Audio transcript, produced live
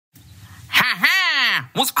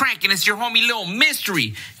What's cracking? It's your homie Lil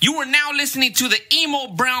Mystery. You are now listening to the Emo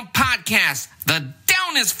Brown Podcast, the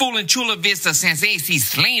downest fool in Chula Vista since AC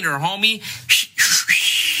Slater, homie.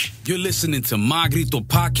 You're listening to My Grito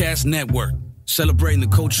Podcast Network, celebrating the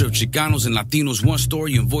culture of Chicanos and Latinos one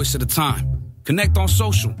story and voice at a time. Connect on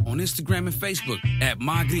social, on Instagram and Facebook at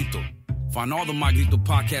My Grito. Find all the My Grito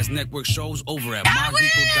Podcast Network shows over at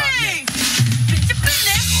mygrito.net.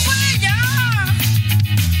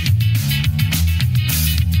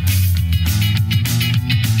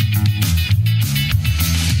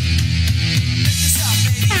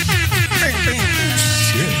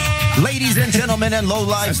 Ladies and gentlemen and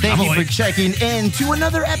lowlifes, thank you for checking in to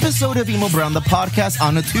another episode of Emo Brown, the podcast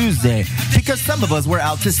on a Tuesday. Because some of us were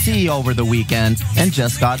out to sea over the weekend and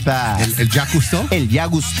just got back. El ya gustó? El ya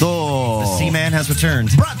gustó. The Seaman has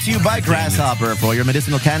returned. Brought to you by Grasshopper for your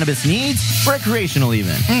medicinal cannabis needs, recreational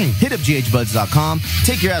even. Hit up ghbuds.com,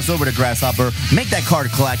 take your ass over to Grasshopper, make that card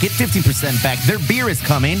clack, get 15% back. Their beer is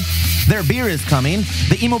coming.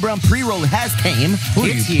 The Emo Brown pre-roll has came.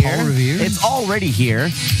 It's here. It's already here.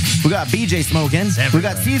 We got BJ smoking. We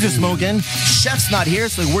got Cesar smoking. Chef's not here,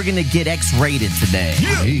 so we're going to get X-rated today.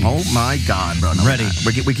 Yeah. Oh, my God, bro. No, ready.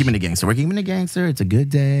 We're keeping it gangster. It's a good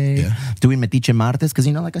day. Yeah. Doing Metiche Martes, because,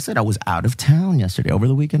 like I said, I was out of town yesterday. Over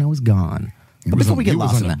the weekend, I was gone. But before we get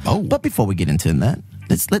lost in that, but before we get into that,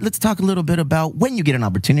 let's talk a little bit about when you get an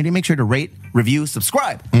opportunity. Make sure to rate, review,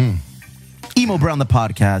 subscribe. Emo Brown the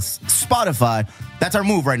podcast, Spotify. That's our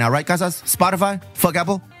move right now, right, Casas? Spotify? Fuck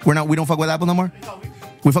Apple? We don't fuck with Apple no more?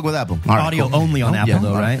 We fuck with Apple. All right, audio only on Apple,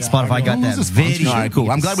 though, right? Spotify got that video. All right,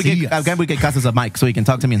 cool. I'm glad we get Casas a mic so he can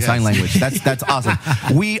talk to me in sign language. That's awesome.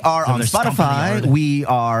 We are on Spotify. We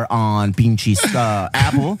are on Pinche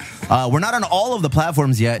Apple. We're not on all of the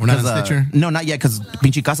platforms yet. We're not on Stitcher? No, not yet, because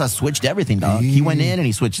Pinche Casas switched everything, dog. He went in and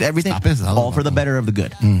he switched everything. All for the better of the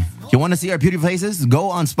good. You want to see our beautiful faces?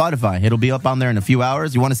 Go on Spotify. It'll be up on there in a few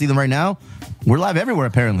hours. You want to see them right now? We're live everywhere,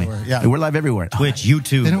 apparently. Yeah. We're live everywhere. Twitch,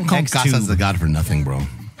 YouTube, They don't call Casas the God for nothing, bro.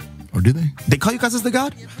 Or do they? They call you Casas the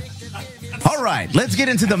God? All right, let's get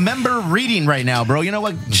into the member reading right now, bro. You know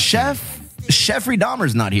what? Chef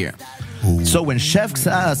Dahmer's not here. Ooh. So when Chef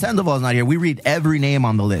Sandoval's not here, we read every name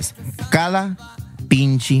on the list. Cada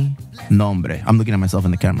pinche nombre. I'm looking at myself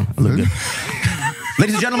in the camera. I look good.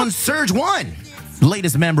 Ladies and gentlemen, Surge 1.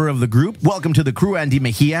 Latest member of the group. Welcome to the crew, Andy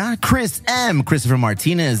Mejia, Chris M, Christopher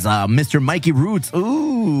Martinez, Mr. Mikey Roots.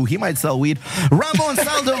 Ooh, he might sell weed. Ramon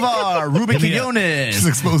Saldivar, Ruben Quinones. Just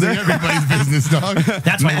exposing everybody's business, dog.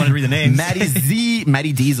 That's why I wanted to read the names.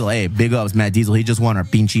 Matty Diesel. Hey, big ups, Matt Diesel. He just won our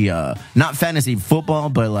pinche, not fantasy football,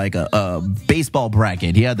 but like a baseball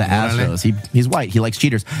bracket. He had the Astros. He's white. He likes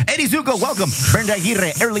cheaters. Eddie Zuko, welcome. Brenda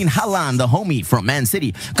Aguirre, Erling Haaland, the homie from Man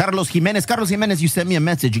City. Carlos Jimenez, you sent me a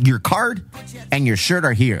message. Your card and your shirt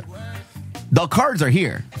are here. The cards are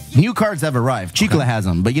here. New cards have arrived. Chicla has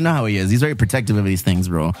them, but you know how he is. He's very protective of these things,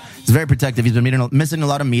 bro. He's very protective. He's been missing a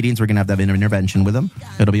lot of meetings. We're going to have an intervention with him.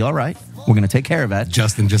 It'll be all right. We're going to take care of that.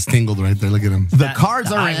 Justin just tingled right there. Look at him. The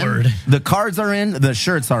cards are in. The cards are in. The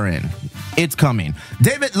shirts are in. It's coming.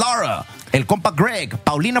 David Lara, El Compa Greg,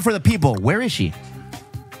 Paulina for the people. Where is she?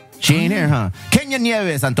 She ain't here, huh? Kenya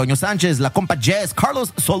Nieves, Antonio Sanchez, La Compa Jess,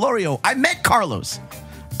 Carlos Solorio. I met Carlos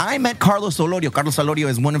Solorio. Carlos Solorio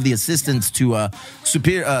is one of the assistants to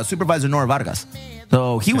Supervisor Nora Vargas.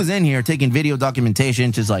 So he was in here taking video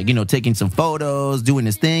documentation, just like, taking some photos, doing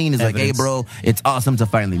his thing. And he's like, hey, bro, it's awesome to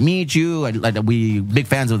finally meet you. We big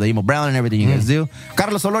fans of the Emo Brown and everything you guys do.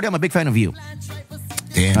 Carlos Solorio, I'm a big fan of you.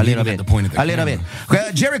 Damn, a little bit.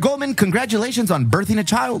 Jerry Goldman, congratulations on birthing a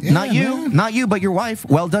child. Yeah, not you, but your wife.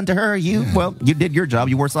 Well done to her. You did your job.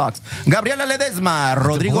 You wore socks. Gabriela Ledesma,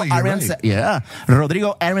 Rodrigo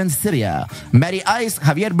Arancibia, Mary Ice,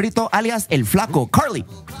 Javier Brito, alias El Flaco, Carly,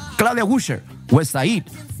 Claudia Wusher, West Said,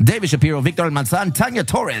 David Shapiro, Victor Almanzan, Tanya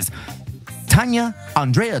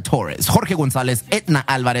Andrea Torres, Jorge Gonzalez, Etna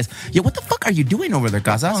Alvarez. Yo, what the fuck are you doing over there,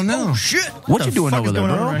 Casas? Oh, no. Oh, shit. What you doing over there,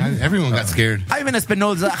 bro? Everyone got scared. Ivan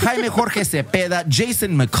Espinoza, Jaime Jorge Cepeda,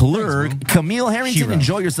 Jason McClurg, Camille Harrington,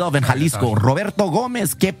 enjoy yourself in Jalisco. Roberto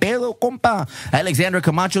Gomez, que pedo, compa. Alexandra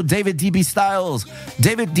Camacho, David D.B. Styles.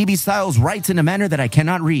 David D.B. Styles writes in a manner that I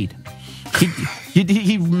cannot read.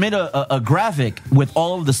 He made a graphic with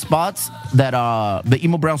all of the spots that the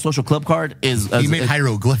Emo Brown Social Club card is. He made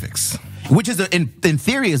hieroglyphics. Which is, in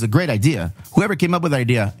theory, is a great idea. Whoever came up with the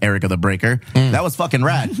idea, Erica the Breaker, that was fucking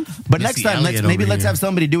rad. But next time, let's have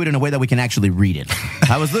somebody do it in a way that we can actually read it.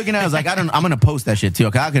 I was looking at it, I was like, I'm going to post that shit too,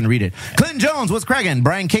 okay? I can read it. Clinton Jones, what's cracking?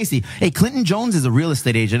 Brian Casey. Hey, Clinton Jones is a real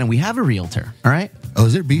estate agent, and we have a realtor, all right? Oh,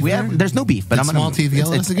 is there beef there? There's no beef, but I'm going to... Small teeth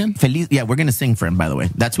yell at us again? Yeah, we're going to sing for him, by the way.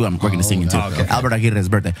 That's who we're going to sing into. Okay. Albert Aguirre's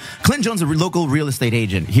birthday. Clinton Jones is a local real estate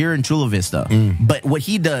agent here in Chula Vista. But what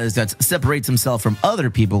he does that separates himself from other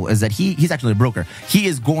people is that he's actually a broker. He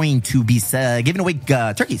is going to be giving away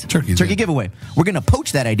turkeys. Turkey giveaway. We're going to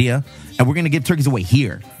poach that idea, and we're going to give turkeys away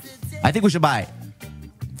here. I think we should buy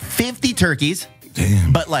 50 turkeys,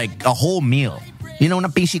 but like a whole meal. You know, una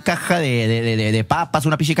pichicaja de papas,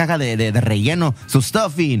 una pichicaja de relleno, so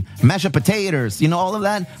stuffing, mashed up potatoes, you know, all of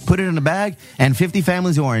that. Put it in a bag, and 50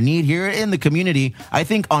 families who are in need here in the community. I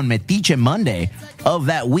think on Metiche Monday of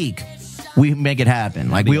that week, we make it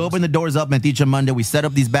happen. Like, we open the doors up Metiche Monday, we set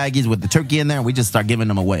up these baggies with the turkey in there, and we just start giving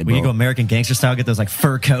them away, bro. We can go American Gangster style, get those like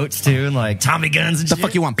fur coats too, and like Tommy guns and shit. The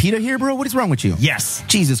fuck you want, PETA here, bro? What is wrong with you? Yes.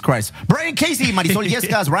 Jesus Christ. Brian Casey, Marisol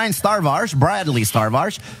Yescas, Ryan Starvarsh, Bradley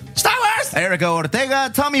Starvarsh, Erica Ortega,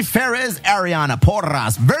 Tommy Ferez, Ariana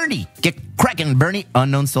Porras, Bernie, get cracking, Bernie,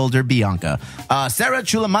 Unknown Soldier, Bianca, Sarah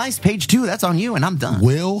Chulamais, page 2, that's on you, and I'm done.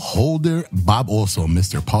 Will Holder, Bob Oso,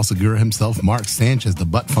 Mr. Paul Segura himself, Mark Sanchez, the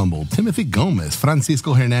butt fumble, Timothy Gomez,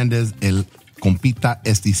 Francisco Hernandez, El Compita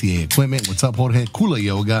SDCA Equipment, what's up, Jorge, Kula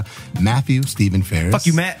Yoga, Matthew, Stephen Ferris. Fuck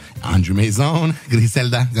you, Matt. Andrew Maison,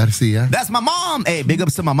 Griselda Garcia. That's my mom. Hey, big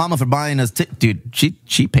ups to my mama for buying us. Dude,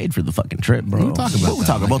 she paid for the fucking trip, bro. We'll talk about that.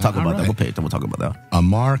 We'll talk about that. We'll talk about that.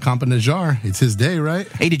 Amar Campanajar, it's his day, right?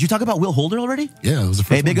 Hey, did you talk about Will Holder already? Yeah, it was the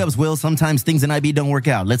first Hey, big ups, Will. Sometimes things in IB don't work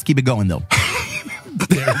out. Let's keep it going, though.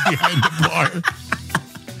 There behind the bar.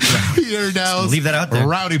 Peter Dow's leave that out there.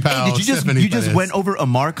 Rowdy pal. Hey, did you just went over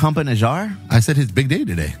Amar Campanajar? I said his big day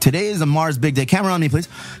today. Today is Amar's big day. Camera on me, please.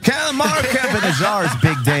 Amar Campanajar's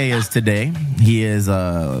big day is today. He is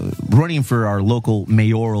running for our local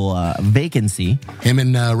mayoral vacancy. Him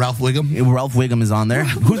and Ralph Wiggum. Ralph Wiggum is on there.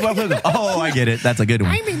 Who's Ralph Wiggum? Oh, I get it. That's a good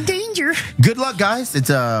one. I'm in danger. Good luck, guys.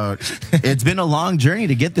 It's been a long journey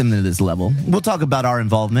to get them to this level. We'll talk about our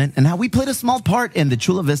involvement and how we played a small part in the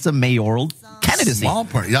Chula Vista mayoral candidacy. Small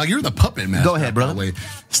part. Yeah, you're the puppet man. Go ahead, brother.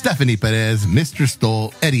 Stephanie Perez, Mr.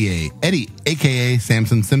 Stoll, Eddie, aka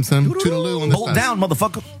Samson Simpson. Toodaloo on the Hold down,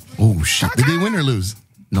 motherfucker. Oh, shit. Did they win or lose?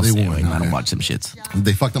 No, they won. I don't watch them shits.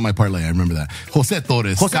 They fucked up my parlay. I remember that. Jose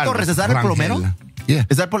Torres. Is that a Plomero? Yeah.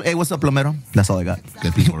 Is that hey, what's up, Plomero? That's all I got.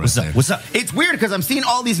 Good people right there. What's up? It's weird because I'm seeing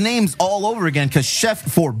all these names all over again because Chef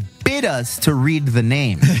forbid us to read the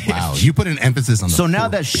name. Wow. You put an emphasis on the So now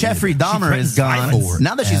that Chef Dahmer is gone,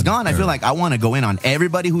 now that she's gone, I feel like I want to go in on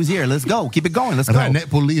everybody who's here. Let's go. Keep it going. Let's go. Renette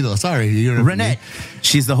Pulido. Sorry. Renette.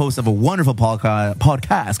 She's the host of a wonderful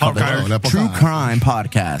podcast called the True Crime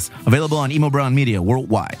Podcast. Available on Emo Brown Media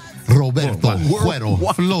worldwide. Roberto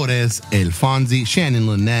Cuero Flores, El Fonzie, Shannon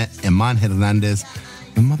Lynette, Eman Hernandez,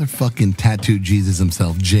 the motherfucking tattooed Jesus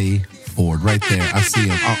himself, Jay Ford, right there. I see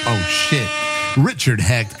him. Oh shit. Richard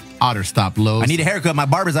Hecht, Otterstop Lowe's. I need a haircut. My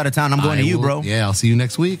barber's out of town. I'm going to you, bro. Yeah, I'll see you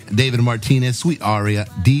next week. David Martinez, Sweet Aria,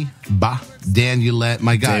 Danielette,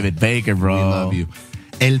 my guy. David Baker, bro. We love you.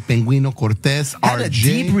 El Pinguino Cortez, I had RJ. a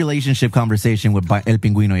deep relationship conversation with El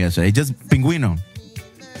Pinguino yesterday. Just Pinguino,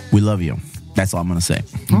 we love you. That's all I'm going to say.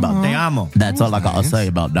 About Te amo. That's all I got to say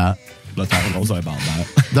about that. The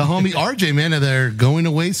homie RJ, man, they're going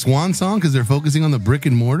away swan song because they're focusing on the brick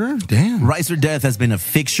and mortar. Damn. Rice or Death has been a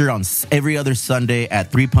fixture on every other Sunday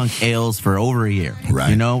at 3 Punk Ales for over a year. Right.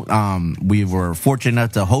 You know, we were fortunate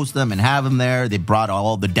enough to host them and have them there. They brought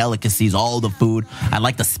all the delicacies, all the food. I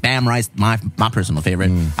like the Spam rice, my personal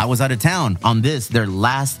favorite. I was out of town on their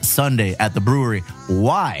last Sunday at the brewery.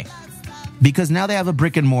 Why? Because now they have a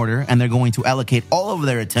brick and mortar, and they're going to allocate all of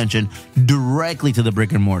their attention directly to the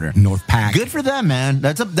brick and mortar. North Pack. Good for them, man.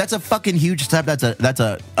 That's a fucking huge step. That's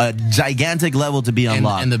a gigantic level to be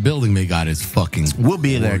unlocked. And the building they got is fucking. We'll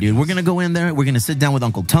be there, dude. We're gonna go in there. We're gonna sit down with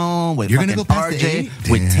Uncle Tone, with You're gonna go past RJ,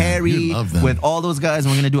 with Terry, with all those guys,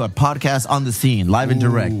 and we're gonna do a podcast on the scene, live and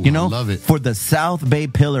direct. You know, I love it. For the South Bay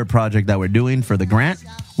Pillar project that we're doing for the grant.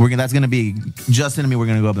 That's going to be Justin and me. We're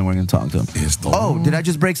going to go up and we're going to talk to him. Oh, did I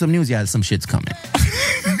just break some news? Yeah, some shit's coming.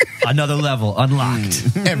 Another level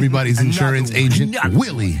unlocked. Everybody's insurance agent,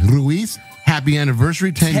 Willie Ruiz. Happy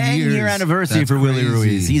anniversary, 10 years. 10-year anniversary for Willie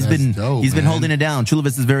Ruiz. He's been holding it down. Chula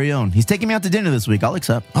Vista's very own. He's taking me out to dinner this week. I'll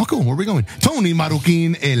accept. Oh, cool. Where are we going? Tony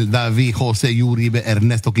Maruquin, El David, Jose Uribe,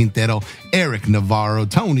 Ernesto Quintero, Eric Navarro,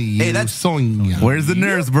 Tony. Hey, that's Sonia. Where's the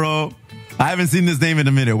nurse, bro? I haven't seen this name in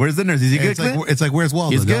a minute. Where's the nurse? Is he good? It's like where's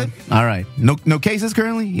Waldo? He's good? All right. No cases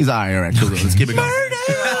currently? He's all right. All right. Let's keep it going.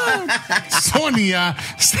 Sonia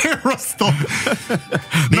Serasto.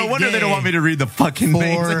 No wonder they don't want me to read the fucking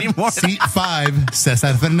names anymore. Seat 5,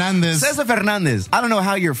 Cesar Fernandez. Cesar Fernandez. I don't know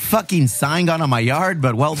how your fucking sign got on my yard,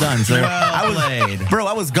 but well done, sir.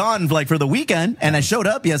 I was gone like for the weekend, and I showed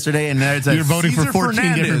up yesterday, and there's a You're voting for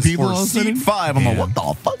 14 different people all for of a sudden? seat 5. I'm like, what the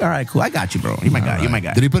fuck? All right, cool. I got you, bro. You my guy. You my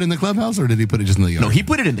guy. Did he put it in the clubhouse or did he put it just in the yard? No, he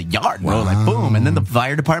put it in the yard, bro. Like, boom. And then the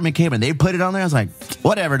fire department came and they put it on there. I was like,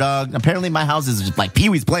 whatever, dog. Apparently my house is just like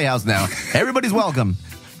Pee-wee's Playhouse now. Everybody's welcome.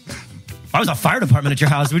 I was a fire department at your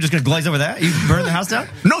house. We're just going to glaze over that? You burn the house down?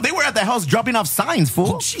 No, they were at the house dropping off signs,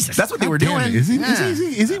 fool. Oh, Jesus. That's what they were Damn doing. it.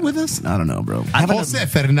 Is he with us? I don't know, bro. Jose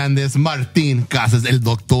Fernandez, Martin Casas, El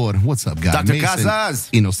Doctor. What's up, guys? Dr. Casas.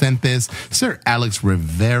 Inocentes, Sir Alex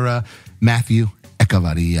Rivera, Matthew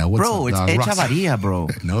Echevarria. What's Bro, up, it's dog? Echevarria, bro.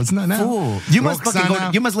 No, it's not now. Fool. You must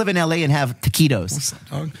Roxana. you must live in LA and have taquitos. What's up,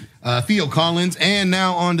 dog? Theo Collins, and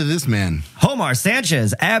now on to this man. Homar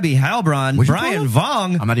Sanchez, Abby Halbron, What'd you Brian call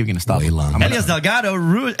him? Vong, I'm not even going to stop. Way long. Elias Delgado,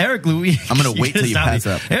 Eric Louis. I'm gonna wait till you pass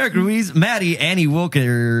up. Eric Ruiz, Maddie, Annie Wilkes,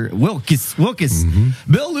 Bill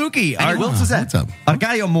Lukey, Annie Wilkes is that? What's up?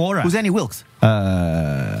 Arcadio Mora. Who's Annie Wilkes?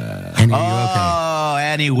 Annie, are you okay? Oh,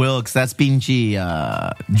 Annie Wilkes. That's Pinchy.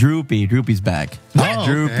 Droopy. Droopy's back. Oh,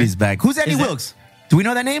 Droopy's back. Who's Annie Is it- Wilkes? Do we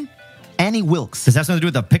know that name? Annie Wilkes. Does that have something to do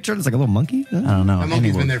with the picture? It's like a little monkey? I don't know. That Annie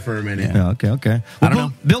monkey's been Wilkes. there for a minute. Yeah, okay. I don't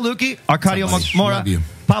know. Bill Lukey, Arcadio Somebody. Mora, Love you.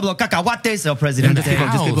 Pablo Cacahuates, El Presidente.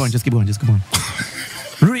 Just keep going.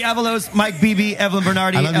 Rudy Avalos, Mike Beebe, Evelyn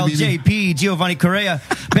Bernardi, I love you, LJP, Giovanni Correa,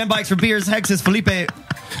 Ben Bikes for Beers, Hexus, Felipe.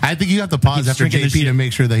 I think you have to pause He's after drinking the JP to shit.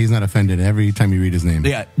 make sure that he's not offended every time you read his name.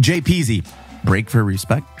 Yeah, JPZ. Break for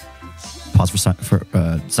respect. Pause for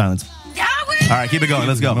silence. All right, keep it going.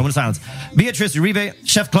 Let's go. Moment of silence. Beatrice Uribe,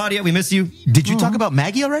 Chef Claudia, we miss you. Did you talk about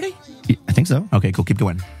Maggie already? I think so. Okay, cool. Keep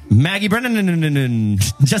going. Maggie Brennan,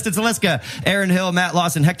 Justin Zaleska, Aaron Hill, Matt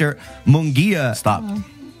Lawson, Hector Mungia. Stop.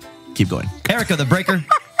 Keep going. Erica the Breaker.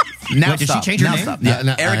 Now Wait, did stop. she change her Now name? Stop. Yeah, Yeah,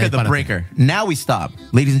 no, Erica the para- Breaker. Now we stop.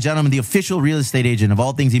 Ladies and gentlemen, the official real estate agent of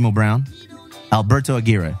all things Emo Brown, Alberto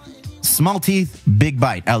Aguirre. Small Teeth, Big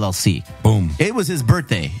Bite, LLC. Boom. It was his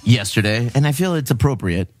birthday yesterday, and I feel it's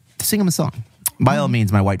appropriate to sing him a song. By all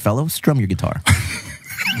means, my white fellow, strum your guitar.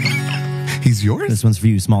 He's yours? This one's for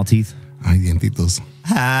you, Small Teeth. Ay, dientitos.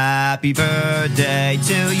 Happy birthday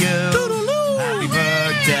to you. Happy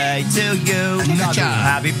birthday to you.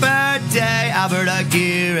 Happy birthday, Albert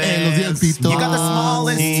Aguirre. Hey, los dientitos. You got the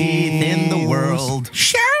smallest teeth in the world.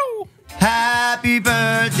 Happy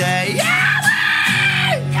birthday.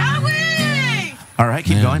 All right,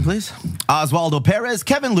 keep going, please. Oswaldo Perez,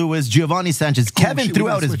 Kevin Lewis, Giovanni Sanchez. Kevin shit, threw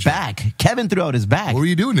we out gotta his switch back. Kevin threw out his back. What were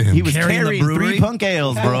you doing to him? He was Carrying the carrying brewery? 3 punk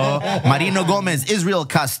ales, bro. Marino Gomez, Israel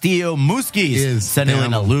Castillo, Muskis, Yes,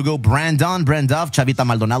 Senilina damn. Lugo, Brandon, Brandoff, Chavita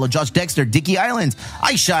Maldonado, Josh Dexter, Dicky Islands,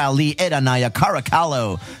 Aisha Ali, Ed Anaya,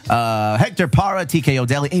 Caracalo, Hector Para, TKO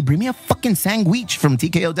Deli. Hey, bring me a fucking sandwich from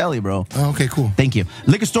TKO Deli, bro. Oh, okay, cool. Thank you.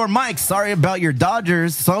 Liquor Store Mike, sorry about your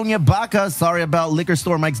Dodgers. Sonia Baca, sorry about Liquor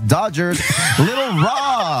Store Mike's Dodgers. Little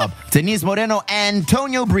Rob, Denise Moreno,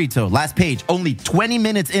 Antonio Brito. Last page, only 20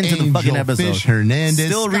 minutes into the fucking episode. Fish Hernandez.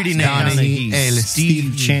 Still reading Scott names. Donahue, El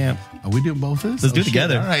Steve Champ. Are we doing both of this? Let's do it shit.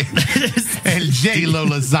 together. All right. El J-Lo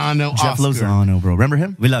Lozano. Jeff Oscar. Lozano, bro. Remember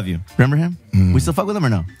him? We love you. Remember him? We still fuck with him or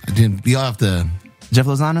no? You have to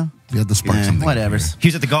spark something. Whatever. He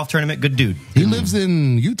was at the golf tournament. Good dude. He lives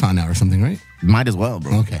in Utah now or something, right? Might as well,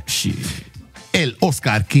 bro. Okay. Shit. El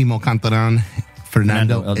Oscar Kimo Cantaran.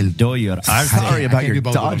 Fernando El Doyer Arce. Sorry about I can't your do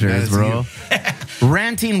both of them, Dodgers, guys. bro.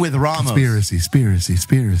 Ranting with Ramos. Conspiracy.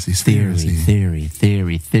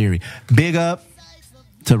 Theory. Big up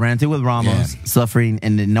to Ranting with Ramos, Yeah. suffering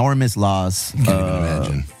an enormous loss. Can't even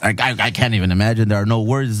imagine. I can't even imagine. There are no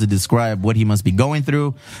words to describe what he must be going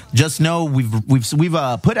through. Just know we've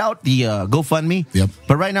put out the GoFundMe. Yep.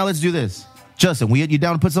 But right now, let's do this. Justin, you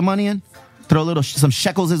down to put some money in? Throw a little some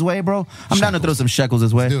shekels his way, bro. I'm down to throw some shekels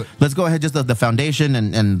his way. Let's do it. Let's go ahead, just the foundation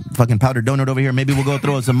and fucking powdered donut over here. Maybe we'll go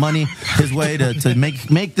throw some money his way to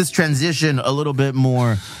make this transition a little bit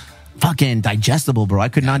more fucking digestible, bro. I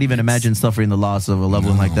could not even imagine suffering the loss of a loved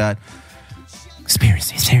one like that.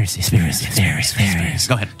 Conspiracy.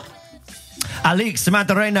 Go ahead. Alik,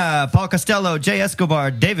 Samantha Reina, Paul Costello, Jay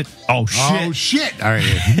Escobar, David. Oh, shit. Oh, shit. All right.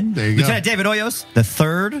 There you go. Lieutenant David Hoyos, the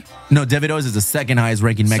third. No, David Oz is the second highest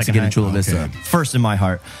ranking Mexican in Chula Vista. Okay. First in my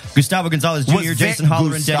heart. Gustavo Gonzalez Jr., Jason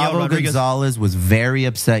Holleran, Danielle Gustavo Rodriguez. Gonzalez was very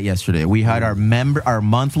upset yesterday. We had our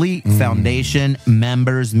monthly foundation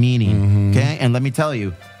members meeting. Okay, and let me tell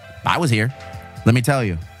you, I was here. Let me tell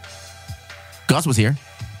you, Gus was here.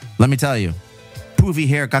 Let me tell you, Poofy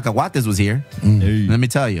Hair Cacahuates was here. Let me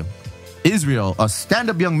tell you, Israel, a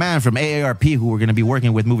stand-up young man from AARP who we're going to be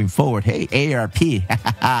working with moving forward. Hey,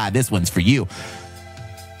 AARP, this one's for you.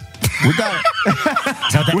 We got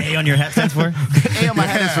Is that what the A on your hat stands for? A on my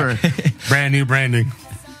head is for Brand new branding.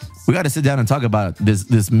 we got to sit down and talk about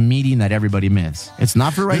this meeting that everybody missed. It's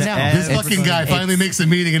not for right now. This fucking guy finally makes a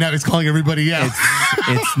meeting and now he's calling everybody out.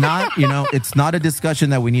 It's not, it's not a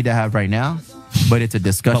discussion that we need to have right now, but it's a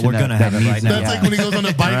discussion But we're gonna have it right now. That's like when he goes on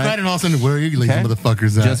a bike ride and all of a sudden, where are you lazy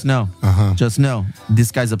motherfuckers at? Just know,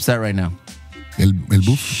 this guy's upset right now. El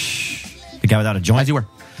boof. The guy without a joint. As you were.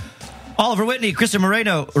 Oliver Whitney, Christian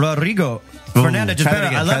Moreno, Rodrigo, Fernanda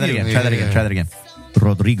Gisbera, I love you. Try that again.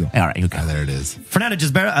 Rodrigo. All right, okay. There it is. Fernanda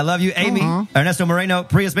Gisbera, I love you. Amy, Ernesto Moreno,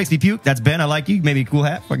 Prius makes me puke. That's Ben, I like you. Maybe a cool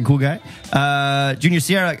hat, fucking cool guy. Junior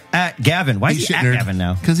Sierra at Gavin. Why is he at Gavin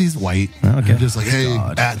now? Because he's white. Oh, okay. Just like, hey,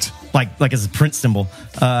 at. Like as a Prince symbol.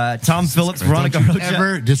 Tom Phillips, Veronica Don't you Rocha.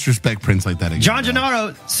 ever disrespect Prince like that again. John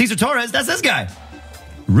Gennaro, Cesar Torres, that's this guy.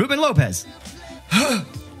 Ruben Lopez.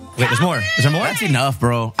 Wait, there's more. Is there more? That's enough,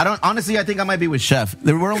 bro. Honestly, I think I might be with Chef.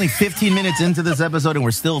 We're only 15 minutes into this episode and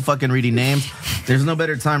we're still fucking reading names. There's no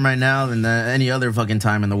better time right now than any other fucking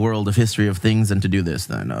time in the world of history of things than to do this.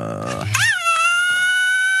 Then,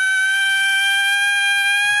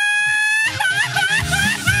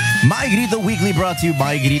 My Grito Weekly brought to you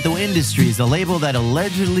by Grito Industries, a label that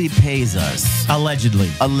allegedly pays us. Allegedly.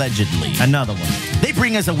 Another one. They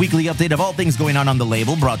bring us a weekly update of all things going on the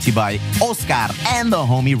label, brought to you by Oscar and the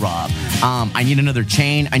homie Rob. I need another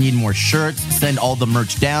chain. I need more shirts. Send all the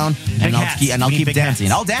merch down, and I'll keep dancing.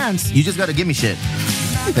 Hats. I'll dance. You just got to give me shit.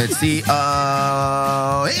 Let's see.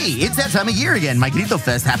 Hey, it's that time of year again. My Grito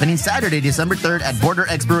Fest happening Saturday, December 3rd at Border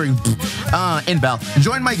X Brewing in Bell.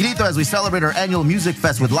 Join My Grito as we celebrate our annual music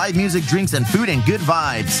fest with live music, drinks, and food, and good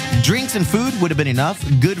vibes. Drinks and food would have been enough.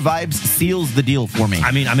 Good vibes seals the deal for me.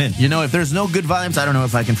 I mean, I'm in. You know, if there's no good vibes, I don't know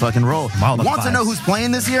if I can fucking roll. Want to know who's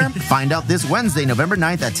playing this year? Find out this Wednesday, November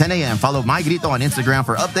 9th at 10 a.m. Follow My Grito on Instagram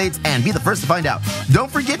for updates and be the first to find out.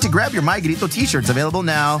 Don't forget to grab your My Grito t-shirts, available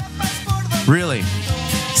now. Really?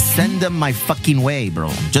 Send them my fucking way, bro.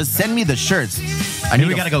 Just send me the shirts.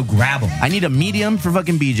 We gotta go grab them. I need a medium for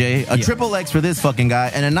fucking BJ, a triple X for this fucking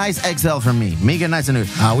guy, and a nice XL for me. Make it nice and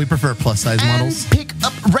new. We prefer plus-size models. Pick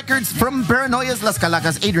up records from Paranoias, Las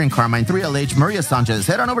Calacas, Adrian Carmine, 3LH, Maria Sanchez.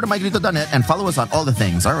 Head on over to mygrito.net and follow us on all the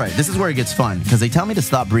things. All right, this is where it gets fun, because they tell me to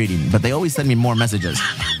stop reading, but they always send me more messages.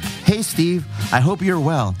 Hey, Steve, I hope you're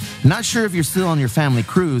well. Not sure if you're still on your family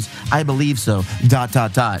cruise. I believe so. ...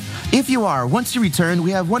 If you are, once you return,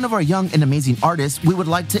 we have one of our young and amazing artists we would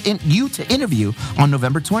like to interview on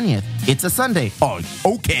November 20th. It's a Sunday. Oh,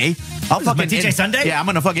 okay. I'll fucking Metiche Sunday? Yeah, I'm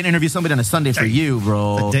gonna fucking interview somebody on a Sunday for you,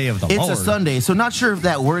 bro. The day of the It's Lord. a Sunday, so not sure if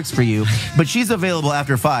that works for you, but she's available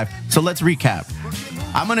after 5. So let's recap.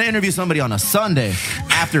 I'm gonna interview somebody on a Sunday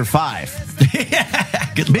after 5.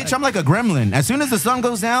 Bitch, I'm like a gremlin. As soon as the sun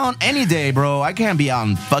goes down, any day, bro, I can't be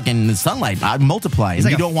on fucking sunlight. I multiply. He's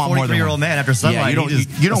like you don't want more than 43-year-old man after sunlight. Yeah,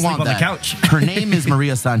 you don't want on that. the couch. Her name is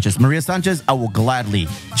Maria Sanchez. Maria Sanchez, I will gladly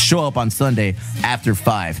show up on Sunday after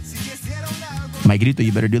 5. My Grito,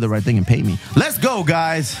 you better do the right thing and pay me. Let's go,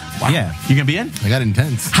 guys. Wow. Yeah. You gonna be in? I got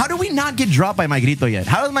intense. How do we not get dropped by My Grito yet?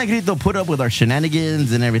 How does My Grito put up with our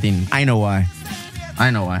shenanigans and everything? I know why.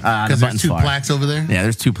 Because there's 2 plaques over there? Yeah,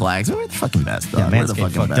 there's 2 plaques. We're the fucking best, Yeah, dog. We're the Manscaped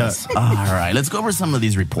fucking fucked best. All right, let's go over some of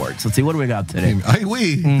these reports. Let's see, what do we got today? Ay,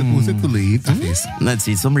 güey, te puse tu lead. Let's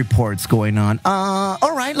see, some reports going on.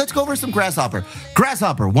 All right, let's go over some Grasshopper.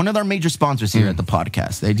 Grasshopper, one of our major sponsors here at the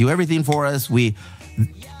podcast. They do everything for us. They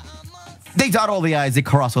dot all the I's, they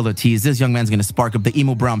cross all the T's. This young man's going to spark up the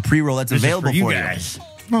Emo Brown pre-roll that's available for you guys.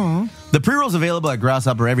 The pre-roll's available at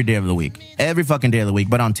Grasshopper every day of the week. Every fucking day of the week.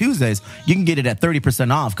 But on Tuesdays, you can get it at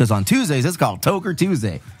 30% off, because on Tuesdays, it's called Toker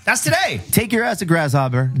Tuesday. That's today. Take your ass to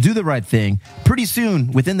Grasshopper. Do the right thing. Pretty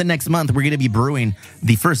soon, within the next month, we're going to be brewing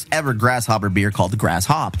the first ever Grasshopper beer called Grass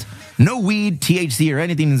Hopped. No weed, THC, or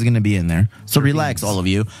anything is going to be in there. So relax, all of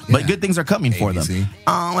you. But good things are coming for them.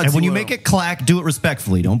 And when you make it clack, do it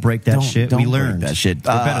respectfully. Don't break that shit. Don't we learned break that shit.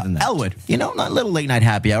 We're better than that. Elwood, a little late night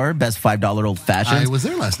happy hour. Best $5 old fashioned. I was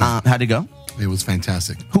there last night. How'd it go? It was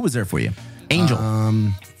fantastic. Who was there for you? Angel.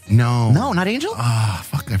 No. No, not Angel?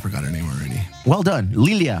 Fuck, I forgot her name already. Well done.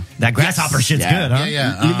 Lilia. That Grasshopper shit's good, huh?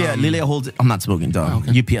 Yeah. Lilia holds it. I'm not smoking, dog.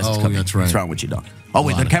 Okay. UPS is coming. That's right. What's wrong with you, dog? Oh,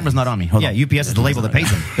 wait, the camera's not on me. Hold on. Yeah, UPS is the label that pays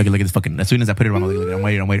them. Look at this fucking. As soon as I put it on, look, I'm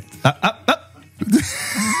waiting.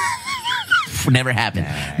 Never happened.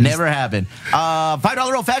 Never happened.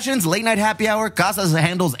 $5 old fashions, late night happy hour. Casas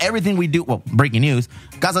handles everything we do. Well, breaking news.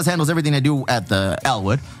 Casas handles everything I do at the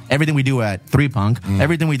Elwood. Everything we do at 3 Punk.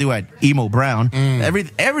 Everything we do at Emo Brown.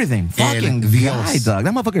 Everything. Fucking guy, dog.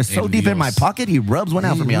 That motherfucker is so deep in my pocket, he rubs one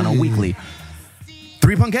out for me on a weekly.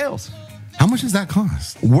 3 Punk Ales. How much does that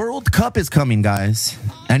cost? World Cup is coming, guys.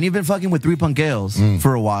 And you've been fucking with 3 Punk Ales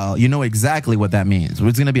for a while. You know exactly what that means.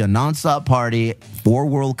 It's going to be a nonstop party for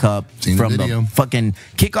World Cup. From the fucking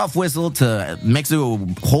kickoff whistle to Mexico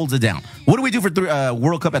holds it down. What do we do for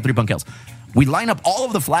World Cup at 3 Punk Ales? We line up all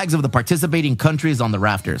of the flags of the participating countries on the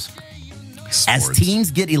rafters. Sports. As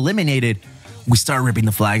teams get eliminated, we start ripping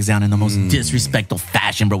the flags down in the most disrespectful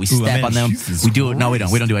fashion, bro. We step on them. Jesus we do it. No, we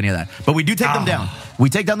don't. We don't do any of that. But we do take them down. We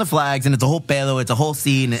take down the flags, and it's a whole pedo. It's a whole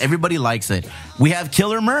scene. And everybody likes it. We have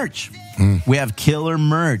killer merch. We have killer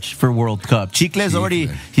merch for World Cup. Chicle's already,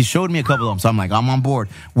 he showed me a couple of them, so I'm like, I'm on board.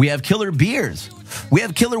 We have killer beers. We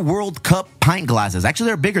have killer World Cup pint glasses. Actually,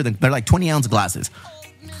 they're bigger. They're like 20-ounce glasses.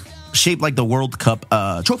 Shaped like the World Cup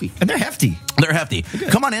trophy. And they're hefty. They're hefty.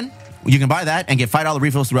 Come on in. You can buy that and get $5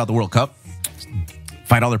 refills throughout the World Cup.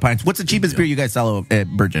 $5 pints. What's the cheapest beer you guys sell at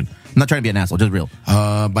Virgin? I'm not trying to be an asshole, just real.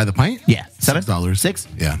 By the pint? Yeah. $7. $6?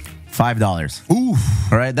 Yeah. $5.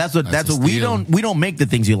 Oof. All right. That's what we don't make the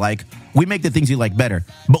things you like. We make the things you like better.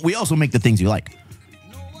 But we also make the things you like.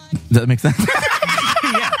 Does that make sense?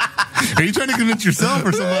 Yeah. Are you trying to convince yourself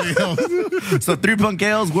or somebody else? So 3 Punk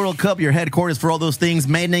Ales, World Cup, your headquarters for all those things.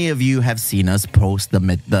 Many of you have seen us post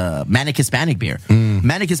the Manic Hispanic beer.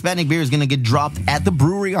 Manic Hispanic beer is going to get dropped at the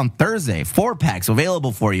brewery on Thursday. 4 packs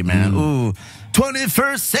available for you, man. Ooh,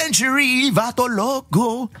 21st century, vato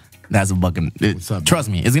loco. That's a fucking, trust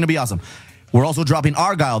me, it's going to be awesome. We're also dropping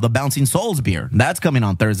Argyle, the Bouncing Souls beer. That's coming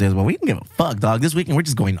on Thursday as well. We can give a fuck, dog. This weekend, we're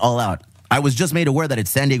just going all out. I was just made aware that it's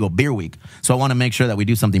San Diego Beer Week, so I want to make sure that we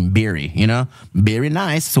do something beery, you know? Beery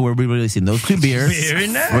nice, so we'll be releasing those 2 beers. Very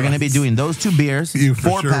nice. We're going to be doing those 2 beers,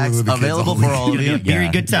 4 packs, available for all of you. Beery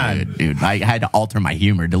good time. Dude, I had to alter my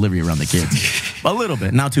humor delivery around the kids. A little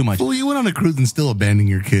bit, not too much. Well, you went on a cruise and still abandoning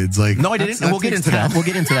your kids. Like, no, I didn't, and we'll get into that. We'll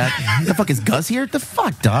get into that. The fuck is Gus here? The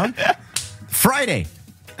fuck, dog? Friday,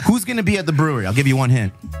 who's going to be at the brewery? I'll give you one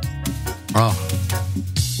hint.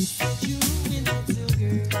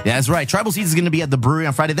 Yeah, that's right. Tribal Seeds is going to be at the brewery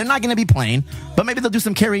on Friday. They're not going to be playing, but maybe they'll do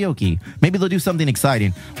some karaoke. Maybe they'll do something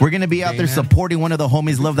exciting. We're going to be out there supporting one of the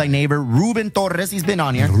homies, Love Thy Neighbor, Ruben Torres. He's been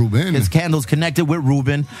on here. Ruben. His candle's connected with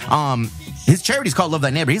Ruben. His charity's called Love Thy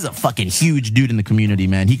Neighbor. He's a fucking huge dude in the community,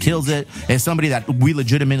 man. He kills it. It's somebody that we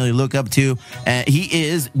legitimately look up to. He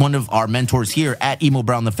is one of our mentors here at Emo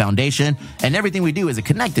Brown, the foundation. And everything we do is a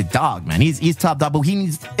connected dog, man. He's top dog, but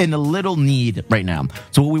he's in a little need right now.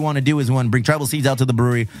 So what we want to do is we want to bring Tribal Seeds out to the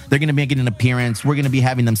brewery. They're going to make an appearance. We're going to be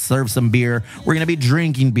having them serve some beer. We're going to be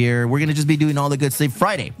drinking beer. We're going to just be doing all the good stuff.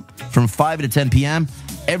 Friday from 5 to 10 p.m.,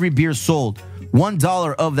 every beer sold.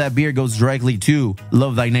 $1 of that beer goes directly to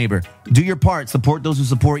Love Thy Neighbor. Do your part. Support those who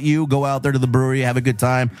support you. Go out there to the brewery. Have a good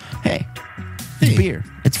time. Hey, it's beer.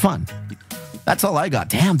 It's fun. That's all I got.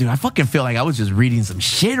 Damn, dude. I fucking feel like I was just reading some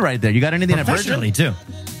shit right there. You got anything at Virgin? Too.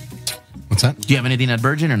 What's that? Do you have anything at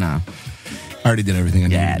Virgin or not? I already did everything I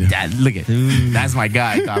needed to do. Dad, look at that's my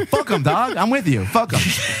guy, dog. Fuck him, dog. I'm with you. Fuck him.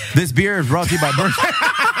 This beer is brought to you by Virgin.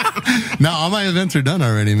 No, all my events are done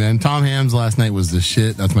already, man. Tom Hams last night was the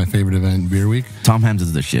shit. That's my favorite event, Beer Week. Tom Hams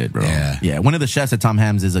is the shit, bro. Yeah. One of the chefs at Tom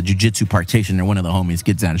Hams is a jiu-jitsu practitioner. One of the homies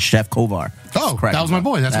gets down. Chef Kovar. Oh, that was my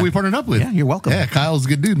boy. That's who we partnered up with. Yeah, you're welcome. Yeah, Kyle's a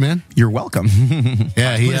good dude, man. You're welcome.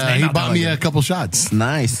 Yeah, he bought me a couple shots.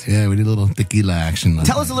 Nice. Yeah, we did a little tequila action.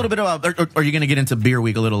 Tell us a little bit about, or are you going to get into Beer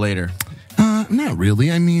Week a little later? Not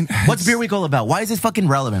really. I mean, what's Beer Week all about? Why is this fucking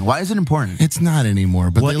relevant? Why is it important? It's not anymore.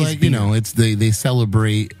 But they like, it's they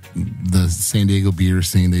celebrate the San Diego beer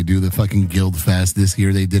scene. They do the fucking Guild Fest. This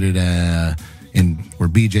year they did it in where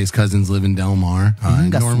BJ's cousins live in Del Mar.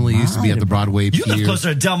 Normally used to be at the Broadway Pier. You live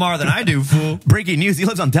closer to Del Mar than I do, fool. Breaking news: he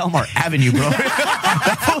lives on Del Mar Avenue, bro.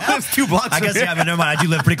 That fool lives 2 blocks. I guess never mind. I do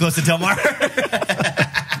live pretty close to Del Mar.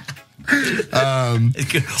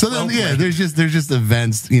 So then, there's just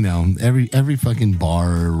events, every fucking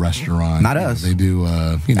bar or restaurant. Not us. They do,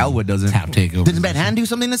 Elwood doesn't. Tap takeovers. Did Manhattan do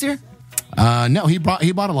something this year? No, he bought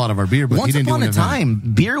a lot of our beer, but Once he didn't do an upon a event.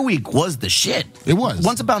 time, Beer Week was the shit. It was.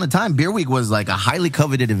 Once upon a time, Beer Week was like a highly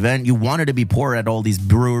coveted event. You wanted to be poor at all these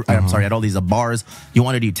at all these bars. You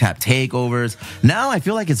wanted to do tap takeovers. Now I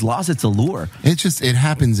feel like it's lost its allure. It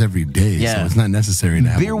happens every day, so it's not necessary to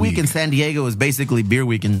have Beer Week in San Diego is basically Beer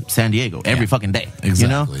Week in San Diego every fucking day.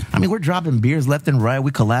 Exactly. I mean, we're dropping beers left and right.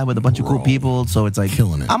 We collab with a bunch of cool people, so it's like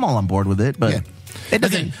killing it. I'm all on board with it, but. Yeah. It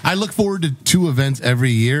doesn't. I look forward to 2 events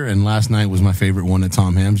every year, and last night was my favorite one at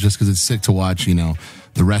Tom Ham's, just because it's sick to watch.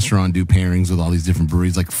 The restaurant do pairings with all these different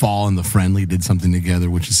breweries. Like Fall and the Friendly did something together,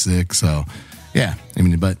 which is sick. So, yeah,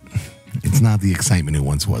 but it's not the excitement it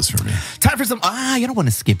once was for me. Time for some. You don't want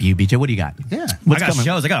to skip you, BJ. What do you got? Yeah, I got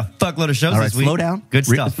shows. I got a fuckload of shows All right, this week. slow down. Good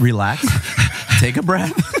stuff. Relax. Take a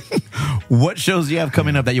breath. What shows do you have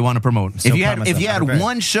coming up that you want to promote? So if you had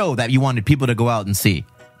one show that you wanted people to go out and see,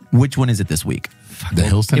 which one is it this week? The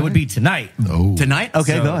Hills tonight? It would be tonight. Oh. Tonight?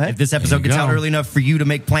 Okay, So go ahead. If this episode gets out early enough for you to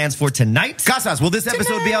make plans for tonight, Casas, will this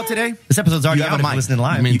episode be out today? this episode's already You have out a if you're mic. listening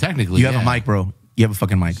live. I mean, technically, You have a mic, bro. You have a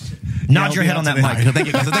fucking mic. Nod your head on that mic. Thank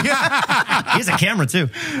you, Casas. Thank you. He has a camera too.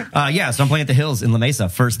 So I'm playing at the Hills in La Mesa.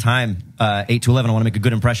 First time, 8 to 11. I want to make a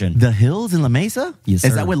good impression. The Hills in La Mesa? Yes,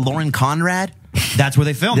 Is sir. that with Lauren Conrad? That's where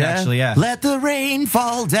they filmed, actually, yeah. Let the rain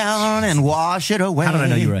fall down and wash it away. How did I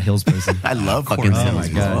know you were a Hills person? I love fucking Oh, Hills,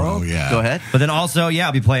 my God. bro. Oh, yeah. Go ahead. But then also,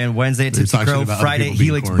 I'll be playing Wednesday at They Tipsy talk shit Crow, about other Friday people being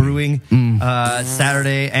Helix corny. Brewing,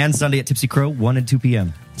 Saturday and Sunday at Tipsy Crow, 1 and 2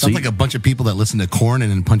 p.m. Sounds like a bunch of people that listen to Korn and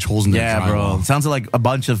then punch holes in their Yeah, bro. drywall. Sounds like a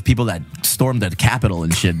bunch of people that stormed the Capitol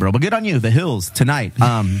and shit, bro. But good on you. The Hills tonight.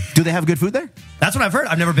 Do they have good food there? That's what I've heard.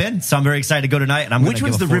 I've never been, so I'm very excited to go tonight. And I'm Which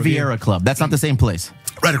one's the Riviera Club? That's not the same place.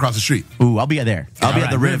 Right across the street. Ooh, I'll be there. I'll be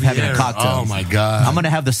at the Riv having a Riviera. cocktail. Oh, my God. I'm going to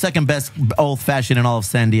have the second best old fashioned in all of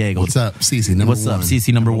San Diego. What's up, Cece? Number What's one. up,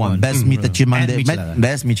 CC number one? Best meat that you And michelada.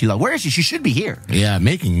 Best michelada. Where is she? She should be here. Yeah,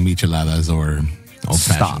 making micheladas or old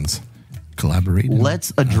fashions. Collaborating.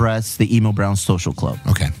 Let's address the Emo Brown Social Club.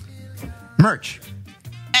 Okay. Merch.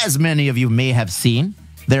 As many of you may have seen,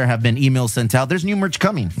 there have been emails sent out. There's new merch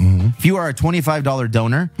coming. If you are a $25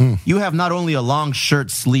 donor, you have not only a long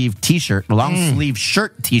sleeve shirt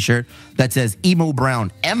that says Emo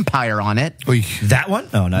Brown Empire on it. Oy. That one?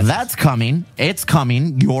 Oh, no. That's coming. It's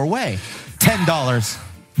coming your way. $10.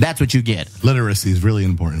 That's what you get. Literacy is really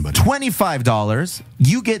important, buddy. $25,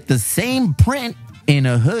 you get the same print in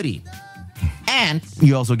a hoodie. And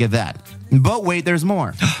you also get that. But wait, there's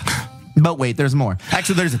more.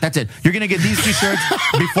 Actually, that's it. You're going to get these two shirts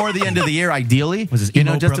before the end of the year, ideally. Was this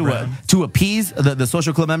emo just program? to appease the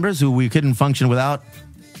social club members who we couldn't function without.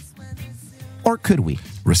 Or could we?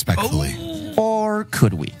 Respectfully. Or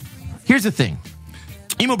could we? Here's the thing.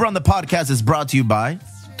 Emo Brown, the podcast, is brought to you by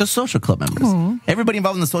the social club members. Everybody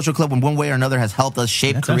involved in the social club in one way or another has helped us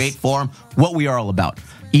shape, That's create, us. form what we are all about.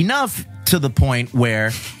 Enough to the point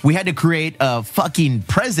where we had to create a fucking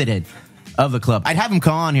president of the club. I'd have him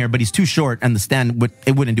come on here, but he's too short and the stand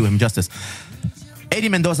it wouldn't do him justice. Eddie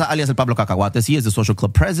Mendoza, alias El Pablo Cacahuates, he is the social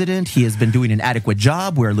club president. He has been doing an adequate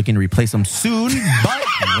job. We're looking to replace him soon. But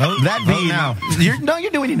that being now. You're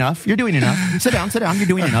doing enough. You're doing enough. Sit down. You're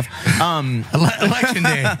doing enough. Election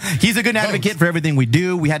day. He's a good advocate for everything we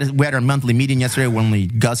do. We had our monthly meeting yesterday when only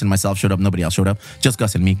Gus and myself showed up. Nobody else showed up. Just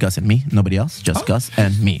Gus and me. Nobody else. Just Gus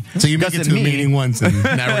and me. So you Gus make it and to a me. meeting once, and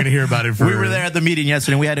now we're going to hear about it for... We were there at the meeting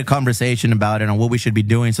yesterday, and we had a conversation about it and what we should be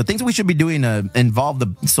doing. So things that we should be doing to involve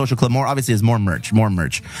the social club more, obviously, is more merch.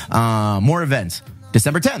 More events.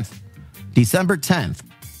 December 10th.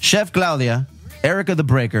 Chef Claudia, Erica the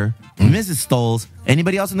Breaker, Mrs. Stoles,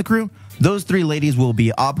 anybody else in the crew? Those 3 ladies will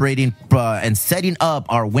be operating and setting up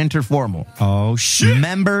our winter formal. Oh, shit.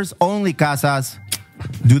 Members only, Casas.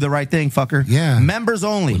 Do the right thing, fucker. Yeah. Members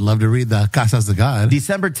only. Would love to read the Casas de God.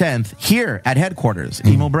 December 10th, here at headquarters,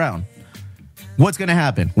 Emo Brown. What's going to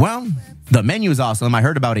happen? Well, the menu is awesome. I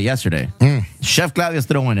heard about it yesterday. Chef Claudia's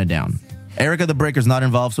throwing it down. Erica the Breaker's not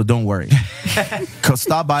involved, so don't worry.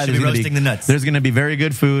 Stop by. Should be roasting the nuts. There's going to be very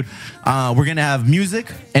good food. We're going to have music,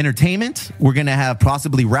 entertainment. We're going to have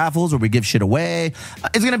possibly raffles where we give shit away.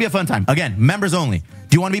 It's going to be a fun time. Again, members only. Do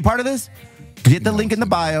you want to be part of this? Get the link in the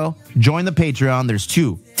bio. Join the Patreon. There's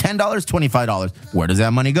 2. $10, $25. Where does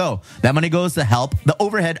that money go? That money goes to help the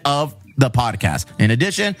overhead of the podcast. In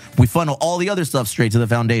addition, we funnel all the other stuff straight to the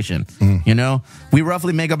foundation. You know, we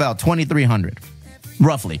roughly make about $2,300.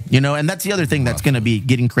 Roughly, and that's the other thing that's going to be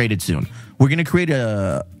getting created soon. We're going to create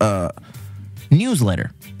a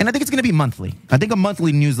newsletter, and I think it's going to be monthly. I think a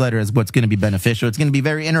monthly newsletter is what's going to be beneficial. It's going to be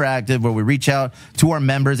very interactive, where we reach out to our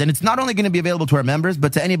members, and it's not only going to be available to our members,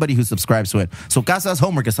 but to anybody who subscribes to it. So, Casa's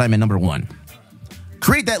homework assignment number 1: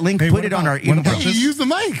 create that link, put it on our email. Hey, you use the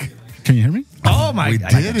mic. Can you hear me? Oh, my We God.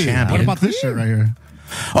 did it. champion. What about this shit right here?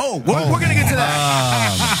 Oh, we're going to get to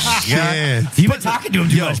that. Shit. You've been talking to him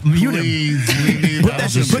too much. Mute him. Please, we need Put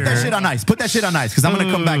that shit on ice. Put that shit on ice, because I'm going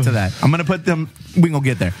to come back to that. I'm going to put them. We gonna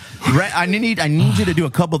get there. I need you to do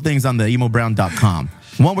a couple things on the emobrown.com.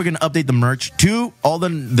 One, we're going to update the merch. Two, all the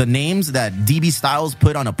names that DB Styles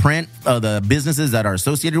put on a print of the businesses that are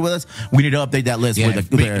associated with us, we need to update that list.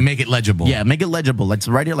 Yeah, make it legible. Yeah, make it legible. Let's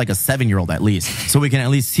write it like a 7-year-old at least, so we can at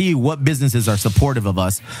least see what businesses are supportive of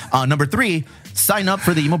us. Number 3, sign up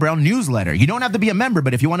for the Emo Brown newsletter. You don't have to be a member,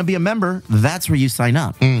 but if you want to be a member, that's where you sign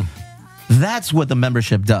up. That's what the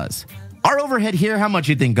membership does. Our overhead here, how much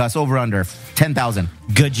you think, Gus? Over, under? 10,000.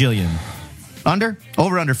 Gajillion. Under?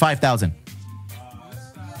 Over, under 5,000.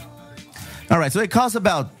 All right, so it costs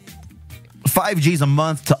about 5 G's a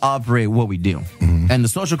month to operate what we do. And the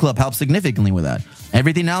social club helps significantly with that.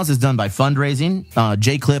 Everything else is done by fundraising,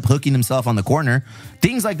 J-Clip hooking himself on the corner,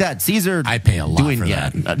 things like that. Cesar, I pay a lot doing, for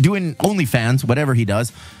that. Doing OnlyFans, whatever he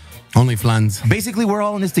does. OnlyFans. Basically, we're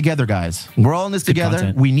all in this together, guys. We're all in this together.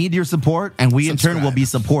 content. We need your support, and we in turn will Subscribe. be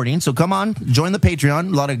supporting. So come on, join the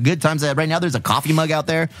Patreon. A lot of good times. Right now, there's a coffee mug out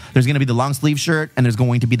there. There's going to be the long sleeve shirt, and there's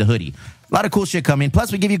going to be the hoodie. A lot of cool shit coming.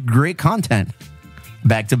 Plus, we give you great content.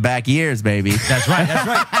 Back-to-back years, baby. That's right. That's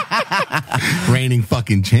right. Reigning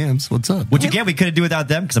fucking champs. What's up? Which again, we couldn't do without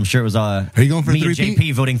them because I'm sure it was Are you going for me and 3P?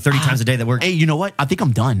 JP voting 30 times a day that worked. Hey, you know what? I think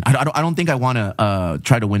I'm done. I don't think I want to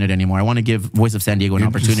try to win it anymore. I want to give Voice of San Diego an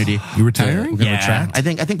opportunity. You retiring? Yeah. Retract? I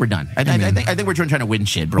think we're done. I think we're trying to win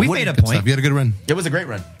shit, bro. We What- made a What's point. up? You had a good run. It was a great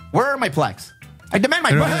run. Where are my plaques? I demand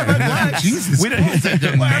my plaques. Jesus. We don't- I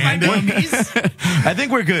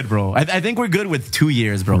think we're good, bro. I think we're good with 2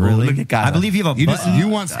 years, bro. Really? Look at God. I believe you have a button. You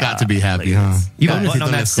want Scott to be happy, huh? You have a button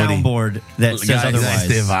on that soundboard that says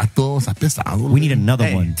otherwise. We need another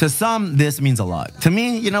Hey, one. to some, this means a lot. To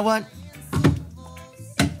me, you know what?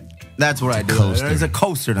 That's what I do. Coaster. It's a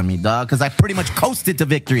coaster to me, dog, because I pretty much coasted to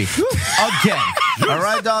victory again. All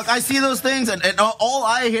right, dog. I see those things, and all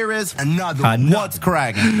I hear is another. What's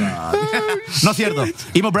cracking, dog? No cierto.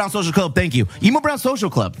 Emo Brown Social Club. Thank you, Emo Brown Social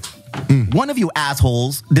Club. One of you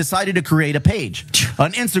assholes decided to create a page,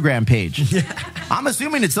 an Instagram page. I'm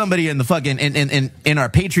assuming it's somebody in the fucking in our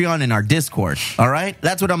Patreon, in our Discord. All right,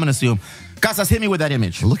 that's what I'm gonna assume. Casas, hit me with that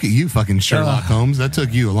image. Look at you, fucking Sherlock Holmes. That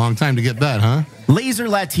took you a long time to get that, huh? Laser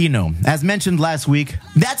Latino, as mentioned last week,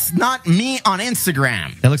 that's not me on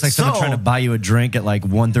Instagram. That looks like someone So, trying to buy you a drink at like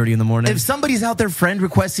 1:30 in the morning. If somebody's out there friend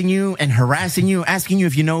requesting you and harassing you, asking you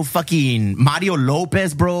if you know fucking Mario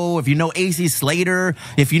Lopez, bro, if you know AC Slater,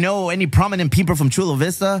 if you know any prominent people from Chula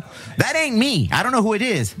Vista, that ain't me. I don't know who it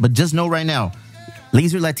is, but just know right now,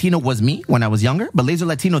 Laser Latino was me when I was younger, but Laser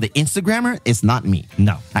Latino, the Instagrammer, is not me.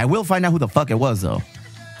 No. I will find out who the fuck it was, though.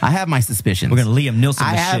 I have my suspicions. We're gonna Liam Nielsen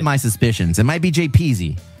I this have shit. my suspicions. It might be Jay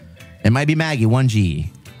Peasy. It might be Maggie, 1G.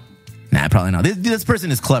 Nah, probably not. This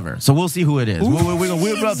person is clever, so we'll see who it is.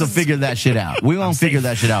 We're about to figure that shit out. We're going to figure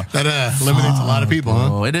that shit out. That eliminates a lot of people, huh?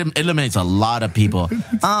 Oh, it eliminates a lot of people.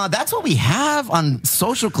 That's what we have on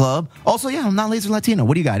Social Club. Also, yeah, I'm not Laser Latino.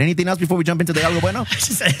 What do you got? Anything else before we jump into the Algo Bueno?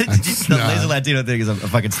 The Laser Latino thing is a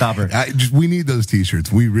fucking stopper. We need those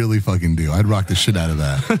t-shirts. We really fucking do. I'd rock the shit out of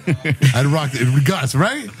that. I'd rock it. Gus,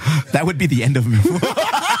 right? That would be the end of me.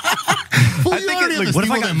 Well, I you think already have the What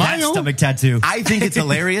if I Steve got Mayo? that stomach tattoo? I think it's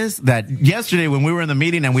hilarious that yesterday when we were in the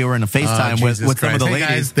meeting and we were in a FaceTime with some of the Hey ladies,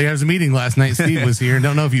 guys, there was a meeting last night. Steve was here.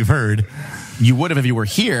 Don't know if you've heard. you would have if you were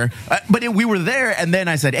here, but we were there, and then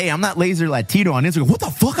I said, hey, I'm not Laser Latino on Instagram. What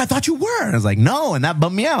the fuck? I thought you were. And I was like, no, and that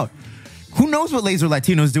bummed me out. Who knows what Laser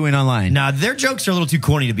Latino's doing online? Nah, their jokes are a little too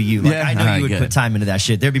corny to be you. Like, Yeah, I know I you would get put it. time into that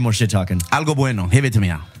shit. There'd be more shit talking. Algo Bueno, give it to me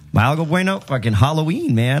now. My Algo Bueno, fucking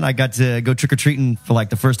Halloween, man. I got to go trick-or-treating for like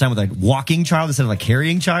the first time with like walking child instead of like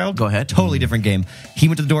carrying child. Go ahead. Totally different game. He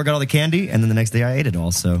went to the door, got all the candy, and then the next day I ate it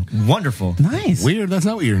all. So wonderful. Nice. Weird. That's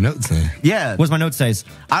not what your notes say. Yeah. What's my note says?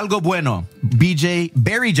 Algo Bueno. BJ,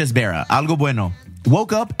 Barry just Barra. Algo Bueno.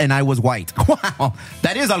 Woke up and I was white. Wow.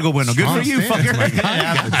 That is Algo Bueno. Good for you,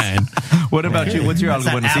 fucker. What about you? What's your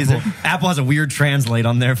Algo Bueno, Apple. Cesar? Apple has a weird translate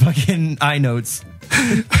on their fucking iNotes.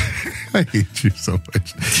 I hate you so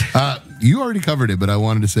much. You already covered it, but I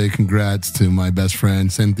wanted to say congrats to my best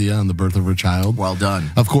friend Cynthia on the birth of her child. Well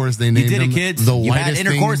done. Of course, they You named did him it, kids. the You had whitest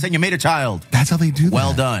intercourse thing. and you made a child. That's how they do that.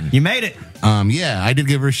 Well done. You made it. Yeah, I did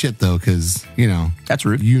give her shit though, because That's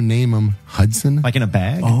rude. You name him Hudson. Like in a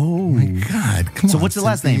bag. Oh. My God, come on. So what's the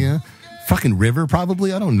last name? Cynthia. Fucking River,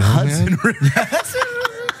 probably. I don't know, Hudson man.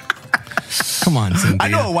 Come on, Cynthia. I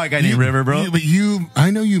know a white guy named River, bro. But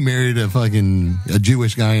I know you married a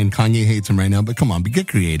Jewish guy, and Kanye hates him right now. But come on, get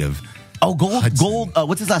creative. Oh, Gold.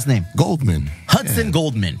 What's his last name? Goldman. Hudson Yeah.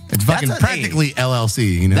 Goldman. It's fucking That's practically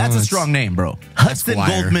LLC. That's a strong name, bro. Hudson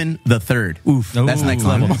Esquire. Goldman the third. Oof, that's Ooh. next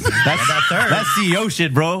level. That's third. That's CEO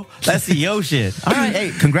shit, bro. That's CEO shit. All right,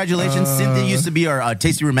 hey, congratulations. Cynthia used to be our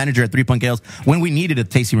tasting room manager at 3 Point Gales when we needed a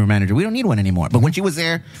tasting room manager. We don't need one anymore. But when she was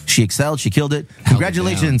there, she excelled. She killed it.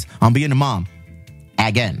 Congratulations on being a mom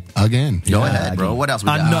again. Yeah. Go ahead, bro. What else we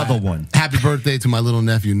got? Another one. Happy birthday to my little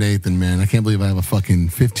nephew, Nathan, man. I can't believe I have a fucking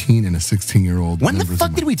 15 and a 16-year-old. When the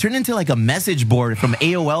fuck did we turn into like a message board from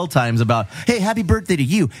AOL times about, hey, happy birthday to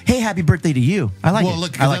you. Hey, happy birthday to you. I like it. Well,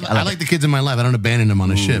 look, I like the kids in my life. I don't abandon them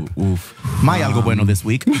on a ship. Oof. My Algo Bueno this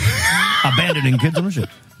week. Abandoning kids on the ship.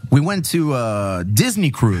 We went to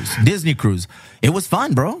Disney cruise. It was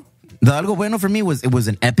fun, bro. The Algo Bueno for me was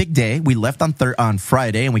an epic day. We left on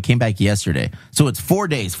Friday and we came back yesterday. So it's 4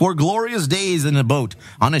 days, 4 glorious days in a boat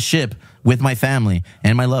on a ship with my family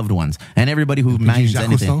and my loved ones and everybody who minds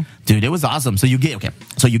anything. Dude, it was awesome. So you get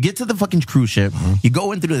to the fucking cruise ship. You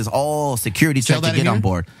go into this all security check to get on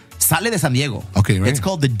board. Sale de San Diego. Okay, right. It's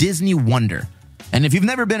called the Disney Wonder. And if you've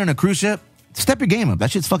never been on a cruise ship, step your game up.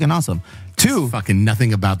 That shit's fucking awesome. 2, fucking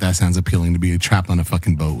nothing about that sounds appealing to be trapped on a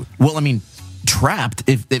fucking boat. well, I mean, trapped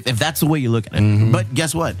if that's the way you look at it. But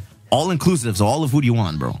guess what? All inclusive, so all the food you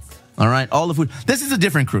want, bro. All right, all the food. This is a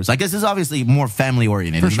different cruise. I guess this is obviously more family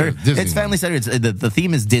oriented. For sure. It's family centered. The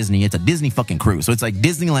theme is Disney. It's a Disney fucking cruise. So it's like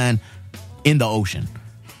Disneyland in the ocean.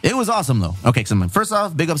 It was awesome though. Okay, so first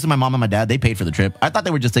off, big ups to my mom and my dad. They paid for the trip. I thought they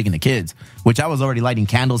were just taking the kids, which I was already lighting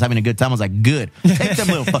candles, having a good time. I was like, good. Take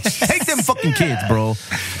them take them fucking kids, bro.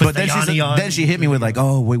 But then she hit me with like,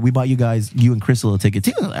 oh, wait, we bought you guys, you and Crystal a ticket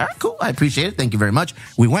too. All right, cool. I appreciate it. Thank you very much.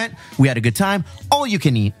 We went. We had a good time. All you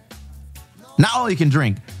can eat. Not all you can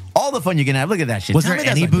drink. All the fun you can have. Look at that shit. Was there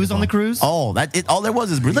any booze on the cruise? Oh, all there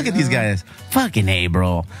was is booze. Look at these guys. Fucking A,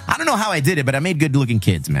 bro. I don't know how I did it, but I made good looking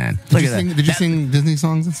kids, man. Look at that. Did you sing Disney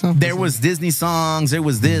songs and stuff? There was Disney songs. There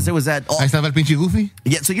was this. There was that. I estaba el pinche Goofy?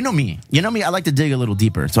 Yeah, so you know me. I like to dig a little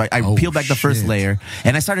deeper. So I peeled back the first layer,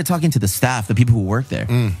 and I started talking to the staff, the people who work there.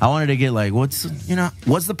 I wanted to get like, what's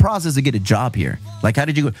the process to get a job here? Like, how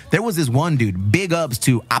did you go? There was this one dude, big ups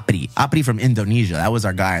to Apri from Indonesia. That was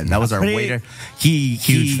our guy. That was our waiter.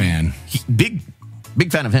 Huge fan. Big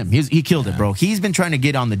fan of him. He killed it, bro. He's been trying to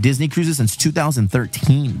get on the Disney cruises since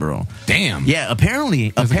 2013, bro. Damn. Yeah,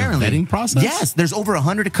 apparently. Like a vetting process? Yes, there's over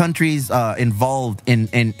 100 countries involved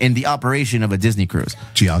in the operation of a Disney cruise.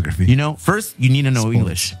 Geography. First, you need to know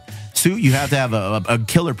English. 2, you have to have a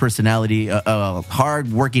killer personality, a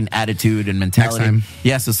hard-working attitude and mentality. Next time.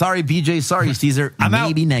 Yeah, so sorry, BJ. Sorry, Cesar.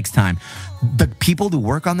 Maybe next time. The people who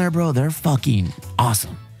work on there, bro, they're fucking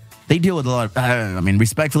awesome. They deal with a lot of,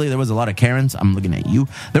 respectfully, there was a lot of Karens. I'm looking at you.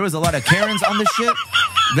 There was a lot of Karens on the ship.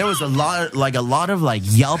 There was a lot of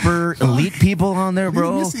Yelper elite people on there,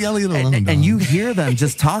 bro. Miss Elliot alone, and you hear them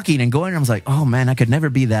just talking and going. I was like, oh man, I could never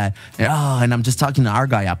be that. And I'm just talking to our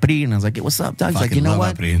guy, Apri, and I was like, hey, what's up, dog? He's like, you know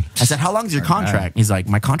what? Apri. I said, how long is your contract? He's like,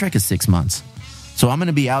 my contract is 6 months. So I'm going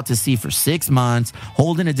to be out to sea for 6 months,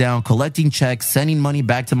 holding it down, collecting checks, sending money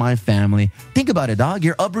back to my family. Think about it, dog.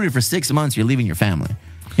 You're uprooted for 6 months. You're leaving your family.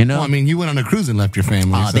 Well, you went on a cruise and left your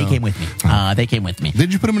family. They came with me.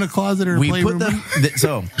 Did you put them in a closet or a playroom? Put them.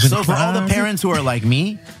 So for all the parents who are like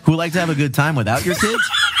me, who like to have a good time without your kids,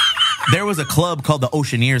 there was a club called the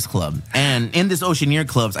Oceaneers Club. And in this Oceaneer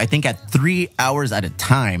Clubs, I think at 3 hours at a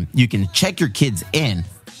time, you can check your kids in,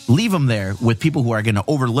 leave them there with people who are going to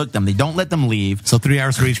overlook them. They don't let them leave. So 3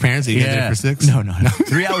 hours for each parent, so you get there for 6? No.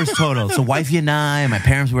 3 hours total. So wifey and I and my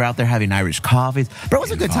parents were out there having Irish coffees. Bro, it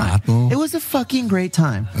was a good time. It was a fucking great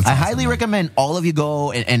time. I highly recommend all of you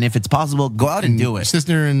go, and if it's possible, go out and do it.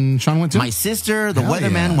 Sister and Sean went too? My sister, the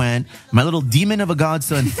weatherman went. My little demon of a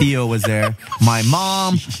godson, Theo, was there. My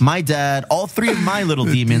mom, my dad, all 3 of my little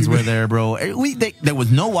demons were there, bro. There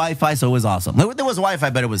was no Wi-Fi, so it was awesome. There was Wi-Fi,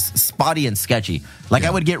 but it was spotty and sketchy. I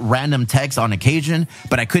would get random texts on occasion,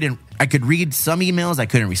 but I could read some emails. I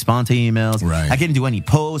couldn't respond to emails. Right. I couldn't do any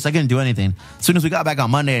posts. I couldn't do anything. As soon as we got back on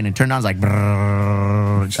Monday and it turned on, I was like,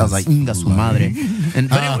 brrr. I was like, inga su madre.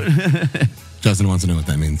 Justin wants to know what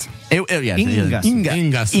that means.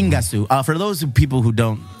 Ingasu. For those people who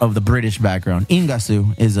don't, of the British background,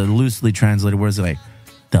 ingasu is a loosely translated word. It's like,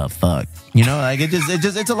 the fuck,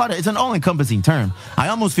 it's an all-encompassing term. I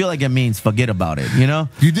almost feel like it means forget about it. You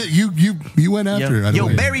went after it.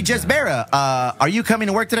 Yo, Barry Jesbera, are you coming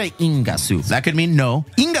to work today? Ingasu. That could mean no.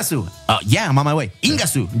 Ingasu. Yeah, I'm on my way.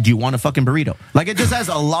 Ingasu. Do you want a fucking burrito? It just has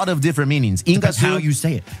a lot of different meanings. Ingasu. That's how you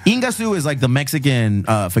say it. Ingasu is like the Mexican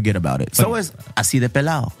forget about it. So is así de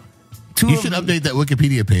pelao. You should update that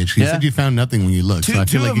Wikipedia page. You said you found nothing when you looked.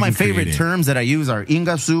 Two of my favorite terms that I use are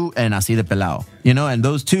ingasu and así de pelao. And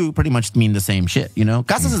those two pretty much mean the same shit.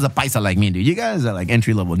 Casas is a paisa like me, dude. You guys are like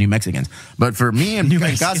entry level New Mexicans. But for me and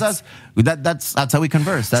Casas, that's how we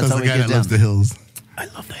converse. That's how we get down. Loves the hills. I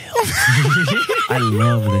love the hills. I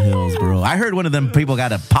love the hills, bro. I heard one of them people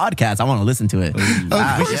got a podcast. I want to listen to it.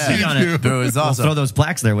 We should see on it. Bro, it's awesome. Throw those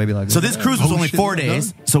plaques there. We'll be like, So this cruise was only 4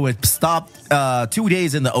 days. So it stopped 2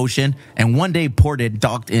 days in the ocean and 1 day ported,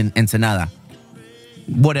 docked in Ensenada.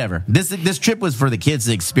 Whatever. This trip was for the kids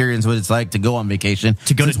to experience what it's like to go on vacation.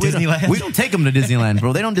 To go to Disneyland? We don't take them to Disneyland,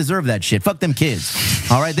 bro. They don't deserve that shit. Fuck them kids.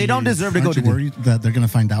 All right? They don't deserve to go to Aren't you worried that they're going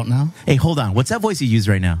to find out now? Hey, hold on. What's that voice you use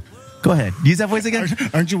right now? Go ahead. Use that voice again.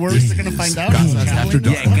 Aren't you worried they're going to find out? After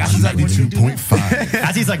dark. Yeah, Gaza's 92.5.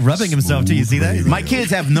 as he's like rubbing himself too. You see that? My kids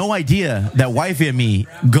have no idea that wifey and me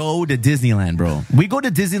go to Disneyland, bro. We go to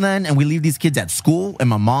Disneyland and we leave these kids at school, and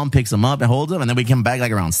my mom picks them up and holds them, and then we come back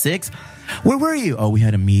like around 6. Where were you? Oh, we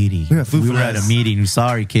had a meeting. We were at a meeting.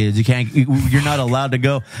 Sorry, kids. You're not allowed to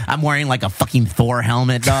go. I'm wearing like a fucking Thor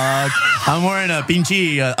helmet, dog. I'm wearing a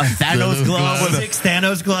pinche a Thanos glove with 6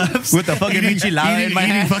 Thanos gloves with a fucking enchilada in my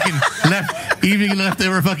hand. Eating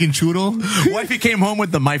leftover fucking churro. Wifey came home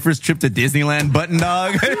with my first trip to Disneyland button,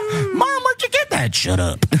 dog. Mom, where'd you get that? Shut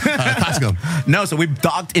up. Costco. No, so we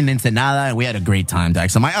docked in Ensenada and we had a great time, dog.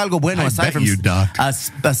 So my algo bueno,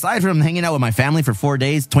 aside from hanging out with my family for 4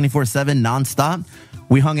 days, 24/7, nonstop,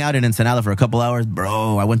 we hung out in Ensenada for a couple hours.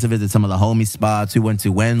 Bro, I went to visit some of the homie spots. We went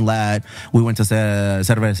to Wenlat. We went to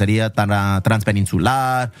Cerveceria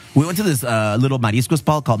Transpeninsular. We went to this little marisco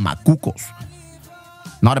spot called Macucos.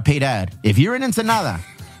 Not a paid ad. If you're in Ensenada,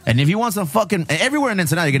 and if you want some fucking... Everywhere in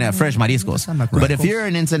Ensenada, you're going to have fresh mariscos. But if you're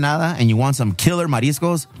in Ensenada and you want some killer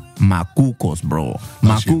mariscos, Macucos, bro.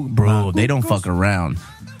 Bro, they don't fuck around.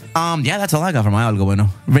 Yeah, that's all I got for my algo bueno.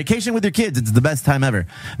 Vacation with your kids, it's the best time ever.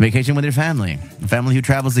 Vacation with your family. A family who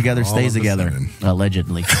travels together stays together.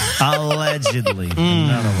 Allegedly.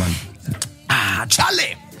 Another one.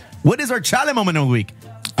 Chale. What is our Chale moment of the week?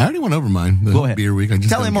 I already went over mine. Go ahead. Beer week.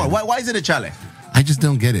 Tell me more. Why is it a Chale? I just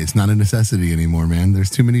don't get it. It's not a necessity anymore, man. There's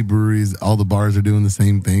too many breweries. All the bars are doing the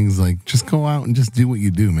same things. Like, just go out and just do what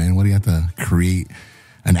you do, man. What do you have to create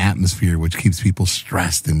an atmosphere which keeps people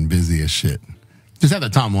stressed and busy as shit? Just have the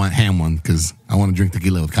Tom Ham one because I want to drink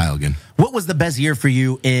tequila with Kyle again. What was the best year for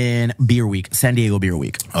you in Beer Week, San Diego Beer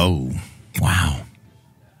Week? Oh, wow.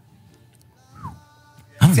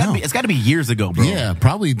 It's got to be years ago, bro. Yeah,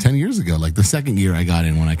 probably 10 years ago. Like the second year I got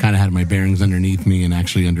in when I kind of had my bearings underneath me and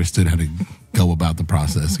actually understood how to go about the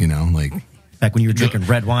process, you know, like... Back when you were drinking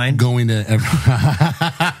red wine? Going to...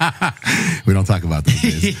 We don't talk about those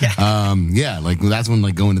days. Yeah, like that's when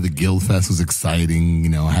like going to the Guild Fest was exciting. You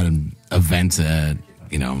know, I had events at,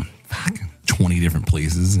 20 different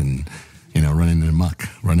places and, running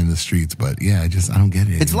the streets. But yeah, I don't get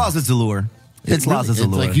it. It's lost its allure. It's lost its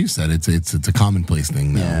allure. Like you said, it's a commonplace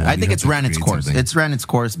thing now. Yeah, I think it's ran its course. Something. It's ran its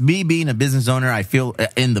course. Me being a business owner, I feel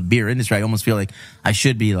in the beer industry, I almost feel like I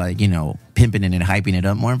should be like, pimping it and hyping it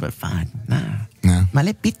up more, but fine. Nah.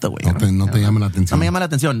 Vale pito, güey. No te llama la atención. No me llama la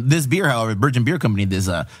atención. This beer, however, Virgin Beer Company, this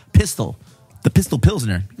Pistol. The Pistol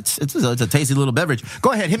Pilsner. It's a tasty little beverage.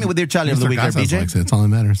 Go ahead, hit me with your Chale of the week, BJ. Likes it. That's all that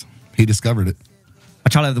matters. He discovered it. My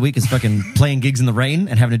Chale of the week is fucking playing gigs in the rain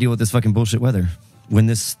and having to deal with this fucking bullshit weather. When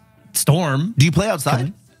this storm... Do you play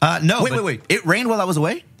outside? No. Wait. It rained while I was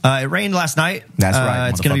away? It rained last night. That's right,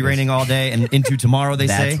 It's going to be raining all day and into tomorrow, they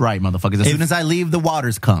say. That's right, motherfuckers. As soon as I leave, the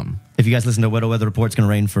waters come. If you guys listen to Weather Report, it's going to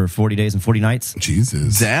rain for 40 days and 40 nights.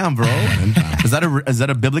 Jesus. Damn, bro. Is that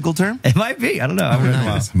a biblical term? It might be. I don't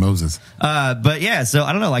know. Moses. But yeah, so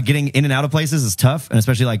I don't know. Like getting in and out of places is tough. And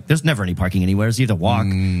especially like there's never any parking anywhere. So you have to walk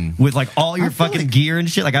with like all your fucking gear and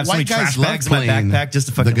shit. Like I have so many trash bags in my backpack just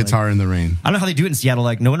to fucking... The guitar in the rain. I don't know how they do it in Seattle.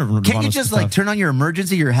 Like no one ever... Can't you just like turn on your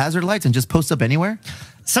emergency, your hazard lights and just post up anywhere?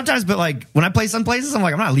 Sometimes, but like when I play some places, I'm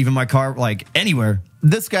like, I'm not leaving my car like anywhere.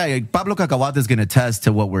 This guy, Pablo Cacahuate, is going to attest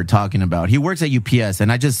to what we're talking about. He works at UPS,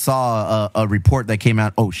 and I just saw a report that came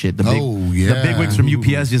out. Oh, shit. The big wigs from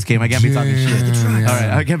UPS just came. I can't be talking shit. All right,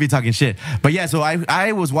 I can't be talking shit. But yeah, so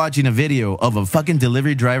I was watching a video of a fucking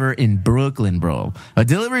delivery driver in Brooklyn, bro. A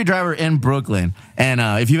delivery driver in Brooklyn. And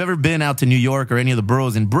if you've ever been out to New York or any of the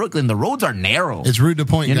boroughs in Brooklyn, the roads are narrow. It's rude to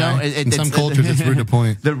point, you know? In some cultures, it's rude to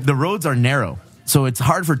point. The roads are narrow. So it's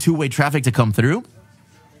hard for two-way traffic to come through.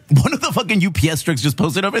 One of the fucking UPS trucks just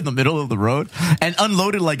posted up in the middle of the road and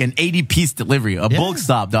unloaded like an 80-piece delivery, a bulk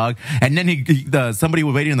stop, dog. And then somebody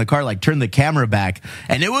was waiting in the car, like turned the camera back,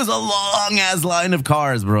 and it was a long-ass line of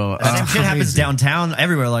cars, bro. Same shit happens downtown,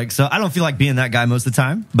 everywhere. Like, so I don't feel like being that guy most of the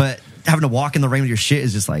time, but having to walk in the rain with your shit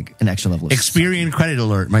is just like an extra level of Experian credit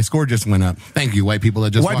alert. My score just went up. Thank you, white people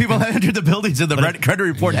that just White people have entered the building, so the credit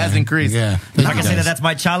report has increased. Yeah. If I can say that's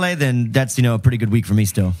my Chale, then that's, a pretty good week for me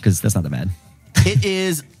still, because that's not that bad. It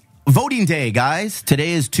is voting day, guys.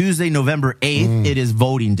 Today is Tuesday, November 8th. It is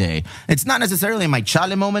voting day. It's not necessarily my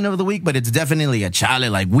Chale moment of the week, but it's definitely a Chale.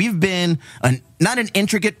 Like, we've been not an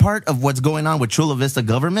intricate part of what's going on with Chula Vista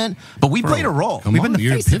government, but we played a role. We've been the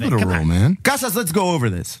face of it. Pivotal role, man. Casas, let's go over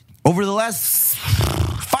this. Over the last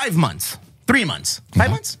 5 months, 3 months, 5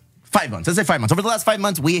 months? 5 months. Let's say 5 months. Over the last 5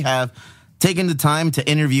 months, we have taken the time to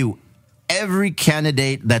interview every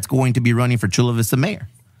candidate that's going to be running for Chula Vista mayor.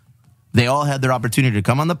 They all had their opportunity to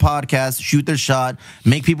come on the podcast, shoot their shot,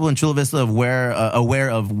 make people in Chula Vista aware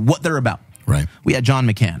of what they're about. Right. We had John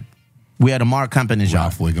McCann. We had Amar Campanejad.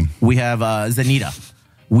 Ralph Wiggum. We have Zanita.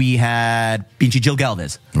 We had Pinche Jill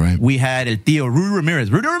Galvez. Right. We had El Tío Rudy Ramirez.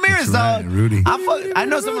 Rudy Ramirez, right, dog. Rudy. I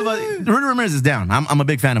know some of us. Rudy Ramirez is down. I'm a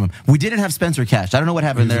big fan of him. We didn't have Spencer Cash. I don't know what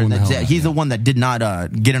happened there. He's the one that did not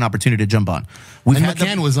get an opportunity to jump on. And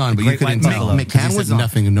McCann was on, but you couldn't tell. McCann was on.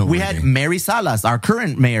 Nothing. We had Mary Salas, our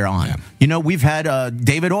current mayor, on. Yeah. You know, we've had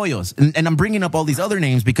David Hoyos. And I'm bringing up all these other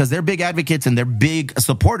names because they're big advocates and they're big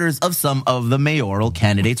supporters of some of the mayoral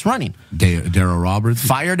candidates running. Daryl Roberts.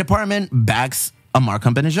 Fire department backs Amar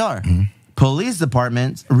Campanejad. Mm-hmm. Police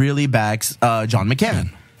department really backs John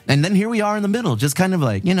McCann. And then here we are in the middle, just kind of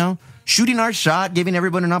like, you know, shooting our shot, giving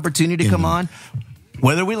everyone an opportunity to come on.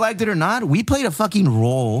 Whether we liked it or not, we played a fucking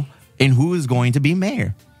role in who is going to be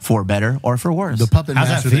mayor, for better or for worse. The puppet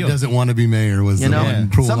master that doesn't want to be mayor was the one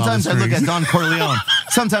pulling Sometimes I look at Don Corleone.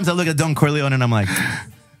 Sometimes I look at Don Corleone and I'm like,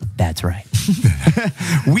 that's right.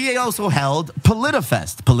 We also held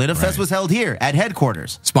PolitiFest. PolitiFest was held here at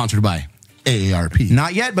headquarters. Sponsored by AARP.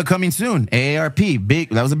 Not yet, but coming soon. AARP.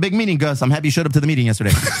 That was a big meeting, Gus. I'm happy you showed up to the meeting yesterday.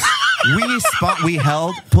 We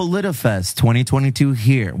held PolitiFest 2022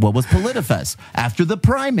 here. What was PolitiFest? After the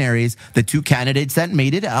primaries, the two candidates that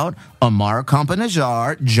made it out, Amar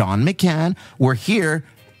Campanejad, John McCann, were here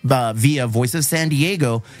via Voice of San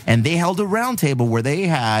Diego, and they held a roundtable where they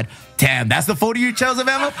had, damn, that's the photo you chose of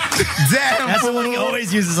Emma? Damn, that's the one he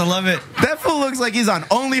always uses. I love it. That fool looks like he's on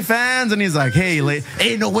OnlyFans, and he's like, hey,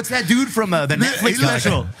 no, what's that dude from the Netflix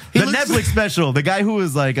special? Netflix special, the guy who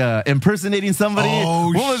was like impersonating somebody.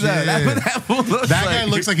 Oh, what was that? That guy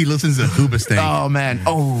looks like he listens to Hoobastank. Oh, man.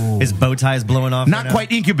 Oh. His bow tie's blowing off. Not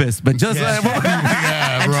quite Incubus, but just yeah,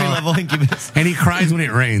 bro. Entry level Incubus. And he cries when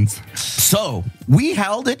it rains. So, we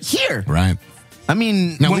held it here. Right. I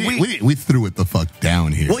mean, no, we threw it the fuck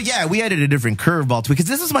down here. Well, yeah, we added a different curveball to it because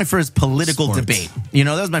this is my first political debate. You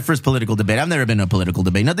know, that was my first political debate. I've never been in a political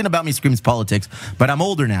debate. Nothing about me screams politics, but I'm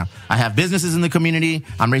older now. I have businesses in the community.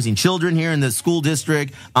 I'm raising children here in the school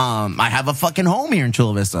district. I have a fucking home here in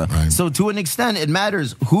Chula Vista. Right. So to an extent, it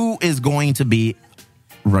matters who is going to be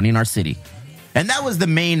running our city. And that was the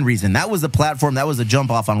main reason. That was the platform. That was the jump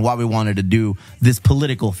off on why we wanted to do this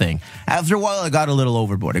political thing. After a while, it got a little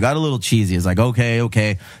overboard. It got a little cheesy. It's like,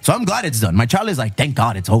 okay. So I'm glad it's done. My Charlie's like, thank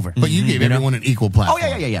God it's over. But you gave everyone an equal platform.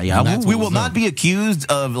 Oh, yeah. We will not be accused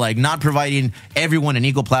of like not providing everyone an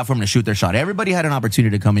equal platform to shoot their shot. Everybody had an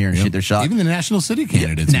opportunity to come here and shoot their shot. Even the National City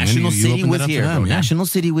candidates. National City was here. National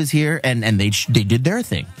City was here, and they did their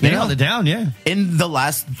thing. They held it down, yeah. In the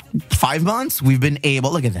last 5 months, we've been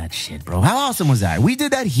able, look at that shit, bro. How awesome was that? We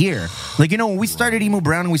did that here. Like, you know, when we started Emo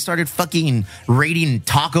Brown and we started fucking rating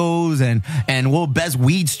tacos and best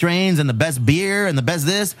weed strains and the best beer and the best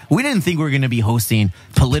this, we didn't think we were going to be hosting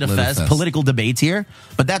PolitiFest, political debates here,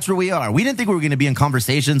 but that's where we are. We didn't think we were going to be in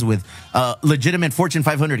conversations with legitimate Fortune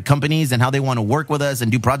 500 companies and how they want to work with us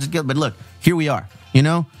and do projects, but look, here we are, you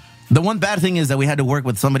know? The one bad thing is that we had to work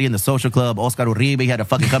with somebody in the social club, Oscar Uribe. He had to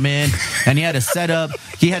fucking come in, and he had to set up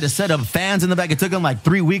fans in the back. It took him like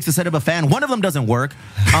 3 weeks to set up a fan. One of them doesn't work.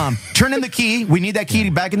 Turn in the key. We need that key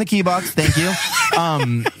back in the key box. Thank you.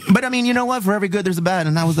 But I mean, you know what? For every good, there's a bad,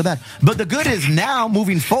 and that was the bad. But the good is now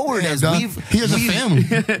moving forward as he has a family.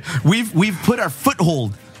 we've put our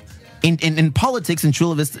foothold in politics in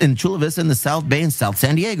Chula Vista, in the South Bay and South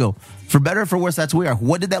San Diego. For better or for worse, that's where we are.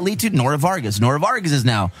 What did that lead to? Nora Vargas. Nora Vargas is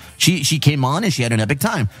now, she came on and she had an epic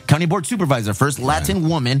time. County Board Supervisor, first Latin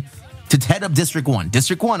woman to head up District 1.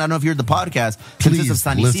 District 1, I don't know if you heard the podcast, consists of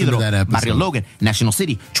San Isidro, Barrio Logan, National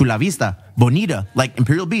City, Chula Vista, Bonita, like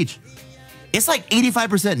Imperial Beach. It's like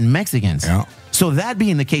 85% Mexicans. Yeah. So that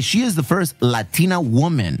being the case, she is the first Latina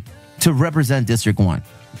woman to represent District 1.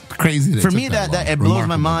 Crazy. For me, that it blows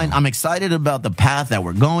my mind. I'm excited about the path that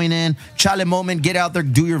we're going in. Chale moment, get out there,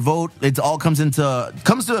 do your vote. It all comes to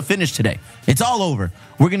a finish today. It's all over.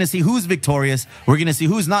 We're going to see who's victorious. We're going to see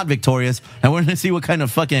who's not victorious. And we're going to see what kind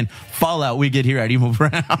of fucking fallout we get here at Emo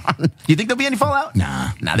Brown. You think there'll be any fallout?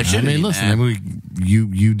 Nah, there shouldn't be. Listen,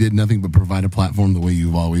 you did nothing but provide a platform the way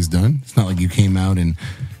you've always done. It's not like you came out and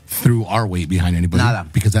threw our weight behind anybody Nada.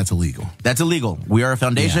 because that's illegal. That's illegal. We are a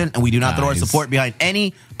foundation, and we do not throw our support behind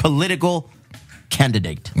any political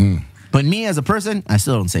candidate. But me as a person, I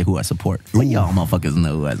still don't say who I support. But y'all motherfuckers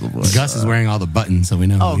know who I support. Gus is wearing all the buttons, so we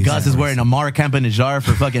know. Oh, Gus is wearing a Mar Campanijar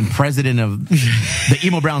for fucking president of the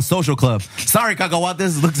Emo Brown Social Club. Sorry,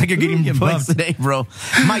 Cacahuates. Looks like you're getting bumped today, bro.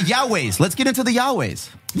 My Yahwehs. Let's get into the Yahwehs.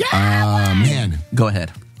 Man. Go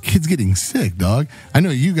ahead. Kid's getting sick, dog. I know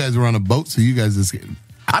you guys were on a boat, so you guys just...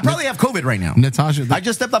 I probably have COVID right now. Natasha... I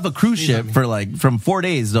just stepped off a cruise ship from 4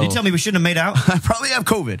 days, though. You tell me we shouldn't have made out? I probably have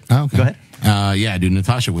COVID. Oh, okay. Go ahead. Yeah, dude,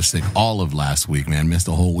 Natasha was sick all of last week, man. Missed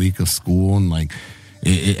a whole week of school, and like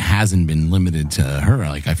it hasn't been limited to her.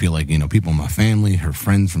 Like I feel like, you know, people in my family, her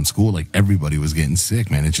friends from school, like everybody was getting sick,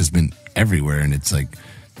 man. It's just been everywhere, and it's like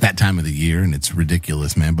that time of the year, and it's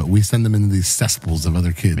ridiculous, man. But we send them into these cesspools of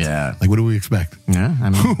other kids. Yeah. Like, what do we expect? Yeah, I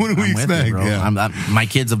mean, what do we expect? You, bro. Yeah. My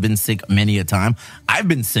kids have been sick many a time. I've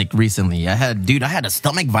been sick recently. I had a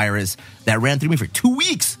stomach virus that ran through me for 2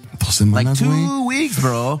 weeks. Like 2 weeks,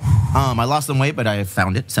 bro. I lost some weight, but I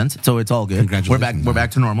found it since, so it's all good. Congratulations. We're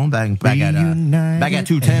back to normal. Back at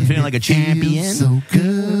 210, feeling like a champion. So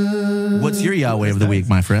good. What's your Yahweh of the week,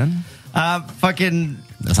 my friend?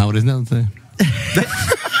 That's not what it's known to.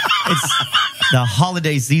 It's the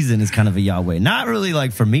holiday season is kind of a Yahweh. Not really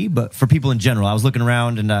like for me, but for people in general. I was looking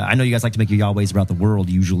around, and I know you guys like to make your Yahwehs about the world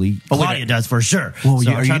usually. Claudia does for sure. Whoa,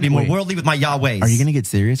 so I'm are trying to be more wait. worldly with my Yahwehs. Are you going to get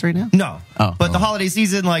serious right now? No. Oh. But the holiday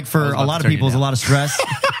season, like for a lot of people, is a lot of stress.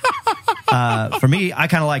 For me, I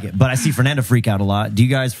kind of like it, but I see Fernanda freak out a lot. Do you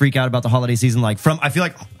guys freak out about the holiday season? Like I feel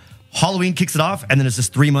like Halloween kicks it off, and then it's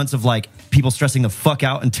just 3 months of like people stressing the fuck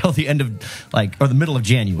out until the end of or the middle of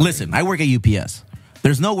January. Listen, I work at UPS.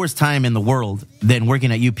 There's no worse time in the world than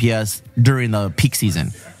working at UPS during the peak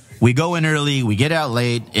season. We go in early, we get out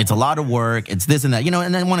late, it's a lot of work, it's this and that, you know,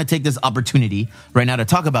 and I want to take this opportunity right now to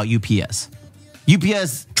talk about UPS.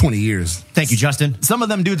 UPS 20 years. Thank you, Justin. Some of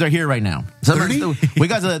them dudes are here right now. 30? We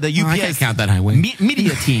got the UPS I can't count that highway.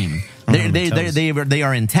 Media team. They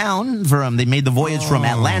are in town they made the voyage from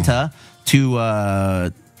Atlanta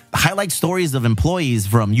to highlight stories of employees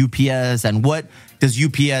from UPS and what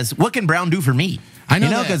can Brown do for me? I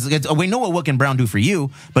know, because we know what can Brown do for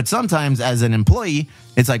you, but sometimes as an employee,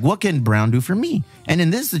 it's like, what can Brown do for me? And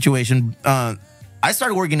in this situation, I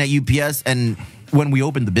started working at UPS, and when we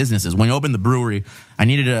opened the brewery, I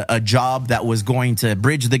needed a job that was going to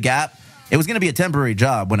bridge the gap. It was going to be a temporary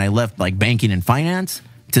job when I left like banking and finance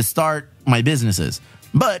to start my businesses.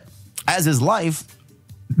 But as is life,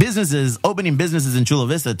 opening businesses in Chula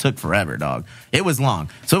Vista took forever, dog. It was long.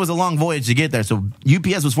 So it was a long voyage to get there. So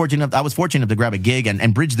UPS was fortunate. I was fortunate to grab a gig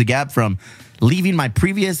and bridge the gap from leaving my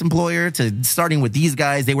previous employer to starting with these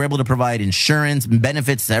guys. They were able to provide insurance,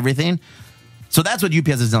 benefits, everything. So that's what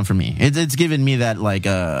UPS has done for me. It's given me that like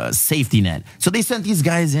safety net. So they sent these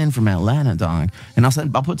guys in from Atlanta, dog. And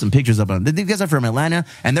I'll put some pictures up on them. These guys are from Atlanta,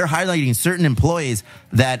 and they're highlighting certain employees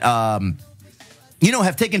that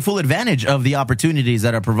have taken full advantage of the opportunities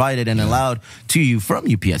that are provided and allowed to you from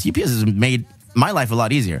UPS. UPS has made my life a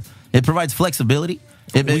lot easier. It provides flexibility.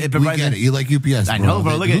 It provides. We get it. You like UPS, bro. I know,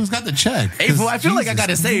 bro. Look who's got the check? Hey, I feel like I got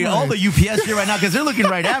to say all the UPS shit right now because they're looking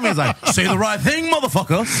right at me. It's like, say the right thing,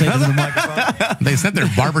 motherfucker. Say the microphone. They sent their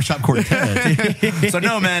barbershop quartet. So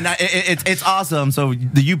no, man, it's awesome. So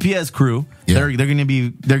the UPS crew, they're gonna be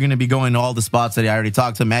going to all the spots that I already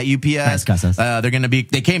talked to them at UPS.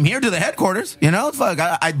 They came here to the headquarters. You know, fuck,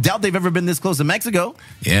 I doubt they've ever been this close to Mexico.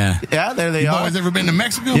 Yeah, there they are. Always ever been to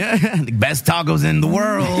Mexico? Yeah, the best tacos in the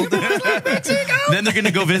world. Then they're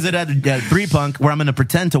gonna go visit at 3 Punk, where I'm gonna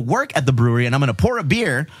pretend to work at the brewery, and I'm gonna pour a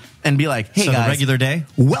beer and be like, "Hey guys, the regular day,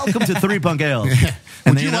 welcome to 3 Punk Ales."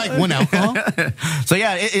 And would you like one alcohol? So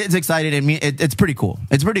yeah, it's excited. I mean, it's pretty cool.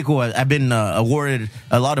 It's pretty cool. I've been awarded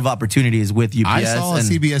a lot of opportunities with UPS. I saw on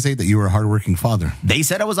CBS 8 that you were a hardworking father. They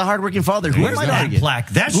said I was a hardworking father. Who might argue? Plaque.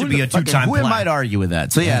 That should be a 2-time plaque. Who might argue with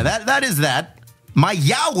that? So yeah, that is that. My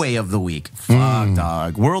Yahweh of the week. Fuck,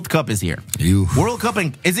 dog. World Cup is here. World Cup,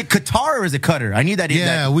 is it Qatar or is it Qatar? I need that.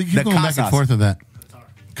 Yeah, we keep going back and forth with that.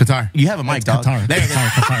 Qatar. You have a mic, dog. Qatar.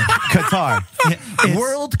 Qatar.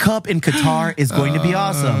 World Cup in Qatar is going to be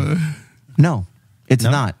awesome. No, it's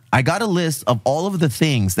not. I got a list of all of the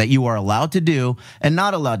things that you are allowed to do and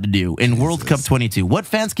not allowed to do in World Cup 22. What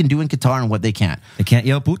fans can do in Qatar and what they can't. They can't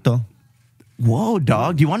yell puto. Whoa,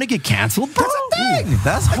 dog. Do you want to get canceled, bro?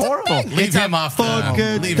 That's horrible. Leave him off.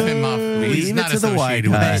 Leave him off. He's not to the white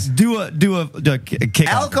guys. Do a kick.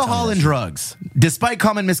 Alcohol and drugs. Despite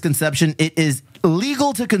common misconception, it is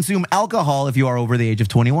legal to consume alcohol if you are over the age of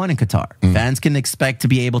 21 in Qatar. Fans can expect to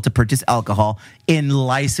be able to purchase alcohol in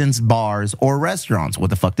licensed bars or restaurants.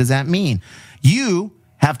 What the fuck does that mean? You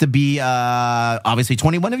have to be obviously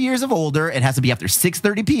 21 years of older. It has to be after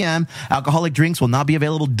 6:30 p.m. Alcoholic drinks will not be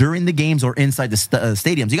available during the games or inside the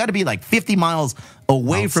stadiums. You got to be like 50 miles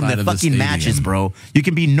away from the fucking matches, bro. You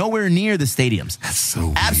can be nowhere near the stadiums. That's so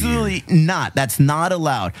weird. Absolutely not. That's not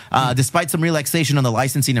allowed. Despite some relaxation on the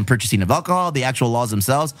licensing and purchasing of alcohol, the actual laws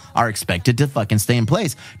themselves are expected to fucking stay in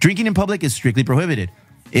place. Drinking in public is strictly prohibited.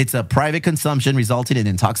 It's a private consumption resulting in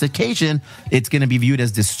intoxication. It's going to be viewed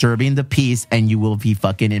as disturbing the peace, and you will be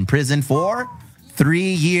fucking in prison for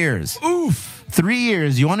 3 years. Oof. 3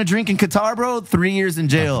 years. You want to drink in Qatar, bro? 3 years in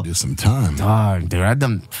jail. Do some time. Dog, dude, I've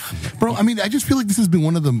done. Bro, I mean, I just feel like this has been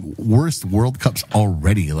one of the worst World Cups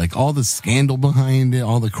already. Like all the scandal behind it,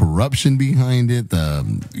 all the corruption behind it,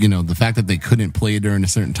 the fact that they couldn't play during a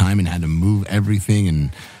certain time and had to move everything,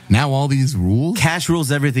 and now all these rules. Cash rules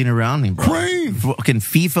everything around me, bro. Crave. Fucking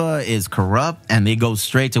FIFA is corrupt, and they go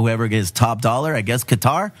straight to whoever gets top dollar. I guess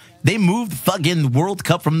Qatar. They moved fucking World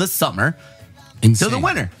Cup from the summer to the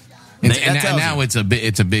winter. And now it's a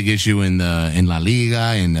big issue in La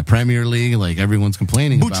Liga, in the Premier League. Like everyone's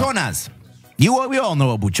complaining Buchonas. We all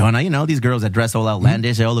know a buchona. You know, these girls that dress all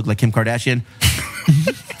outlandish. They all look like Kim Kardashian.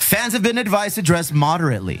 Fans have been advised to dress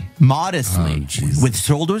modestly, with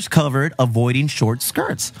shoulders covered, avoiding short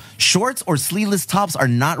skirts. Shorts or sleeveless tops are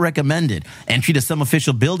not recommended. Entry to some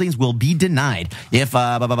official buildings will be denied.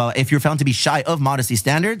 If you're found to be shy of modesty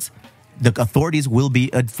standards, the authorities will be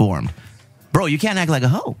informed. Bro, you can't act like a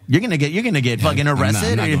hoe. You're gonna get fucking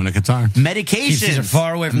arrested. I'm not going to Qatar. Medications. These are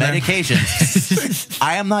far away from medications.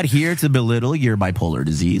 I am not here to belittle your bipolar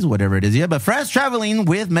disease, whatever it is. Yeah, but friends traveling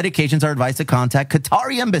with medications are advised to contact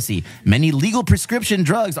Qatari embassy. Many legal prescription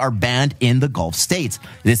drugs are banned in the Gulf states.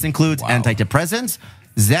 This includes antidepressants,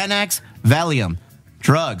 Xanax, Valium.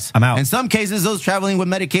 Drugs. I'm out. In some cases, those traveling with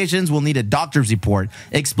medications will need a doctor's report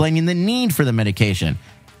explaining the need for the medication.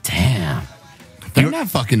 Damn. They're not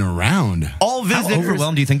fucking around. All How visitors.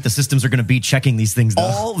 overwhelmed do you think the systems are going to be checking these things, though?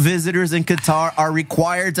 All visitors in Qatar are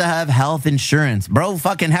required to have health insurance. Bro,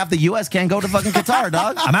 fucking half the U.S. can't go to fucking Qatar,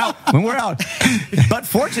 dog. I'm out. When we're out. But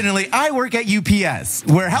fortunately, I work at UPS,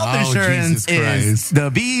 where health insurance is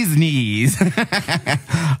the bee's knees.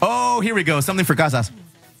 Oh, here we go. Something for Casas.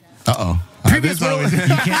 Uh-oh. Previous You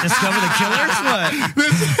can't discover the killers?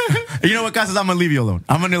 What? You know what, Casas? I'm going to leave you alone.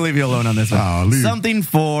 I'm going to leave you alone on this one. Something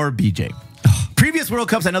for BJ. Previous World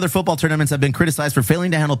Cups and other football tournaments have been criticized for failing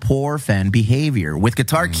to handle poor fan behavior, with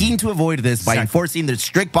Qatar keen to avoid this by enforcing their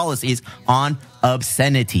strict policies on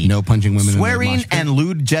obscenity. No punching women. Swearing and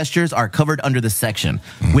lewd gestures are covered under the section,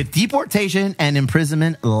 with deportation and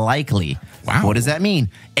imprisonment likely. Wow. What does that mean?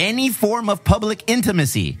 Any form of public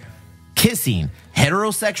intimacy, kissing,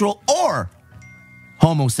 heterosexual or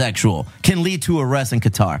homosexual, can lead to arrest in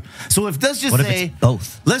Qatar. So if let's just say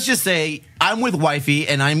both. Let's just say I'm with wifey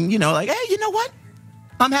and I'm, like, hey, you know what?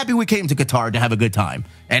 I'm happy we came to Qatar to have a good time.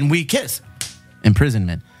 And we kiss.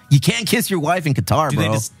 Imprisonment. You can't kiss your wife in Qatar, bro. They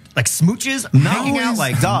just, like smooches? Hanging out?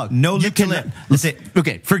 Like, dog. No lip to lip.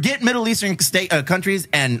 Okay, forget Middle Eastern countries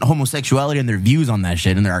and homosexuality and their views on that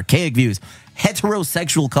shit and their archaic views.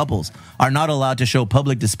 Heterosexual couples are not allowed to show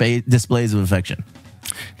public displays of affection.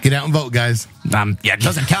 Get out and vote, guys. It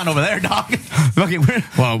doesn't count over there, dog.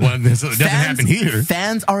 Well, this doesn't happen here.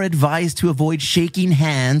 Fans are advised to avoid shaking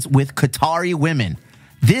hands with Qatari women.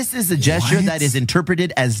 This is a gesture that is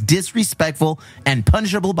interpreted as disrespectful and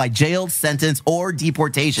punishable by jail, sentence, or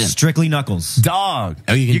deportation. Strictly knuckles. Dog.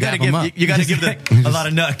 Oh, you gotta give a lot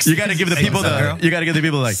of knucks. You gotta give the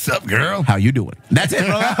people like, sup, girl? How you doing? That's it,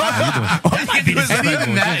 bro. How you doing? And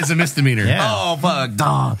even that is a misdemeanor. Yeah. Oh, fuck,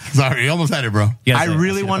 dog. Sorry, you almost had it, bro. I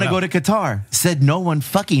really want to go to Qatar. Said no one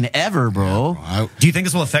fucking ever, bro. Do you think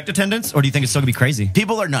this will affect attendance, or do you think it's still gonna be crazy?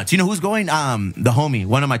 People are nuts. You know who's going? The homie,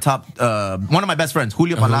 one of my best friends,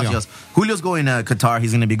 Julio Palacios. Julio's going to Qatar.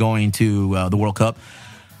 He's going to be going to the World Cup.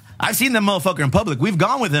 I've seen that motherfucker in public. We've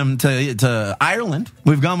gone with him to Ireland.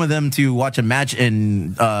 We've gone with him to watch a match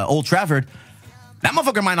in Old Trafford. That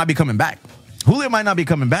motherfucker might not be coming back. Julio might not be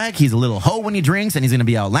coming back. He's a little hoe when he drinks, and he's going to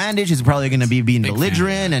be outlandish. He's probably going to be being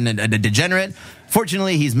belligerent and a degenerate.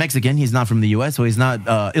 Fortunately, he's Mexican. He's not from the U.S., so he's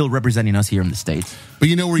not ill-representing us here in the States. But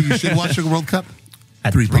you know where you should watch the World Cup?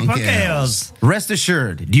 At Three Punk Punk Ales. Rest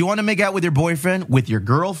assured, do you want to make out with your boyfriend, with your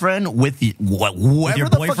girlfriend, with whoever your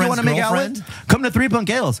the fuck you want to make out girlfriend? with? Come to 3 Punk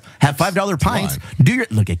Ales. Have $5 pints.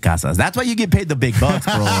 Look at Casas. That's why you get paid the big bucks,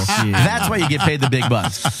 bro. That's why you get paid the big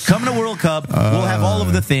bucks. Come to World Cup. We'll have all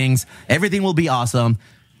of the things. Everything will be awesome.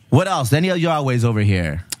 What else? Any Yahwehs over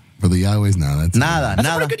here? For the Yahwehs, no. That's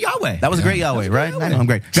a pretty good Yahweh. That was a great Yahweh, right? I know, I'm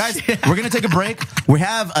great. Guys, we're going to take a break. We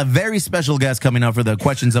have a very special guest coming up for the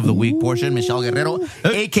questions of the week portion. Michelle Guerrero,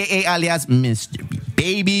 a.k.a. alias Mr.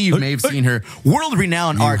 BBaby. You may have seen her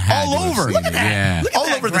world-renowned art all over. Yeah. All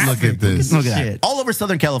over the Look at this. Look at that. All over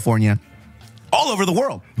Southern California. All over the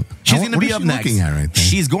world. She's going to be up next. Looking at right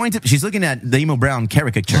there? She's looking at the Emo Brown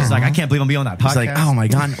caricature. She's like, I can't believe I'm being on that podcast. She's like, oh my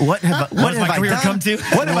God, what have my career come to?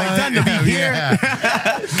 What have I done to be here?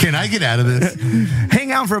 Can I get out of this?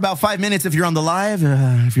 Hang out for about 5 minutes if you're on the live.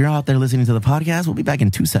 If you're out there listening to the podcast, we'll be back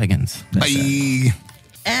in 2 seconds. Bye.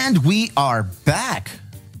 And we are back.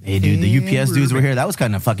 Hey, dude, the UPS dudes were here. That was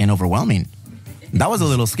kind of fucking overwhelming. That was a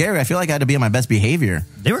little scary. I feel like I had to be on my best behavior.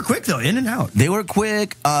 They were quick, though, in and out. They were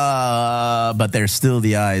quick, but they're still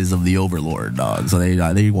the eyes of the overlord, dog. So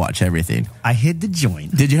they watch everything. I hid the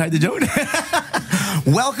joint. Did you hide the joint?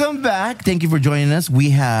 Welcome back. Thank you for joining us. We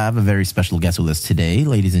have a very special guest with us today,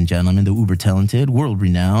 ladies and gentlemen, the uber-talented,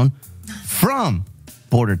 world-renowned, from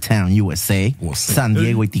Border Town, USA, San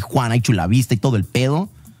Diego y Tijuana y Chula Vista y todo el pedo,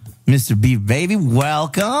 Mr. BBaby.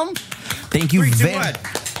 Welcome. Thank you very much.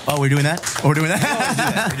 Oh, we're doing that? We're doing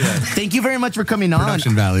that? Thank you very much for coming on.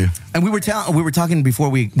 Production value. And we were talking before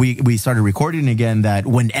we started recording again that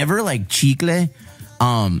whenever like Chale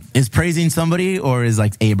is praising somebody or is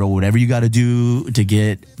like, hey, bro, whatever you got to do to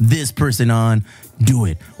get this person on, do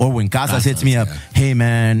it. Or when Casas hits me up, hey,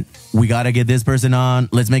 man, we got to get this person on.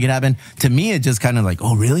 Let's make it happen. To me, it just kind of like,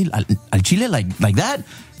 oh, really? Al Chile like that?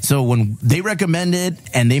 So when they recommended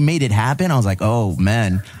and they made it happen, I was like, oh,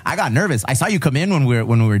 man, I got nervous. I saw you come in when we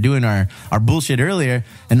were doing our bullshit earlier,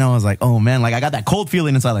 and I was like, oh, man, like I got that cold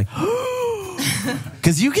feeling inside, like,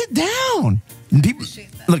 because you get down. People,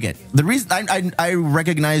 look at the reason I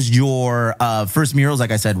recognized your first murals, like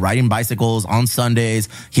I said, riding bicycles on Sundays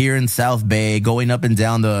here in South Bay, going up and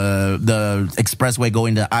down the expressway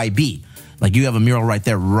going to IB. Like you have a mural right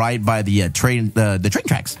there, right by the train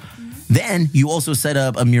tracks. Then you also set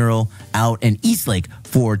up a mural out in Eastlake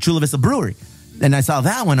for Chula Vista Brewery. And I saw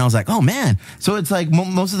that one. I was like, oh, man. So it's like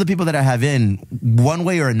most of the people that I have in, one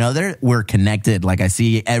way or another, we're connected. Like I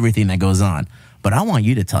see everything that goes on. But I want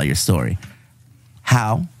you to tell your story.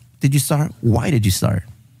 How did you start? Why did you start?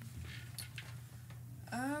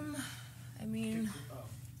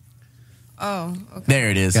 Okay. There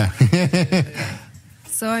it is. Yeah.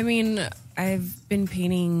 So, I've been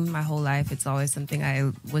painting my whole life. It's always something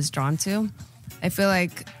I was drawn to. I feel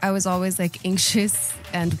like I was always like anxious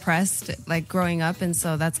and depressed like growing up. And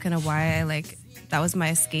so that's kind of why that was my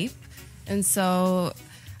escape. And so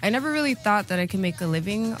I never really thought that I could make a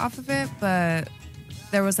living off of it. But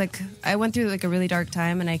there was I went through a really dark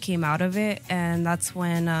time and I came out of it. And that's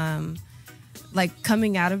when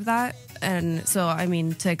coming out of that. And so,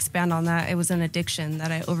 to expand on that, it was an addiction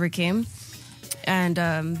that I overcame. And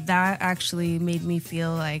that actually made me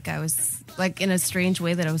feel like I was, in a strange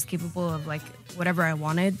way that I was capable of, whatever I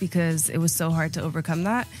wanted because it was so hard to overcome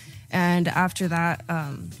that. And after that,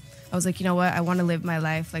 I was like, you know what? I want to live my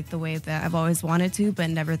life the way that I've always wanted to, but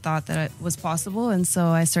never thought that it was possible. And so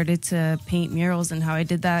I started to paint murals. And how I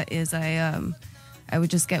did that is I would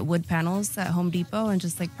just get wood panels at Home Depot and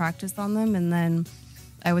just, practice on them. And then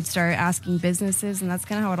I would start asking businesses, and that's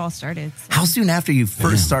kind of how it all started. So. How soon after you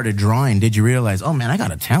first started drawing did you realize, oh, man, I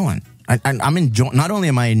got a talent? I'm enjoying. Not only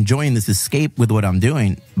am I enjoying this escape with what I'm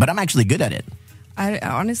doing, but I'm actually good at it. I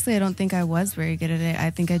honestly don't think I was very good at it.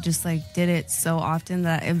 I think I just did it so often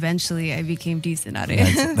that eventually I became decent at it.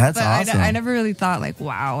 That's but awesome. I never really thought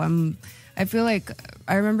wow. I feel like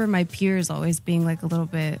I remember my peers always being a little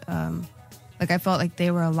bit. I felt like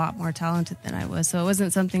they were a lot more talented than I was. So it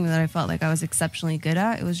wasn't something that I felt like I was exceptionally good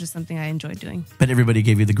at. It was just something I enjoyed doing. But everybody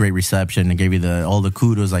gave you the great reception and gave you all the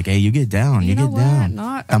kudos. Like, hey, you get down. You get down.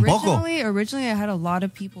 Not Tampoco. Originally, I had a lot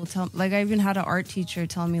of people tell. I even had an art teacher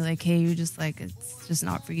tell me hey, you're just it's just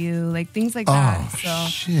not for you. Things like that. So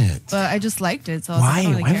shit. But I just liked it. So I why?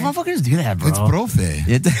 was Why do motherfuckers do that, bro? It's profe.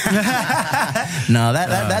 No,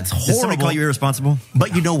 that's horrible. Did somebody call you irresponsible?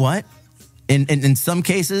 But you know what? In some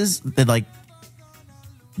cases, that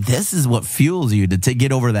this is what fuels you to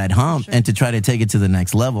get over that hump and to try to take it to the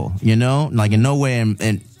next level. You know, in no way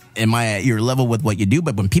am I at your level with what you do.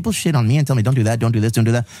 But when people shit on me and tell me, don't do that, don't do this, don't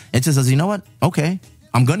do that, it just says, you know what? Okay,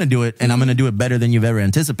 I'm going to do it, and I'm going to do it better than you've ever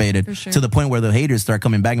anticipated. To the point where the haters start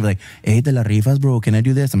coming back and be like, hey, te la rifas, bro, can I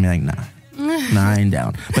do this? I'm like, nah, I ain't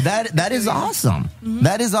down. But that is awesome. Mm-hmm.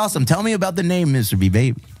 That is awesome. Tell me about the name, Mr.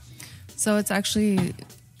 BBaby. So it's actually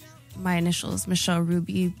my initials, Michelle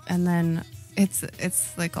Ruby, and then it's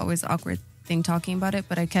always awkward thing talking about it,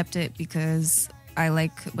 but I kept it because I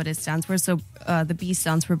like what it stands for. So the B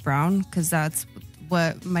stands for brown because that's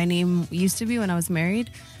what my name used to be when I was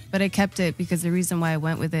married. But I kept it because the reason why I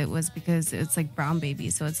went with it was because it's brown baby.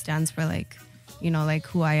 So it stands for like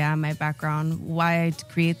who I am, my background, why I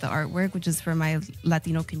create the artwork, which is for my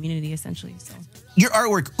Latino community, essentially. So your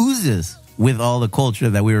artwork oozes with all the culture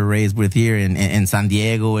that we were raised with here in San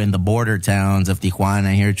Diego, in the border towns of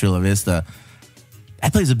Tijuana, here, Chula Vista.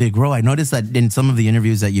 That plays a big role. I noticed that in some of the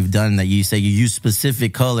interviews that you've done, that you say you use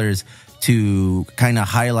specific colors to kind of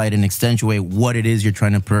highlight and accentuate what it is you're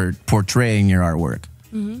trying to portray in your artwork.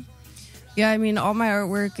 Mm-hmm. Yeah, I mean, all my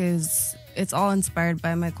artwork it's all inspired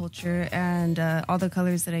by my culture, and all the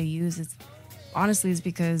colors that I use is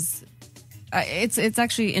because it's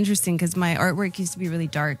actually interesting because my artwork used to be really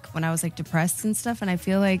dark when I was like depressed and stuff, and I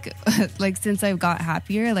feel like like since I got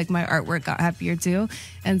happier, like my artwork got happier too,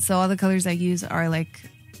 and so all the colors I use are like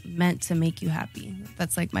meant to make you happy.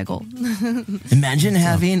 That's like my goal. Imagine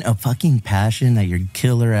having a fucking passion that you're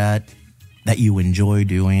killer at, that you enjoy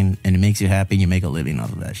doing, and it makes you happy, and you make a living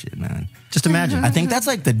off of that shit, man. Just imagine. I think that's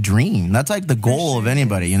like the dream. That's like the goal of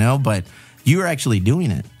anybody, but you're actually doing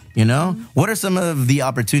it. What are some of the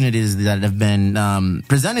opportunities that have been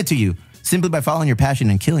presented to you simply by following your passion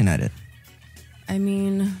and killing at it? I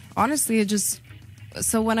mean, honestly,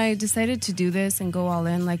 so when I decided to do this and go all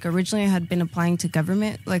in, like originally I had been applying to a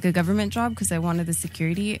government job because I wanted the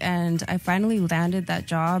security, and I finally landed that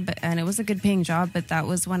job, and it was a good paying job, but that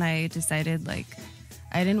was when I decided like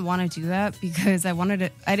I didn't want to do that because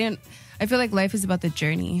I feel like life is about the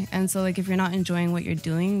journey. And so like if you're not enjoying what you're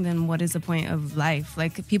doing, then what is the point of life?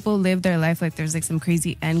 Like people live their life like there's like some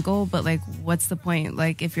crazy end goal, but like what's the point?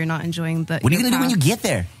 Like if you're not enjoying what are you going to do when you get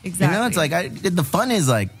there? Exactly. It's like the fun is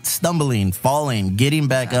like stumbling, falling, getting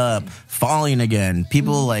back up, falling again,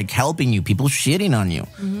 people like helping you, people shitting on you.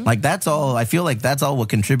 Like that's all, I feel like that's all what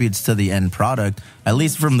contributes to the end product, at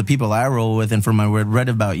least from the people I roll with and from what I read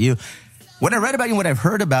about you. What I read about you, what I've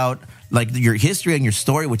heard about, like your history and your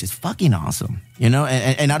story, which is fucking awesome, and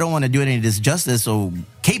I don't want to do any disjustice. So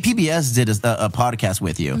KPBS did a podcast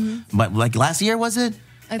with you, but like last year, was it?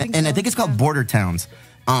 I think so. I think it's called Border Towns.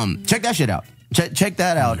 Check that shit out. Check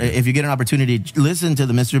that out. If you get an opportunity, listen to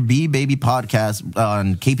the Mr. BBaby podcast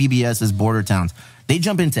on KPBS's Border Towns. They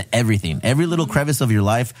jump into everything, every little crevice of your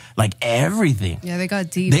life, like everything. Yeah, they got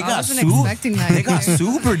deep. I wasn't expecting that. They got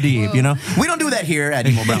super deep, We don't do that here at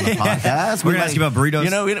Emo Brown Podcast. We're going to ask you about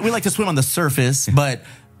burritos. We like to swim on the surface, but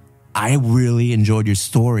I really enjoyed your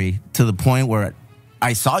story to the point where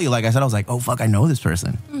I saw you, like I said, I was like, oh, fuck, I know this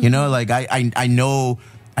person. Like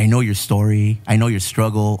I know your story. I know your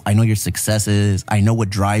struggle. I know your successes. I know what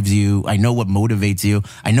drives you. I know what motivates you.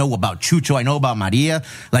 I know about Chucho. I know about Maria.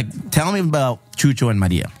 Like, tell me about Chucho and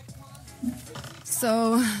Maria.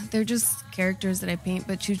 So they're just characters that I paint,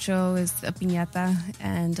 but Chucho is a piñata,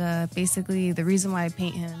 and basically the reason why I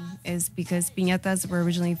paint him is because piñatas were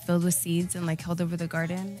originally filled with seeds and like held over the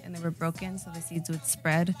garden, and they were broken, so the seeds would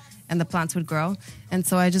spread and the plants would grow. And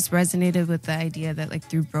so I just resonated with the idea that like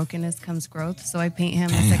through brokenness comes growth. So I paint him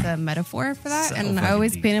as like a metaphor for that, and I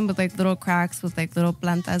always paint him with like little cracks with like little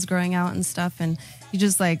plantas growing out and stuff, and he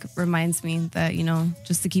just like reminds me that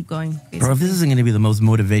just to keep going. Basically. Bro, if this isn't going to be the most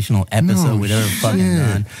motivational episode we've ever fucking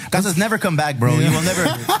done, guys, let's never come back, bro.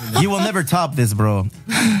 You will never top this, bro.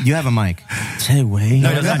 You have a mic. Say wait. No,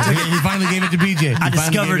 he finally gave it to BJ. I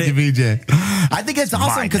discovered it. To BJ. I think it's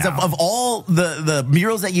awesome because of all the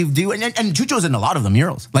murals that you do, and Chucho's in a lot of the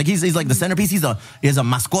murals. Like he's like the centerpiece. He's a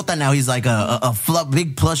mascota now. He's like a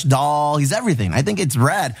big plush doll. He's everything. I think it's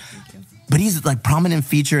rad. But he's like prominent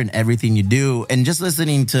feature in everything you do. And just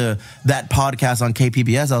listening to that podcast on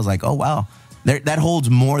KPBS, I was like, oh, wow. That holds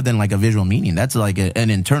more than like a visual meaning. That's like an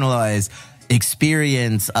internalized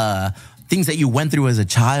experience, things that you went through as a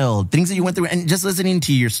child, things that you went through. And just listening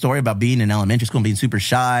to your story about being in elementary school and being super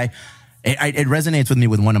shy, it resonates with me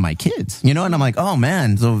with one of my kids, And I'm like, oh,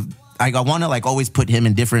 man. So I want to like always put him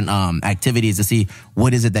in different activities to see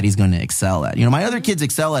what is it that he's going to excel at. My other kids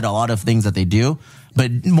excel at a lot of things that they do.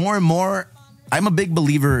 But more and more, I'm a big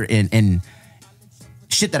believer in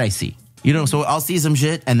shit that I see. So I'll see some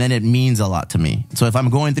shit and then it means a lot to me. So if I'm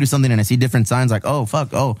going through something and I see different signs like, oh,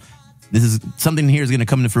 fuck, this is something here is going to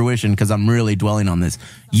come to fruition because I'm really dwelling on this.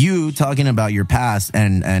 You talking about your past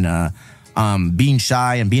and being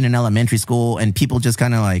shy and being in elementary school and people just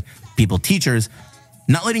kind of like, teachers,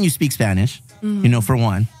 not letting you speak Spanish. For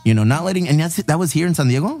one, not letting, and that was here in San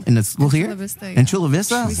Diego, in the school here? Chula Vista, in Chula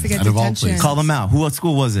Vista? We used to get detention. Call them out. What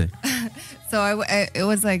school was it? So it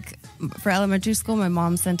was like for elementary school, my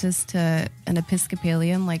mom sent us to an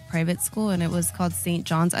Episcopalian like private school, and it was called St.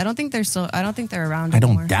 John's. I don't think they're around I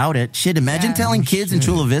anymore. don't doubt it. Shit, imagine telling kids in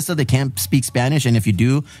Chula Vista they can't speak Spanish, and if you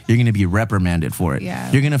do, you're going to be reprimanded for it.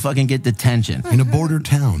 Yeah. You're going to fucking get detention. In a border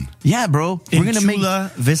town. Yeah, bro. We're going to make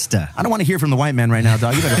Chula Vista. I don't want to hear from the white man right now,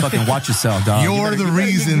 dog. You better fucking watch yourself, dog. You're the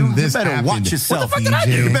reason this You better happened. watch yourself. What the fuck did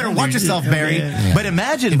I do? You better watch yourself, Barry. Yeah. But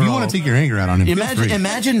imagine, If bro, you want to take your anger out on him, feel free.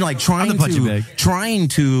 Imagine like I'm the punching bag. trying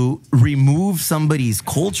to remove somebody's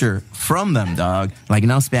culture from them, dog. Like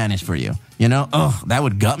no Spanish for you. You know? Oh, that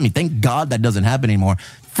would gut me. Thank God that doesn't happen anymore.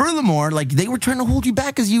 Furthermore, like they were trying to hold you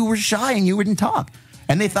back because you were shy and you wouldn't talk.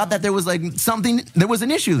 And they thought that there was like there was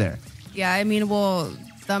an issue there. Yeah, I mean, well,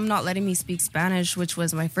 them not letting me speak Spanish, which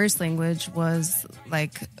was my first language, was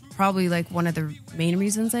like probably like one of the main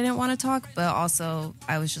reasons I didn't want to talk. But also,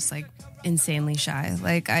 I was just like insanely shy.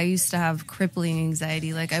 Like I used to have crippling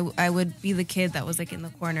anxiety. Like I would be the kid that was like in the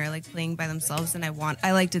corner, like playing by themselves, and I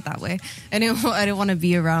liked it that way. I didn't want to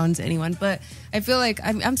be around anyone. But I feel like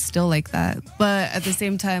I'm still like that. But at the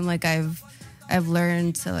same time, like I've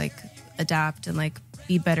learned to like adapt and like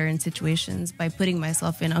be better in situations by putting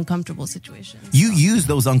myself in uncomfortable situations. You use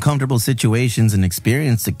those uncomfortable situations and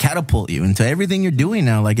experience to catapult you into everything you're doing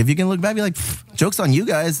now. Like if you can look back, be like, joke's on you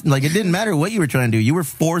guys. Like it didn't matter what you were trying to do. You were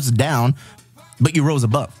forced down, but you rose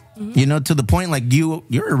above. Mm-hmm. You know, to the point like you're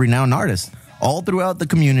a renowned artist all throughout the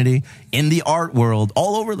community, in the art world,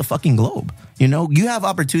 all over the fucking globe. You know, you have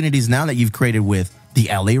opportunities now that you've created with the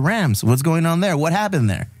LA Rams. What's going on there? What happened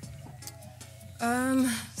there?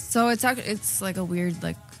 So it's like a weird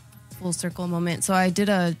like full circle moment. So I did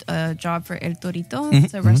a job for El Torito.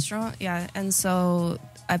 It's a restaurant, yeah. And so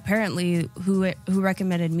apparently who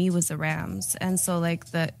recommended me was the Rams. And so like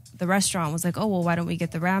the restaurant was like, oh well, why don't we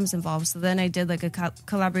get the Rams involved? So then I did like a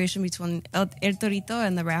collaboration between El Torito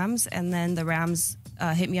and the Rams, and then the Rams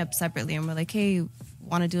hit me up separately and were like, hey,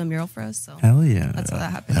 want to do a mural for us? So hell yeah, that's how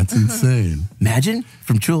that happened. That's insane. Imagine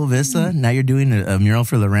from Chula Vista, now you're doing a mural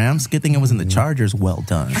for the Rams. Good thing it was in the Chargers. Well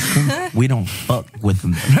done. We don't fuck with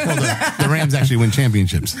them. Well, the Rams actually win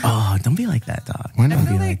championships. Oh, don't be like that, dog. Why I not?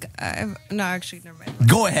 feel like no, actually, never mind.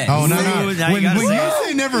 Go ahead. Oh, no. Now you When gotta you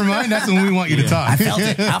say never mind, that's when we want you to talk. I felt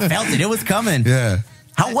it. It was coming. Yeah.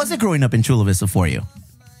 How was it growing up in Chula Vista for you?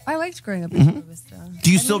 I liked growing up in Chula Vista.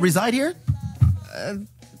 Do you still reside here?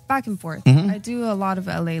 Back and forth. I do a lot of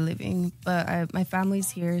LA living, but my family's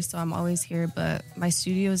here, so I'm always here. But my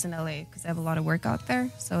studio is in LA because I have a lot of work out there.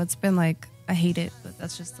 So it's been like, I hate it, but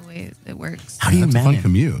that's just the way it works. How do you That's a fun manage?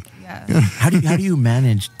 commute. Yeah. How do you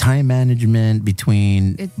manage time management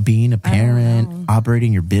between being a parent,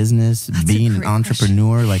 operating your business, being an great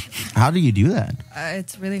entrepreneur? Like, how do you do that?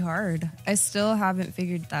 It's really hard. I still haven't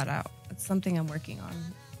figured that out. It's something I'm working on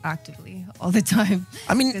actively all the time.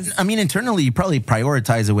 I mean, internally, you probably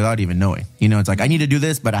prioritize it without even knowing. You know, it's like, I need to do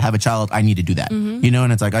this, but I have a child. I need to do that. You know,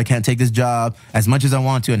 and it's like, I can't take this job as much as I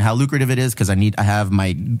want to and how lucrative it is because I have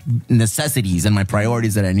my necessities and my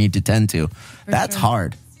priorities that I need to tend to. That's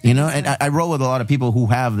hard. You know, and I roll with a lot of people who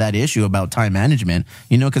have that issue about time management,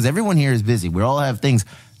 you know, because everyone here is busy. We all have things,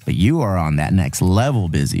 but you are on that next level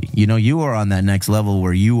busy. You know, you are on that next level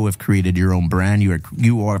where you have created your own brand. You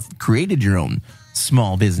have created your own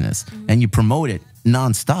small business and you promote it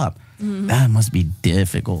nonstop. That must be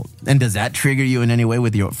difficult. And does that trigger you in any way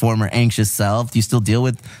with your former anxious self? Do you still deal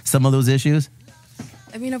with some of those issues?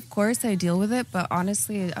 I mean, of course I deal with it, but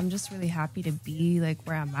honestly, I'm just really happy to be like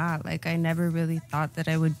where I'm at. Like I never really thought that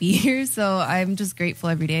I would be here. So I'm just grateful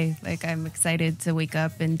every day. Like I'm excited to wake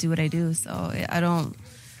up and do what I do. So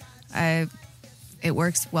it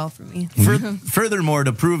works well for me. Furthermore,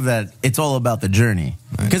 to prove that it's all about the journey.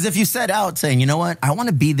 Because if you set out saying, you know what, I want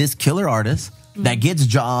to be this killer artist that gets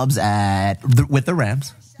jobs with the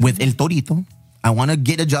Rams, with El Torito. I want to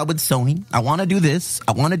get a job with Sony. I want to do this.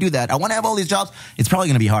 I want to do that. I want to have all these jobs. It's probably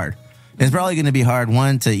going to be hard. It's probably going to be hard,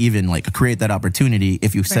 one, to even like create that opportunity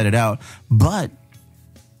if you set it out. But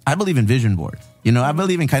I believe in vision boards. You know, I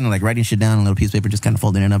believe in kind of like writing shit down on a little piece of paper, just kind of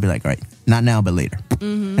folding it, and I'll be like, all right, not now, but later.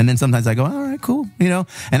 And then sometimes I go, all right, cool. You know,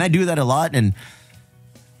 and I do that a lot. And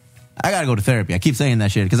I got to go to therapy. I keep saying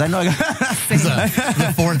that shit because I know I got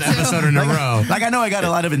The fourth episode in a row. like I know I got a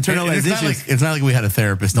lot of internalized issues. It's not like we had a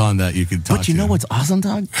therapist on that you could talk to. But you know what's awesome,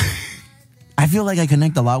 dog? I feel like I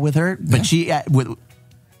connect a lot with her, but she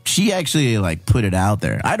actually like put it out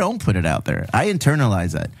there. I don't put it out there. I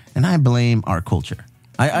internalize that, and I blame our culture.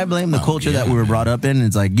 I blame the culture that we were brought up in.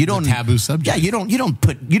 It's like you don't taboo subject. Yeah, you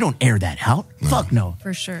don't air that out. No. Fuck no.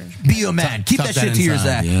 For sure. Be a man. Keep that shit to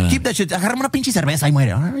yourself. Yeah. Keep that shit. Agarra una pinche cerveza y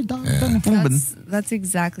muere. All right, dog. That's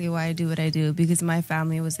exactly why I do what I do, because my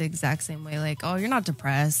family was the exact same way. Like, oh, you're not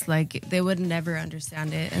depressed. Like, they would never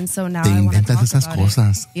understand it. And so now I want to talk about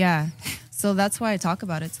it. Yeah. So that's why I talk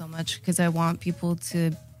about it so much, because I want people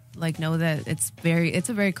to like know that it's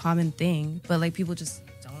a very common thing, but like people just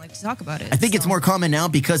don't like to talk about it. I think it's more common now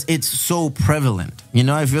because it's so prevalent. You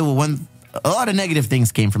know, I feel a lot of negative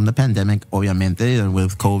things came from the pandemic, obviamente,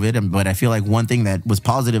 with COVID. But I feel like one thing that was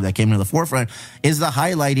positive that came to the forefront is the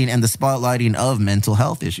highlighting and the spotlighting of mental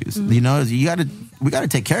health issues. Mm-hmm. You know, we got to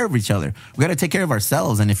take care of each other. We got to take care of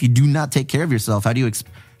ourselves. And if you do not take care of yourself, how do you?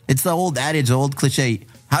 It's the old adage, the old cliche.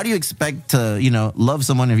 How do you expect to, love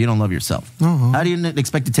someone if you don't love yourself? Uh-huh. How do you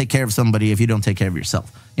expect to take care of somebody if you don't take care of yourself?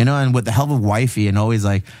 You know, and with the help of wifey and always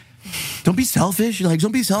like, don't be selfish. Like,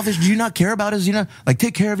 don't be selfish. Do you not care about us? Like,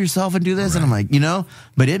 take care of yourself and do this. Right. And I'm like,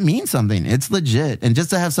 but it means something. It's legit. And just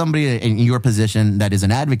to have somebody in your position that is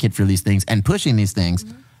an advocate for these things and pushing these things,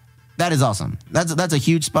 that is awesome. That's a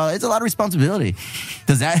huge spot. It's a lot of responsibility.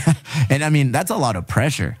 And I mean, that's a lot of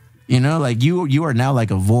pressure. Like you are now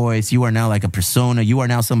like a voice. You are now like a persona. You are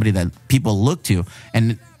now somebody that people look to.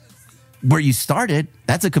 And where you started,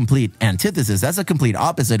 that's a complete antithesis. That's a complete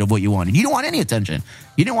opposite of what you wanted. You don't want any attention.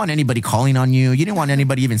 You didn't want anybody calling on you. You didn't want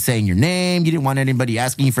anybody even saying your name. You didn't want anybody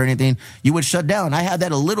asking you for anything. You would shut down. I had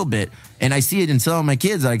that a little bit. And I see it in some of my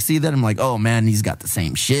kids. I see that. I'm like, oh, man, he's got the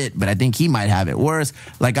same shit. But I think he might have it worse.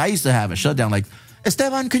 Like, I used to have a shutdown. Like,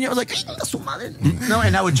 Esteban, can you? I was like, no,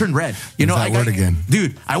 and I would turn red. Again.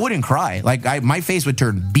 Dude, I wouldn't cry. Like, my face would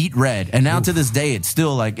turn beet red. And now to this day, it's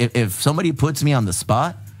still like, if somebody puts me on the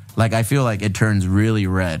spot, like, I feel like it turns really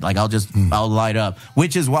red. Like, I'll light up,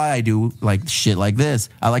 which is why I do like shit like this.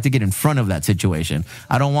 I like to get in front of that situation.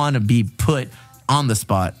 I don't want to be put on the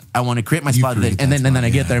spot. I want to create my spot, and then I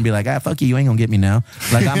get there and be like, fuck you ain't gonna get me now.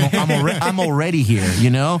 Like, I'm already here,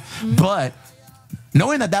 But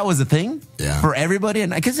knowing that was a thing for everybody,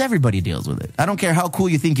 and because everybody deals with it. I don't care how cool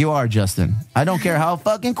you think you are, Justin. I don't care how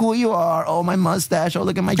fucking cool you are. Oh, my mustache. Oh,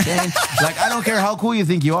 look at my chain. Like, I don't care how cool you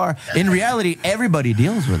think you are. In reality, everybody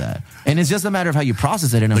deals with that. And it's just a matter of how you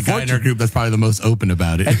process it. And the guy in our group that's probably the most open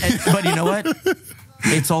about it. But you know what?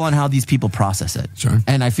 It's all on how these people process it. Sure.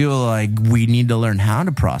 And I feel like we need to learn how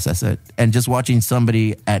to process it. And just watching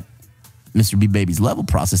somebody at Mr. BBaby's level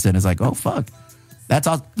process it is like, oh, fuck. That's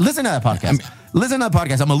all. Listen to that podcast. Listen to that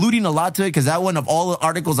podcast. I'm alluding a lot to it because that one of all the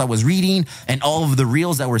articles I was reading and all of the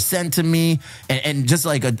reels that were sent to me and just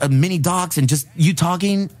like a mini docs and just you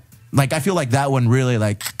talking, like, I feel like that one really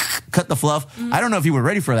like cut the fluff. I don't know if you were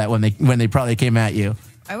ready for that when they probably came at you.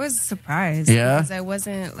 I was surprised. Yeah. Because I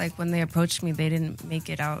wasn't, like, when they approached me, they didn't make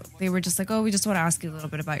it out. They were just like, oh, we just want to ask you a little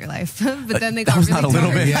bit about your life. But then they got really not a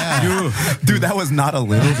little bit. Yeah. Dude, that was not a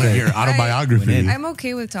little bit. Your autobiography. I'm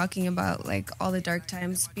okay with talking about, like, all the dark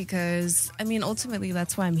times because, I mean, ultimately,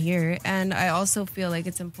 that's why I'm here. And I also feel like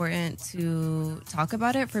it's important to talk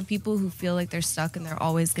about it for people who feel like they're stuck and they're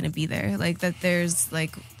always going to be there. Like, that there's,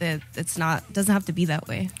 like, that it's not, doesn't have to be that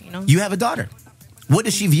way, You have a daughter. What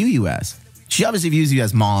does she view you as? She obviously views you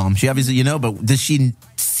as mom. She obviously, but does she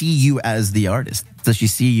see you as the artist? Does she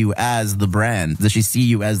see you as the brand? Does she see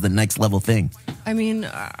you as the next level thing? I mean,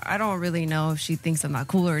 I don't really know if she thinks I'm not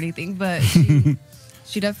cool or anything, but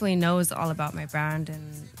she definitely knows all about my brand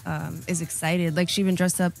and is excited. Like, she even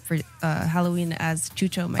dressed up for Halloween as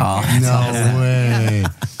Chucho, my parents. No way.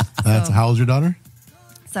 That's how old's your daughter?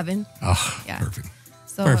 7. Oh, yeah. Perfect.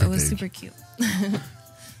 So perfect it was age. Super cute.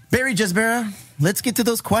 Barry Jesbera, let's get to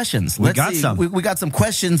those questions. We got some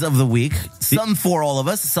questions of the week. Some for all of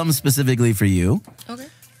us, some specifically for you. Okay,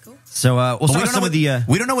 cool. So we'll start with some of the...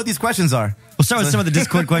 we don't know what these questions are. We'll start with some of the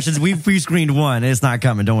Discord questions. We pre-screened one. It's not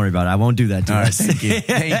coming. Don't worry about it. I won't do that to us. Thank you.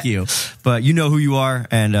 Thank you. But you know who you are,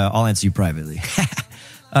 and I'll answer you privately.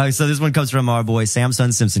 So this one comes from our boy,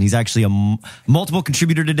 Samson Simpson. He's actually a multiple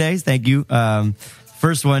contributor today. Thank you.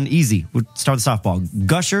 First one, easy. We'll start with softball.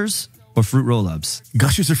 Gushers or fruit roll-ups?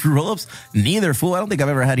 Gushers or fruit roll-ups? Neither, fool. I don't think I've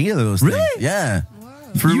ever had either of those things. Really? Yeah.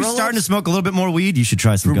 Fruit you starting to smoke a little bit more weed? You should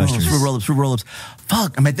try some Gushers. Fruit roll-ups.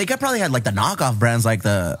 Fuck. I think I probably had like the knockoff brands, like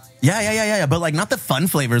the... Yeah. But like not the fun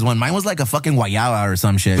flavors one. Mine was like a fucking guayaba or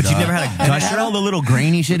some shit. But you've never had a Gusher? It had all the little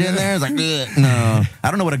grainy shit in there. It's like, no.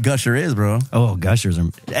 I don't know what a Gusher is, bro. Oh, Gushers are...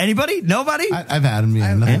 Anybody? Nobody? I've had them,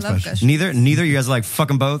 yeah. I Nothing love special. Gushers. Neither? You guys are like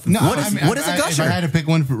fucking both? No, what is a Gusher? If I had to pick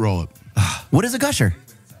one, fruit roll-up. What is a Gusher?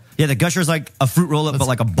 Yeah, the Gusher is like a fruit roll-up, but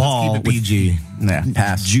like a ball Keep it PG. with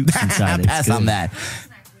pass. juice inside it. Pass on that.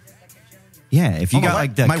 Yeah, if you got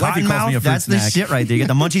like the my wifey cotton calls me a mouth, fruit that's the snack. shit right there. You get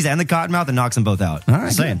the munchies and the cotton mouth, and knocks them both out. All right,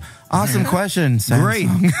 Just saying. Awesome question. Great.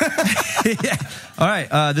 Yeah. All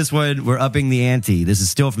right, this one, we're upping the ante. This is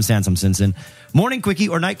still from Sansom Simpson. Morning quickie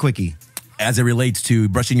or night quickie? As it relates to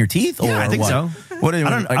brushing your teeth? Or Yeah, I think what? so. What I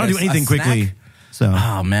don't do anything quickly. So.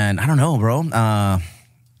 Oh, man. I don't know, bro.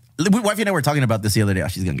 Wifey and I were talking about this the other day. Oh,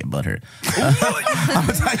 she's going to get butthurt.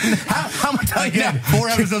 I'm telling you. 4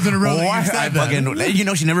 episodes in a row that you said that. You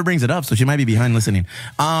know, she never brings it up, so she might be behind listening.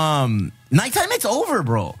 Nighttime, it's over,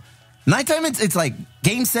 bro. Nighttime, it's like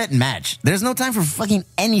game, set, match. There's no time for fucking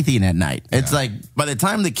anything at night. It's like by the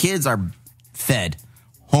time the kids are fed,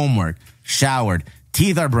 homework, showered,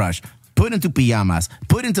 teeth are brushed, put into pajamas,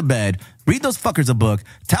 put into bed, read those fuckers a book,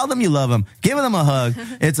 tell them you love them, give them a hug.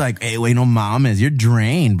 It's like, hey, wait, no mames, you're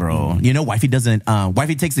drained, bro. You know, wifey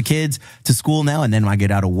takes the kids to school now, and then I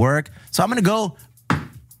get out of work. So I'm going to go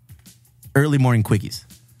early morning quickies.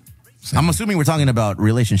 I'm assuming we're talking about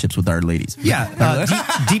relationships with our ladies. Yeah,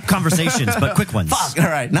 deep conversations, but quick ones. Fuck, all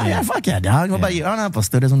right. Fuck yeah, dog. What about you? Oh, no, pues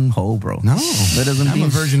tú eres un hoe, bro. No. I'm I'm a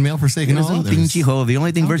virgin male forsaken all others. Pinchy hoe. The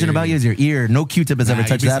only thing virgin about you is your ear. No Q-tip has ever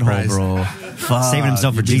touched that hole, bro. Fuck. Saving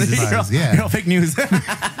himself for Jesus. You know, fake news.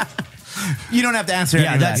 You don't have to answer any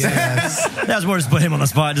of that. That's more just put him on the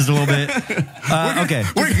spot just a little bit. Okay.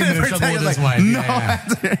 We're going to trouble with his wife.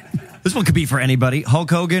 No. This one could be for anybody. Hulk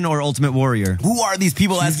Hogan or Ultimate Warrior? Who are these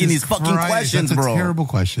people asking these fucking questions, that's bro? a terrible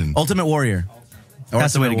question. Ultimate Warrior.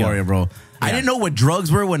 That's the way to go. Warrior, bro. I didn't know what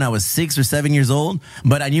drugs were when I was 6 or 7 years old,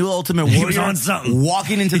 but I knew Ultimate Warrior. He was on something.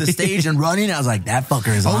 Walking into the stage and running, I was like, that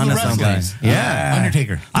fucker is on the something. wrestlers. Yeah.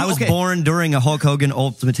 Undertaker. I was born during a Hulk Hogan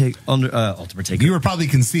Ultimate Taker. You were probably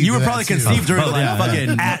conceived. You were probably conceived during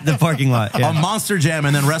fucking at the parking lot. a Monster Jam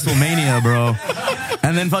and then WrestleMania, bro.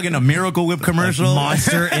 And then fucking a Miracle Whip commercial.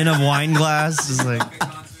 Monster in a wine glass. Just like,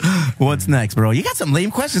 what's next, bro? You got some lame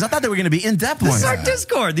questions. I thought they were going to be in-depth this ones. is our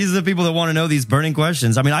Discord. These are the people that want to know these burning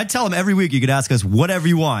questions. I mean, I tell them every week you could ask us whatever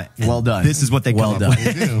you want. Well done. This is what they come up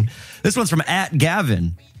with. do. This one's from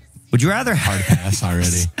 @Gavin. Would you rather Hard pass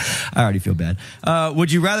already. I already feel bad.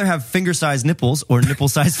 Would you rather have finger-sized nipples or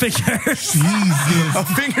nipple-sized fingers? A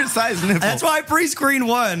finger-sized nipple. That's why I pre-screened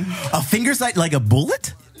one. A finger-sized, like a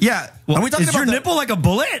bullet? Yeah. Well, Are we talking is your about nipple like a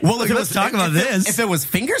bullet? Well, like, let's talk about this. If it was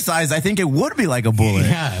finger-sized, I think it would be like a bullet.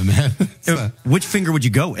 Yeah, man. Which finger would you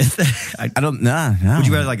go with? I don't know. Would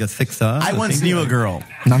you rather like a thick thumb? I once knew a girl.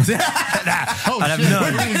 No, I'm saying, I'd have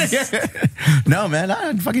no, man.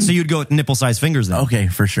 I fucking. So you'd go with nipple-sized fingers then? Okay,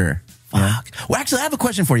 for sure. Fuck. Well, actually, I have a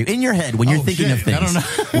question for you. In your head, when you're thinking of things, I don't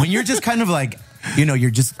know. when you're just kind of like, you know, you're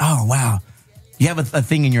just, oh wow, you have a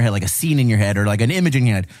thing in your head, like a scene in your head, or like an image in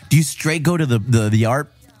your head. Do you straight go to the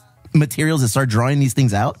art materials and start drawing these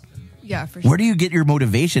things out? Yeah, for sure. Where do you get your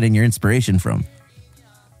motivation and your inspiration from?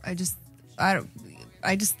 I just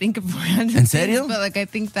think of random ¿En serio? things, but like I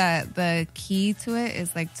think that the key to it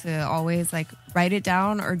is like to always like write it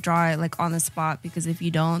down or draw it like on the spot, because if you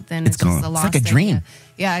don't, then it's gone. just a It's lost like a dream. idea.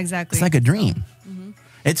 Yeah, exactly. It's like a dream.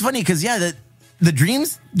 It's funny because the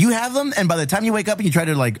dreams, you have them, and by the time you wake up and you try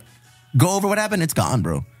to like go over what happened, it's gone,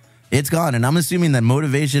 bro. It's gone. And I'm assuming that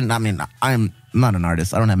motivation, I mean, I'm not an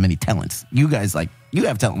artist. I don't have many talents. You guys, like, you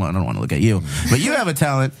have talent. Well, I don't want to look at you, but you have a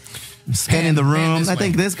talent. Scanning the room. I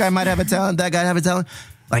think this guy might have a talent. That guy have a talent.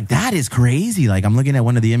 Like, that is crazy. Like, I'm looking at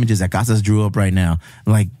one of the images that Casas drew up right now.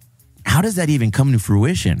 Like, how does that even come to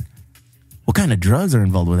fruition? What kind of drugs are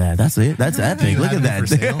involved with that? That's it. That's epic. Look at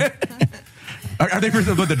that. Are they for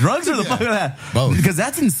the drugs or the fuck of that? Both. Because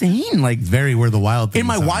that's insane. Like, Very where the wild things in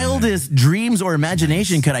my are, wildest dreams or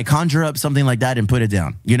imagination, could I conjure up something like that and put it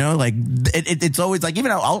down? You know, like it's always like, even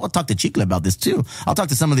I'll talk to Chicle about this too. I'll talk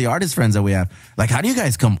to some of the artist friends that we have. Like, how do you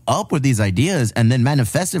guys come up with these ideas and then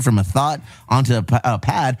manifest it from a thought onto a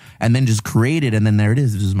pad and then just create it, and then there it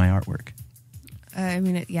is. This is my artwork. I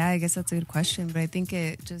mean, yeah, I guess that's a good question, but I think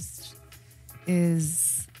it just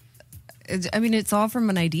is. I mean, it's all from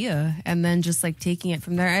an idea and then just like taking it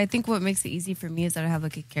from there. I think what makes it easy for me is that I have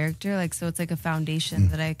like a character, like, so it's like a foundation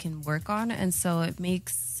that I can work on. And so it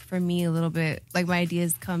makes for me a little bit like my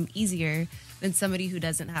ideas come easier than somebody who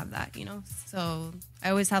doesn't have that, you know? So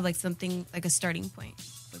I always have like something like a starting point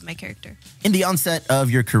with my character. In the onset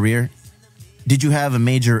of your career, did you have a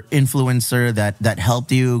major influencer that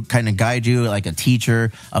helped you, kind of guide you, like a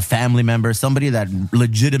teacher, a family member, somebody that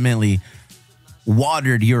legitimately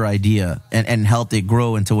watered your idea and helped it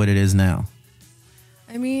grow into what it is now?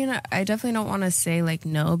 I mean, I definitely don't want to say like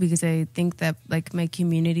no, because I think that like my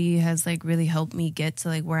community has like really helped me get to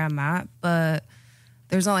like where I'm at, but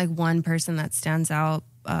there's not like one person that stands out.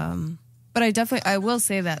 But I will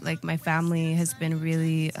say that like my family has been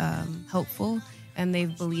really helpful and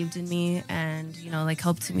they've believed in me and, like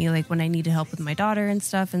helped me like when I needed help with my daughter and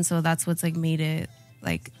stuff. And so that's what's like made it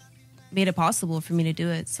possible for me to do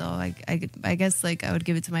it. So I guess like I would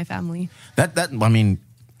give it to my family. I mean,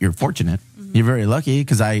 you're fortunate. Mm-hmm. You're very lucky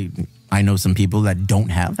because I know some people that don't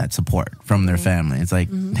have that support from their family. It's like,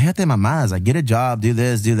 déjate mamás, like get a job, do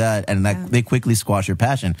this, do that, and they quickly squash your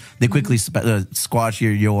passion. They quickly squash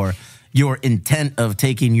your intent of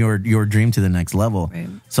taking your dream to the next level. Right.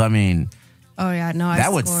 So I mean, that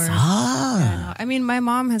would suck. Yeah, I mean, my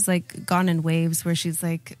mom has like gone in waves where she's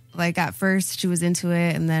like at first she was into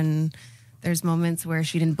it, and then there's moments where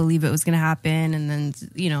she didn't believe it was going to happen, and then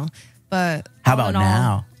But how about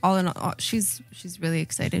now? All in all, she's really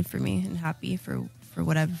excited for me and happy for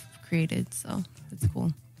what I've created. So it's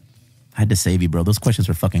cool. I had to save you, bro. Those questions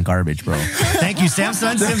were fucking garbage, bro. Thank you,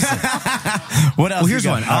 Samson Simpson. What else? Well, here's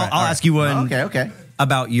one. I'll ask you one. Okay.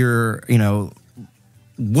 About your,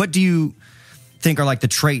 what do you think are like the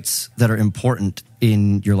traits that are important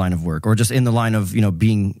in your line of work, or just in the line of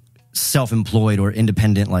being self-employed or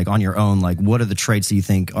independent, like on your own? Like, what are the traits that you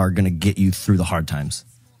think are going to get you through the hard times?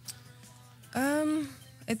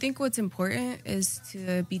 I think what's important is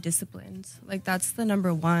to be disciplined. Like that's the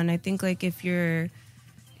number one. I think like if you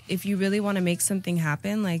really want to make something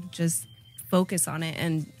happen, like just focus on it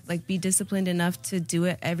and like be disciplined enough to do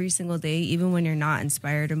it every single day, even when you're not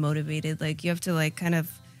inspired or motivated. Like you have to like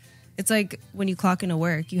it's like when you clock into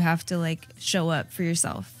work, you have to like show up for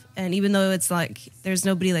yourself. And even though it's like there's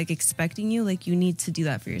nobody like expecting you, like you need to do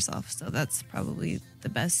that for yourself. So that's probably the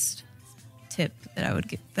best tip that I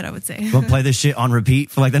would say. We'll play this shit on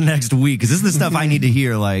repeat for like the next week because this is the stuff I need to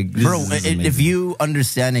hear. Like, bro, if you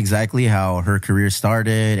understand exactly how her career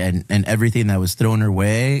started and everything that was thrown her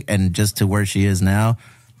way and just to where she is now,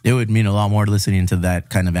 it would mean a lot more listening to that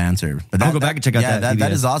kind of answer. But I'll go back and check out that.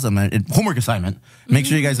 That is awesome. Homework assignment. Make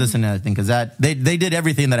sure you guys listen to that thing because they did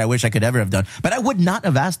everything that I wish I could ever have done. But I would not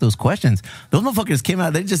have asked those questions. Those motherfuckers came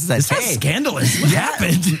out. They just said, "Hey, scandalous. What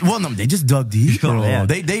happened?" Well, no, they just dug deep. Oh, yeah.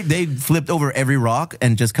 They flipped over every rock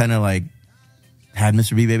and just kind of like had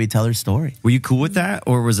Mr. BBaby tell her story. Were you cool with that,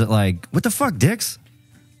 or was it like, what the fuck, dicks?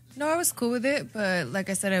 No, I was cool with it, but like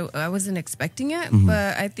I said, I wasn't expecting it.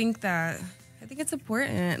 But I think it's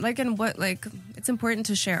important. Like, and what, like, it's important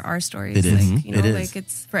to share our stories. It is. Like, It is. like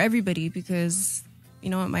it's for everybody because, it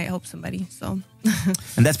might help somebody. So,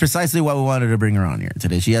 and that's precisely why we wanted to bring her on here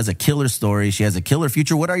today. She has a killer story. She has a killer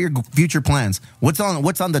future. What are your future plans? What's on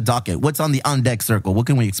the docket? What's on the on deck circle? What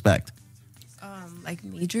can we expect? Like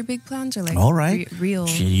major big plans or like all right, real.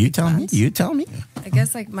 You tell plans? me. You tell me. I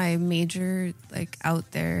guess like my major like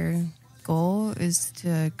out there goal is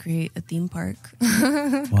to create a theme park.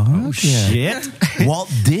 Oh shit!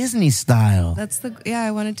 Walt Disney style. That's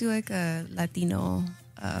I want to do like a Latino,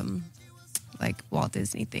 like Walt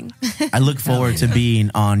Disney thing. I look forward to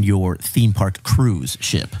being on your theme park cruise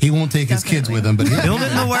ship. He won't take his kids with him, but build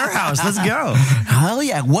it in the warehouse. Let's go. Hell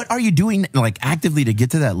yeah! What are you doing like actively to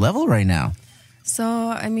get to that level right now? So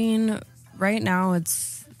I mean, right now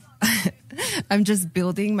I'm just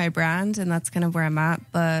building my brand, and that's kind of where I'm at.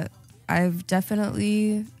 But I've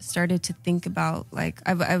definitely started to think about like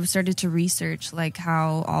I've started to research like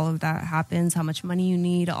how all of that happens, how much money you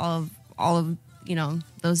need, all of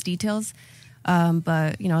those details.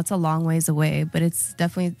 But it's a long ways away. But it's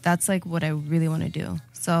definitely that's like what I really want to do.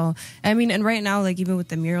 So I mean, and right now, like even with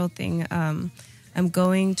the mural thing, I'm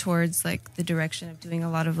going towards like the direction of doing a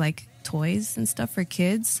lot of like toys and stuff for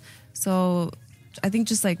kids. So I think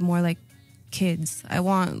just like more like kids. I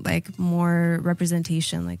want like more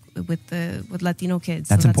representation like with Latino kids.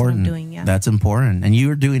 That's important. That's what I'm doing, yeah. That's important. And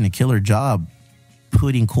you're doing a killer job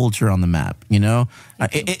putting culture on the map,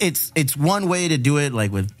 It's one way to do it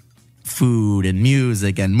like with food and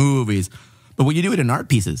music and movies. But when you do it in art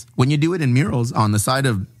pieces, when you do it in murals on the side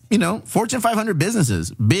of, Fortune 500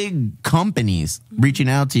 businesses, big companies reaching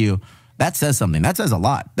out to you, that says something. That says a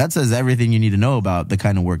lot. That says everything you need to know about the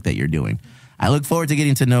kind of work that you're doing. I look forward to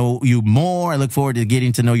getting to know you more. I look forward to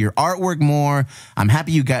getting to know your artwork more. I'm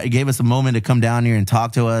happy you gave us a moment to come down here and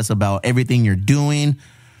talk to us about everything you're doing.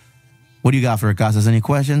 What do you got for Casas? Any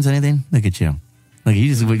questions? Anything? Look at you. Look, he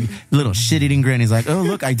just little shit-eating grin. He's like, oh,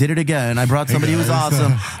 look, I did it again. I brought somebody who's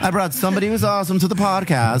awesome. I brought somebody who's awesome to the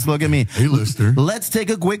podcast. Look at me. Hey, listener. Let's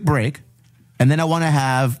take a quick break. And then I want to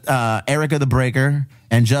have Erica the Breaker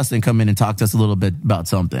and Justin come in and talk to us a little bit about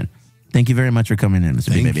something. Thank you very much for coming in, Mr.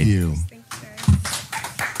 BBaby. Thank you.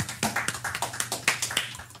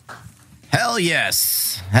 Hell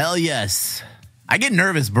yes. Hell yes. I get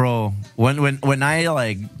nervous, bro. When I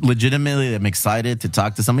like legitimately am excited to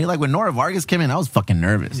talk to somebody. Like when Nora Vargas came in, I was fucking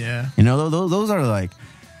nervous. Yeah. Those are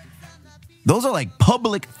like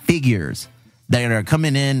public figures that are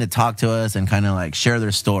coming in to talk to us and kind of like share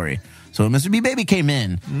their story. So Mr. BBaby came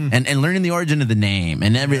in and learning the origin of the name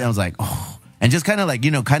and everything. I was like, oh, and just kind of like,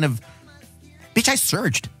 bitch, I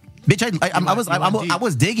searched. Bitch, I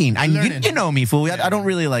was digging. You know me, fool. I don't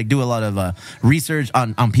really like do a lot of research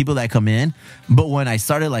on people that come in. But when I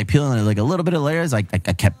started like peeling like a little bit of layers, I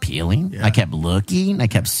kept peeling. Yeah. I kept looking. I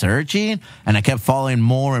kept searching, and I kept falling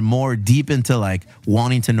more and more deep into like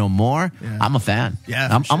wanting to know more. Yeah. I'm a fan.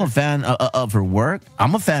 Yeah, I'm a fan of her work.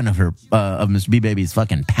 I'm a fan of her of Miss BBaby's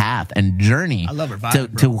fucking path and journey. I love her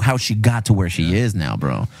vibe, to how she got to where she is now,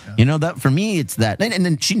 bro. Yeah. That for me, it's that, and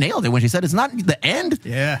then she nailed it when she said it's not the end.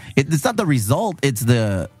 Yeah. It's not the result. It's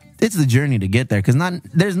the journey to get there, because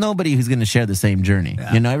there's nobody who's going to share the same journey.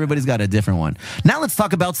 Yeah. Everybody's got a different one. Now let's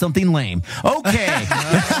talk about something lame. Okay.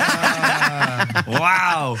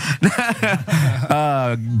 Wow.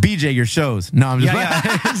 BJ, your shows. No, I'm just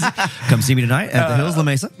Come see me tonight at the Hills La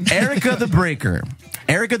Mesa. Erica the Breaker.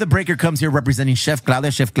 Erica the Breaker comes here representing Chef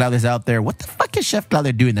Claudia. Chef Claudia's out there. What the fuck is Chef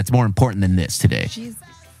Claudia doing that's more important than this today? She's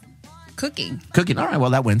cooking. All right,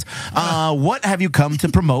 well, that wins. What have you come to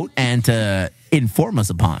promote and to inform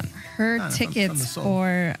us upon? Her tickets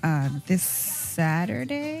for this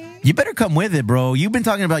Saturday. You better come with it, bro. You've been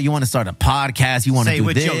talking about you want to start a podcast. You want to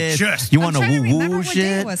do this. You want to woo-woo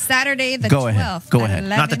shit. It was Saturday the 12th. Go ahead.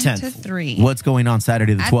 Not the 10th. To 3. What's going on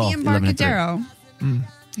Saturday the 12th? At the Embarcadero.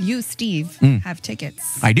 You, Steve, have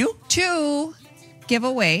tickets. I do? To give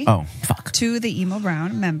away. Oh, fuck. To the Emo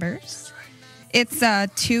Brown members. It's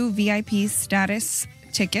 2 VIP status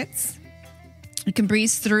tickets. You can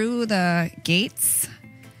breeze through the gates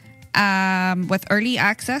with early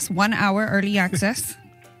access, 1 hour early access.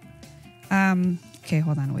 Okay,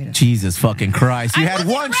 hold on, wait a second. Jesus fucking Christ. You had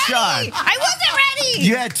one shot. I wasn't ready.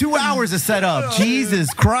 You had 2 hours to set up.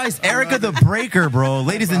 Jesus Christ. Erica the Breaker, bro.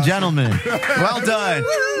 Ladies and gentlemen. Well done.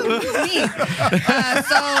 Me.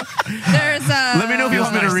 So there's Let me know if you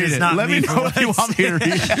want me to read it. Let me know if you want me to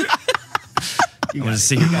read it. I'm going to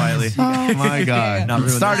sing it quietly. Oh, my God.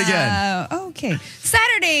 Start again. Okay.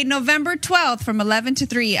 Saturday, November 12th from 11 to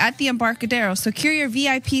 3 at the Embarcadero. Secure your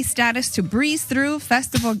VIP status to breeze through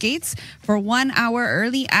festival gates for 1 hour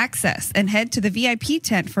early access and head to the VIP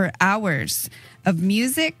tent for hours of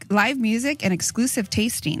music, live music, and exclusive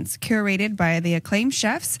tastings curated by the acclaimed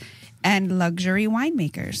chefs and luxury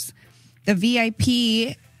winemakers. The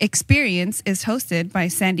VIP experience is hosted by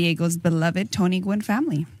San Diego's beloved Tony Gwynn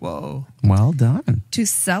family. Whoa. Well done. To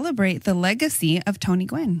celebrate the legacy of Tony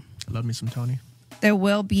Gwynn. I love me some Tony. There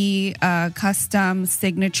will be a custom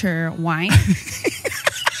signature wine.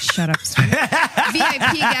 Shut up, Steve.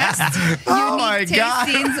 VIP guests. Unique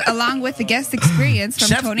tastings along with the guest experience from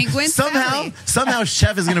Chef, Tony Gwynn's family. Somehow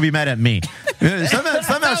Chef is going to be mad at me.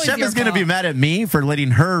 Somehow Chef is going to be mad at me for letting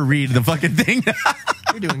her read the fucking thing.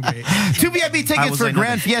 You're doing great. 2 VIP tickets for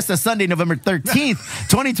Grand Fiesta Sunday, November 13th,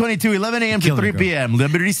 2022, 11 a.m. to 3 p.m.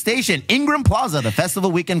 Liberty Station, Ingram Plaza. The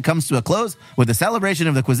festival weekend comes to a close with a celebration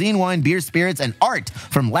of the cuisine, wine, beer, spirits, and art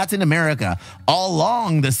from Latin America. All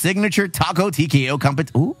along the signature taco TKO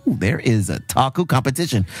competition. Ooh, there is a taco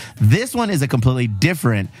competition. This one is a completely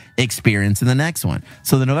different experience than the next one.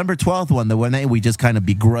 So the November 12th one, the one that we just kind of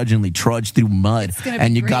begrudgingly trudged through mud,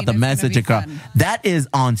 and you got the message across. That is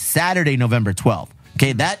on Saturday, November 12th.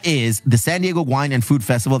 Okay, that is the San Diego Wine and Food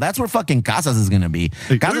Festival. That's where fucking Casas is going to be.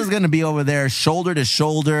 Casas is going to be over there, shoulder to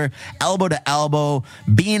shoulder, elbow to elbow,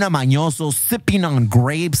 being a mañoso, sipping on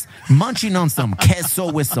grapes, munching on some queso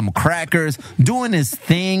with some crackers, doing his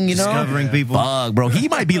thing, Discovering people. Fuck, bro. He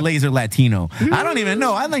might be laser Latino. I don't even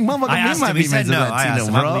know. I think motherfucker, he might be laser Latino,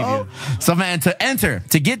 bro. So, man,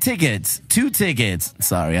 to get tickets, 2 tickets.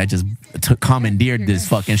 Sorry, I just commandeered this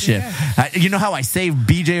fucking shit. You know how I saved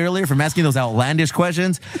BJ earlier from asking those outlandish questions?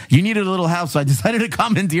 You needed a little help, so I decided to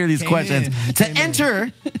commandeer these questions.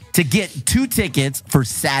 To get 2 tickets for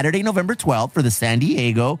Saturday, November 12th for the San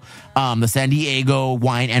Diego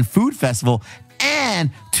Wine and Food Festival, and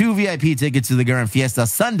 2 VIP tickets to the Grand Fiesta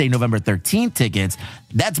Sunday, November 13th tickets.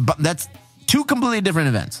 That's 2 completely different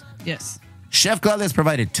events. Yes. Chef Claudia has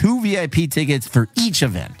provided 2 VIP tickets for each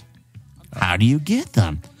event. How do you get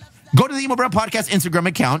them? Go to the Emo Brown Podcast Instagram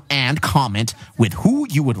account and comment with who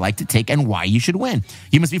you would like to take and why you should win.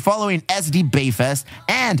 You must be following SD Bayfest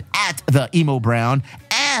and at the Emo Brown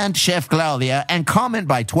and Chef Claudia, and comment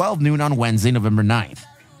by 12 noon on Wednesday, November 9th.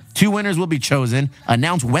 2 winners will be chosen,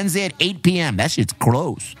 announced Wednesday at 8 p.m. That shit's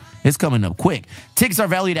close. It's coming up quick. Tickets are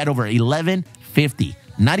valued at over $11.50,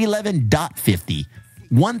 not $11.50.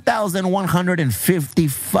 $1,150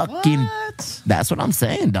 fucking What? That's what I'm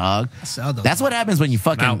saying, dog. sell those. That's what happens when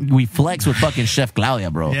we flex with fucking Chef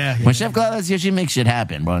Claudia, bro. When Chef Claudia's here, she makes shit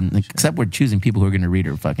happen, bro. Except we're choosing people who are going to read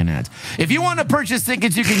her fucking ads. If you want to purchase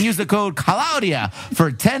tickets, you can use the code Claudia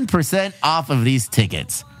for 10% off of these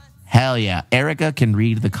tickets. Hell yeah. Erica can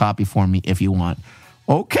read the copy for me if you want.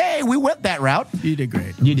 Okay, we went that route. You did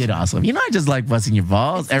great. You did awesome. You know, I just like busting your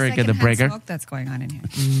balls, It's Erica the Breaker. smoke that's going on in here.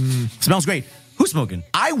 Smells great. Who's smoking?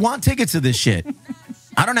 I want tickets to this shit.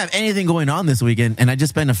 I don't have anything going on this weekend, and I just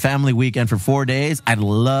spent a family weekend for 4 days. I'd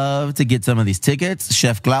love to get some of these tickets.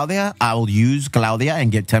 Chef Claudia, I will use Claudia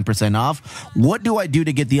and get 10% off. What do I do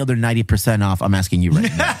to get the other 90% off? I'm asking you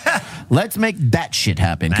right now. Let's make that shit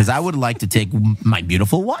happen, because I would like to take my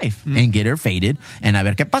beautiful wife and get her faded, and a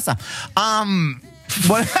ver qué pasa.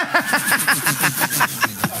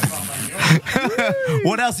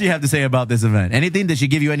 What else do you have to say about this event? Anything? Did she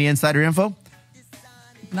give you any insider info?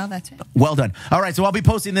 No, that's it. Well done. All right, so I'll be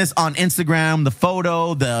posting this on Instagram, the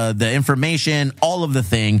photo, the information, all of the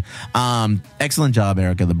thing. Excellent job,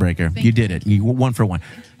 Erica the Breaker. You did it. You 1 for 1.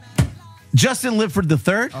 Justin Lipford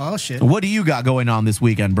III. Oh, shit. What do you got going on this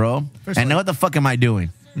weekend, bro? And what the fuck am I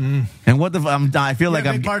doing? And what the I feel like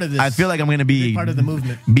I'm part of this. I feel like I'm gonna be part of the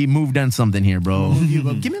movement. Be moved on something here, bro.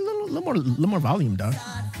 Give me a little more volume, dog.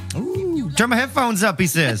 Ooh, turn my headphones up, he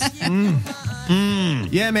says.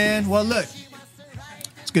 Yeah, man. Well, look,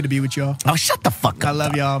 it's good to be with y'all. Oh, shut the fuck up. I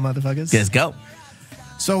love y'all, motherfuckers. Let's go.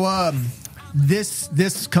 So,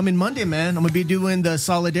 this coming Monday, man, I'm gonna be doing the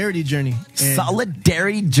solidarity journey.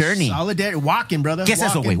 Solidarity journey. Solidarity walking, brother. ¿Qué es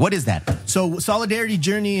eso, güey? What is that? So, solidarity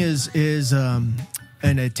journey is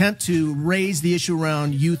an attempt to raise the issue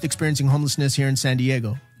around youth experiencing homelessness here in San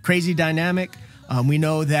Diego. Crazy dynamic. We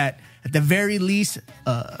know that at the very least,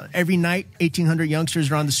 every night, 1,800 youngsters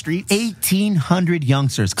are on the streets. 1,800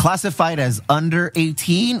 youngsters classified as under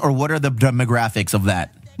 18, or what are the demographics of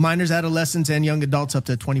that? Minors, adolescents, and young adults up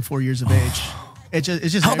to 24 years of age. It's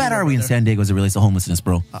just how bad are we in San Diego as it relates to homelessness,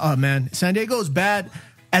 bro? Oh man, San Diego is bad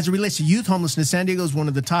as it relates to youth homelessness. San Diego is one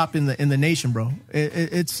of the top in the nation, bro.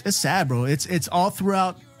 It's sad, bro. It's all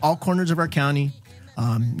throughout all corners of our county.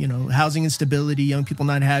 Housing instability, young people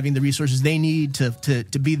not having the resources they need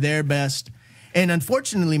to be their best, and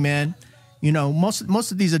unfortunately, man,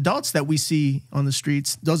 most of these adults that we see on the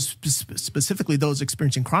streets, those specifically those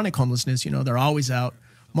experiencing chronic homelessness, they're always out.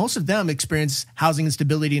 Most of them experience housing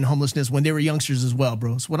instability and homelessness when they were youngsters as well,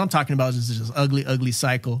 bro. So what I'm talking about is this ugly, ugly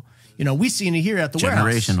cycle. We seen it here at the warehouse.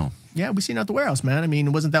 Generational. Yeah, we seen it at the warehouse, man. I mean,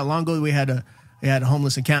 it wasn't that long ago we had a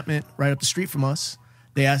homeless encampment right up the street from us.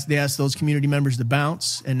 They asked those community members to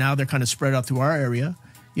bounce, and now they're kind of spread out through our area.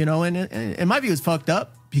 And in my view, it's fucked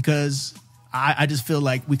up because I just feel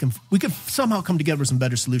like we can somehow come together with some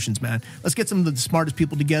better solutions, man. Let's get some of the smartest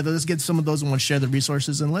people together. Let's get some of those who want to share the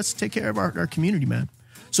resources, and let's take care of our community, man.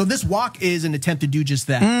 So this walk is an attempt to do just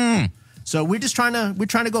that. So we're trying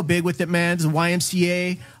to go big with it, man. It's a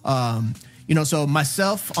YMCA. So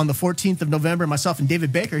myself on the 14th of November, myself and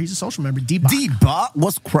David Baker, he's a social member, D-Bot,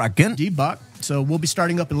 what's cracking? D-Bot. So we'll be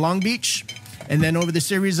starting up in Long Beach, and then over the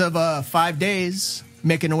series of 5 days,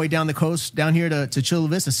 making our way down the coast, down here to Chula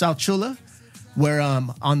Vista, South Chula, where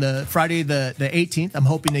on the Friday the 18th, I'm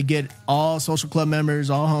hoping to get all social club members,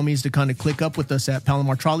 all homies to kind of click up with us at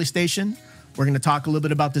Palomar Trolley Station. We're going to talk a little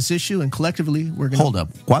bit about this issue, and collectively, we're going to... Hold up.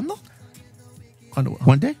 ¿Cuándo? ¿Cuándo?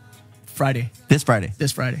 One day? Friday. This Friday?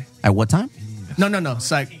 This Friday. At what time? No.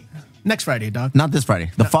 It's like next Friday, dog. Not this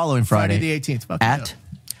Friday. The following Friday. Friday the 18th. At?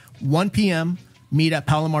 1 p.m., meet at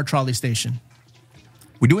Palomar Trolley Station.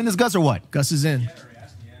 We doing this, Gus, or what? Gus is in.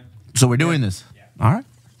 So we're doing this. All right.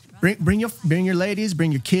 Bring your ladies,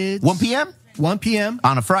 bring your kids. 1 p.m.? 1 p.m.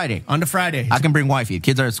 On a Friday. On the Friday. I can bring wifey.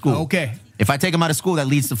 Kids are at school. Okay. If I take them out of school, that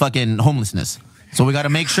leads to fucking homelessness. So we got to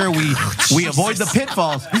make sure we avoid the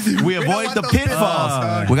pitfalls. We avoid the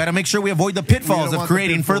pitfalls. We got to make sure we avoid the pitfalls of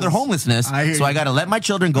creating further homelessness. So I got to let my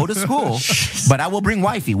children go to school, but I will bring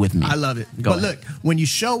wifey with me. I love it. Look, when you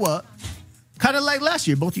show up, kind of like last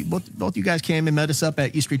year, both you guys came and met us up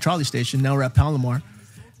at East Street Trolley Station. Now we're at Palomar.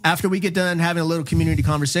 After we get done having a little community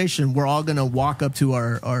conversation, we're all going to walk up to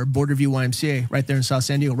our Border View YMCA right there in South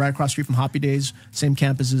San Diego, right across the street from Hoppy Days, same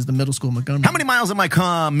campus as the middle school in Montgomery. How many miles am I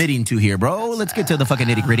committing to here, bro? Let's get to the fucking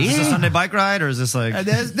nitty gritty. Is this a Sunday bike ride, or is this like...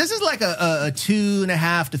 This is like a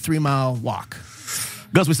 2.5 to 3 mile walk.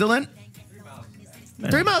 Gus, we still in?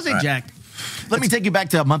 3 miles ain't jacked. Let me take you back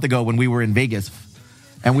to a month ago when we were in Vegas.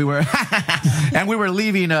 And we were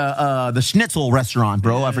leaving the Schnitzel restaurant,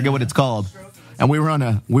 bro. I forget what it's called. And we were on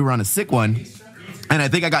a sick one, and I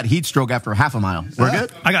think I got heat stroke after half a mile. We're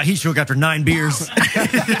good? I got heat stroke after 9 beers.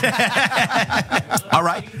 All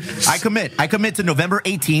right. I I commit to November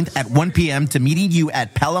 18th at 1 p.m. to meeting you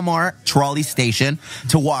at Palomar Trolley Station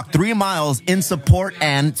to walk 3 miles in support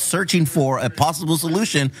and searching for a possible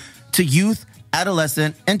solution to youth,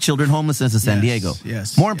 adolescent, and children homelessness in San Diego.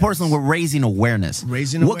 Yes. More importantly, we're raising awareness.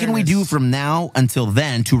 What can we do from now until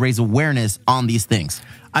then to raise awareness on these things?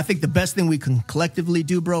 I think the best thing we can collectively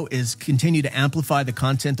do, bro, is continue to amplify the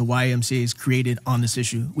content the YMCA has created on this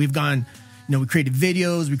issue. We've gone, we created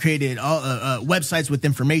videos, we created websites with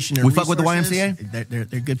information and resources. Fuck with the YMCA?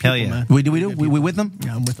 They're good people, man. We with them?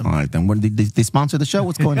 Yeah, I'm with them. All right, then. They sponsor the show?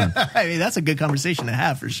 What's going on? I mean, that's a good conversation to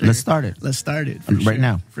have, for sure. Let's start it. Right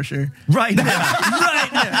now. For sure. Right now. Right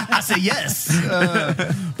now. I say yes.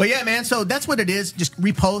 But yeah, man, so that's what it is. Just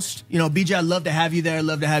repost. BJ, I'd love to have you there. I'd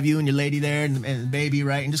love to have you and your lady there and baby,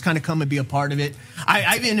 right? And just kind of come and be a part of it.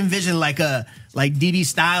 I even envision like DB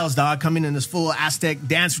Styles, dog, coming in this full Aztec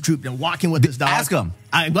dance troupe and walking with this dog. Ask him.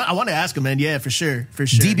 I want to ask him, man. Yeah, for sure.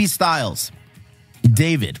 DB Styles,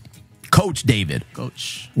 David, Coach David.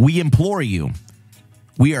 Coach. We implore you.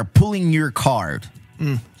 We are pulling your card.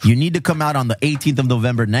 You need to come out on the 18th of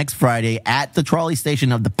November, next Friday, at the trolley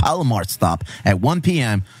station of the Palomar stop at 1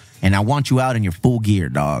 p.m., and I want you out in your full gear,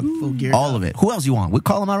 dog. Full gear. All of it. Who else you want? We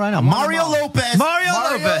call him out right now. Mario Lopez. Mario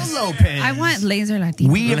Lopez. I want Laser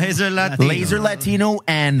Latino. Laser Latino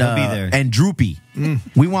and Droopy.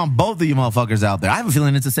 We want both of you motherfuckers out there. I have a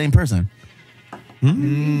feeling it's the same person.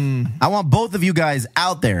 I want both of you guys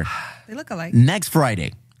out there. They look alike. Next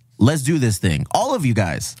Friday. Let's do this thing. All of you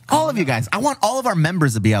guys. I want all of our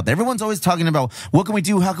members to be out there. Everyone's always talking about, what can we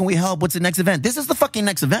do? How can we help? What's the next event? This is the fucking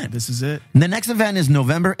next event. This is it. The next event is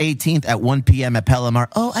November 18th at 1 p.m. at Palomar.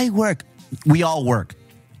 Oh, I work. We all work.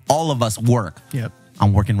 All of us work. Yep.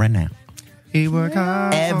 I'm working right now. He work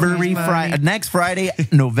hard every Friday. Next Friday,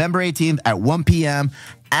 November 18th at 1 p.m.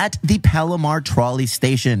 at the Palomar Trolley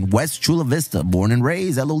Station, West Chula Vista. Born and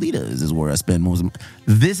raised, Lolitas is where I spend most of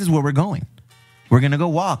This is where we're going. We're going to go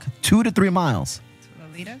walk 2 to 3 miles.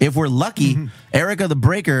 If we're lucky, Erica the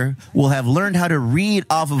Breaker will have learned how to read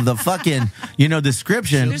off of the fucking,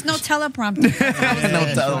 description. There's no teleprompter.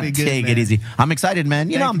 Take it easy. I'm excited,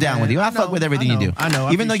 man. I'm down with you. I fuck with everything you do. I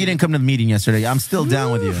know. Even though you didn't come to the meeting yesterday, I'm still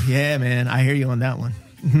down with you. Yeah, man. I hear you on that one.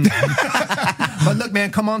 But look,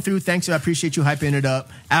 man, come on through. Thanks. I appreciate you hyping it up.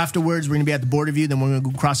 Afterwards, we're going to be at the Border View. Then we're going to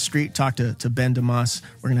go across the street, talk to Ben DeMoss.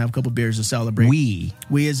 We're going to have a couple beers to celebrate. We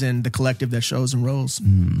as in the collective that shows and rolls.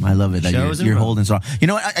 I love it that you're holding strong. You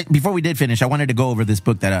know what? Before we did finish, I wanted to go over this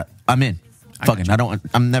book that I'm in.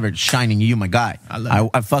 I'm never shining you, my guy.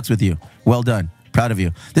 I fucks with you. Well done. Proud of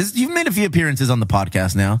you. You've made a few appearances on the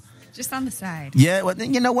podcast now. Just on the side. Yeah, well,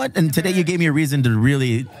 you know what? And today you gave me a reason to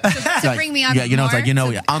really to bring me on. Yeah, it's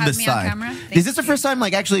like on the side. Is this the first time,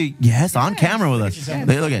 actually? Yes, on camera with us.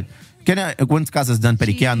 Look at. Once Casa's done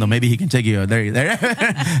periqueando, maybe he can take you there.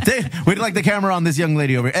 We'd like the camera on this young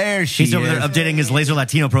lady over there. He's over there updating his Laser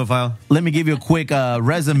Latino profile. Let me give you a quick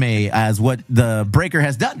resume as what the Breaker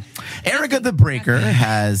has done. Erica the Breaker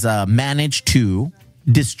has managed to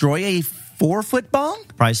destroy a 4-foot bong?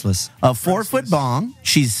 Priceless. A 4-foot bong.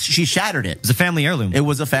 She shattered it. It was a family heirloom. It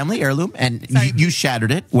was a family heirloom, and you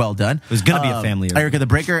shattered it. Well done. It was going to be a family heirloom. Erica the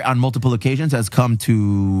Breaker, on multiple occasions, has come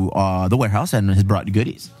to the warehouse and has brought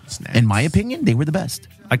goodies. Snacks. In my opinion, they were the best.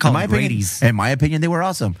 I call them Brady's. In my opinion, they were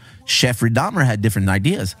awesome. Chef Dahmer had different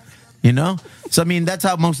ideas. So, that's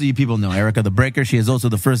how most of you people know Erica the Breaker. She is also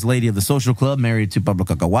the first lady of the social club, married to Pablo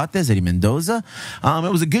Cacahuates, Eddie Mendoza.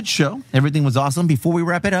 It was a good show. Everything was awesome. Before we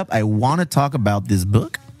wrap it up, I want to talk about this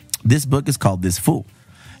book. This book is called This Fool.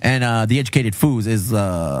 And The Educated Fools is,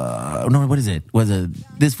 what is it?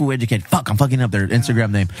 This Fool Educated? Fuck, I'm fucking up their Instagram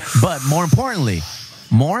name. But more importantly,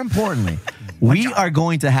 we are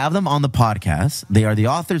going to have them on the podcast. They are the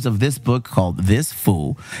authors of this book called This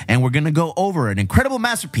Fool, and we're going to go over an incredible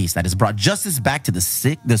masterpiece that has brought justice back to the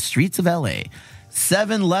streets of LA.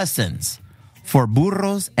 7 lessons for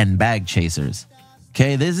burros and bag chasers.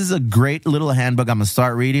 Okay, this is a great little handbook I'm going to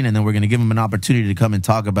start reading, and then we're going to give them an opportunity to come and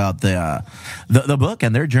talk about the book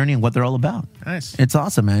and their journey and what they're all about. Nice. It's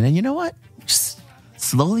awesome, man. And you know what? Just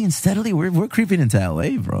slowly and steadily, we're creeping into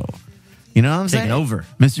LA, bro. You know what I'm saying? Taking over.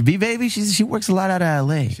 Mr. BBaby, she works a lot out of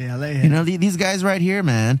LA. These guys right here,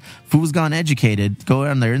 man. Fool's Gone Educated. Go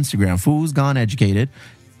on their Instagram. Fool's Gone Educated.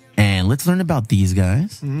 And let's learn about these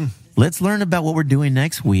guys. Let's learn about what we're doing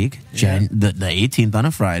next week, the 18th on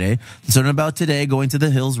a Friday. Let's learn about today, going to the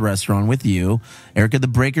Hills restaurant with you. Erica the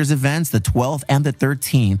Breaker's events, the 12th and the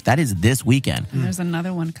 13th. That is this weekend. And there's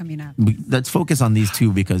another one coming up. Let's focus on these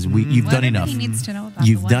two because you've done enough. He needs to know about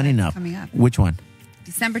You've done enough. coming up. Which one?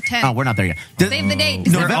 December 10th. Oh, we're not there yet. Save the date.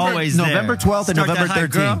 December always there. November 12th and Start November that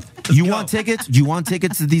hype, girl. 13th. Let's You go. want tickets? You want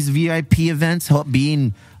tickets to these VIP events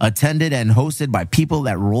being attended and hosted by people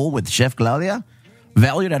that roll with Chef Claudia,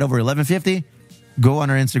 valued at over $11.50? Go on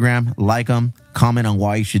our Instagram, like them, comment on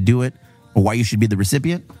why you should do it or why you should be the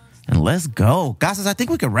recipient, and let's go. Guys, I think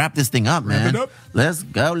we can wrap this thing up, man. it up. Let's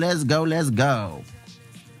go, let's go, let's go.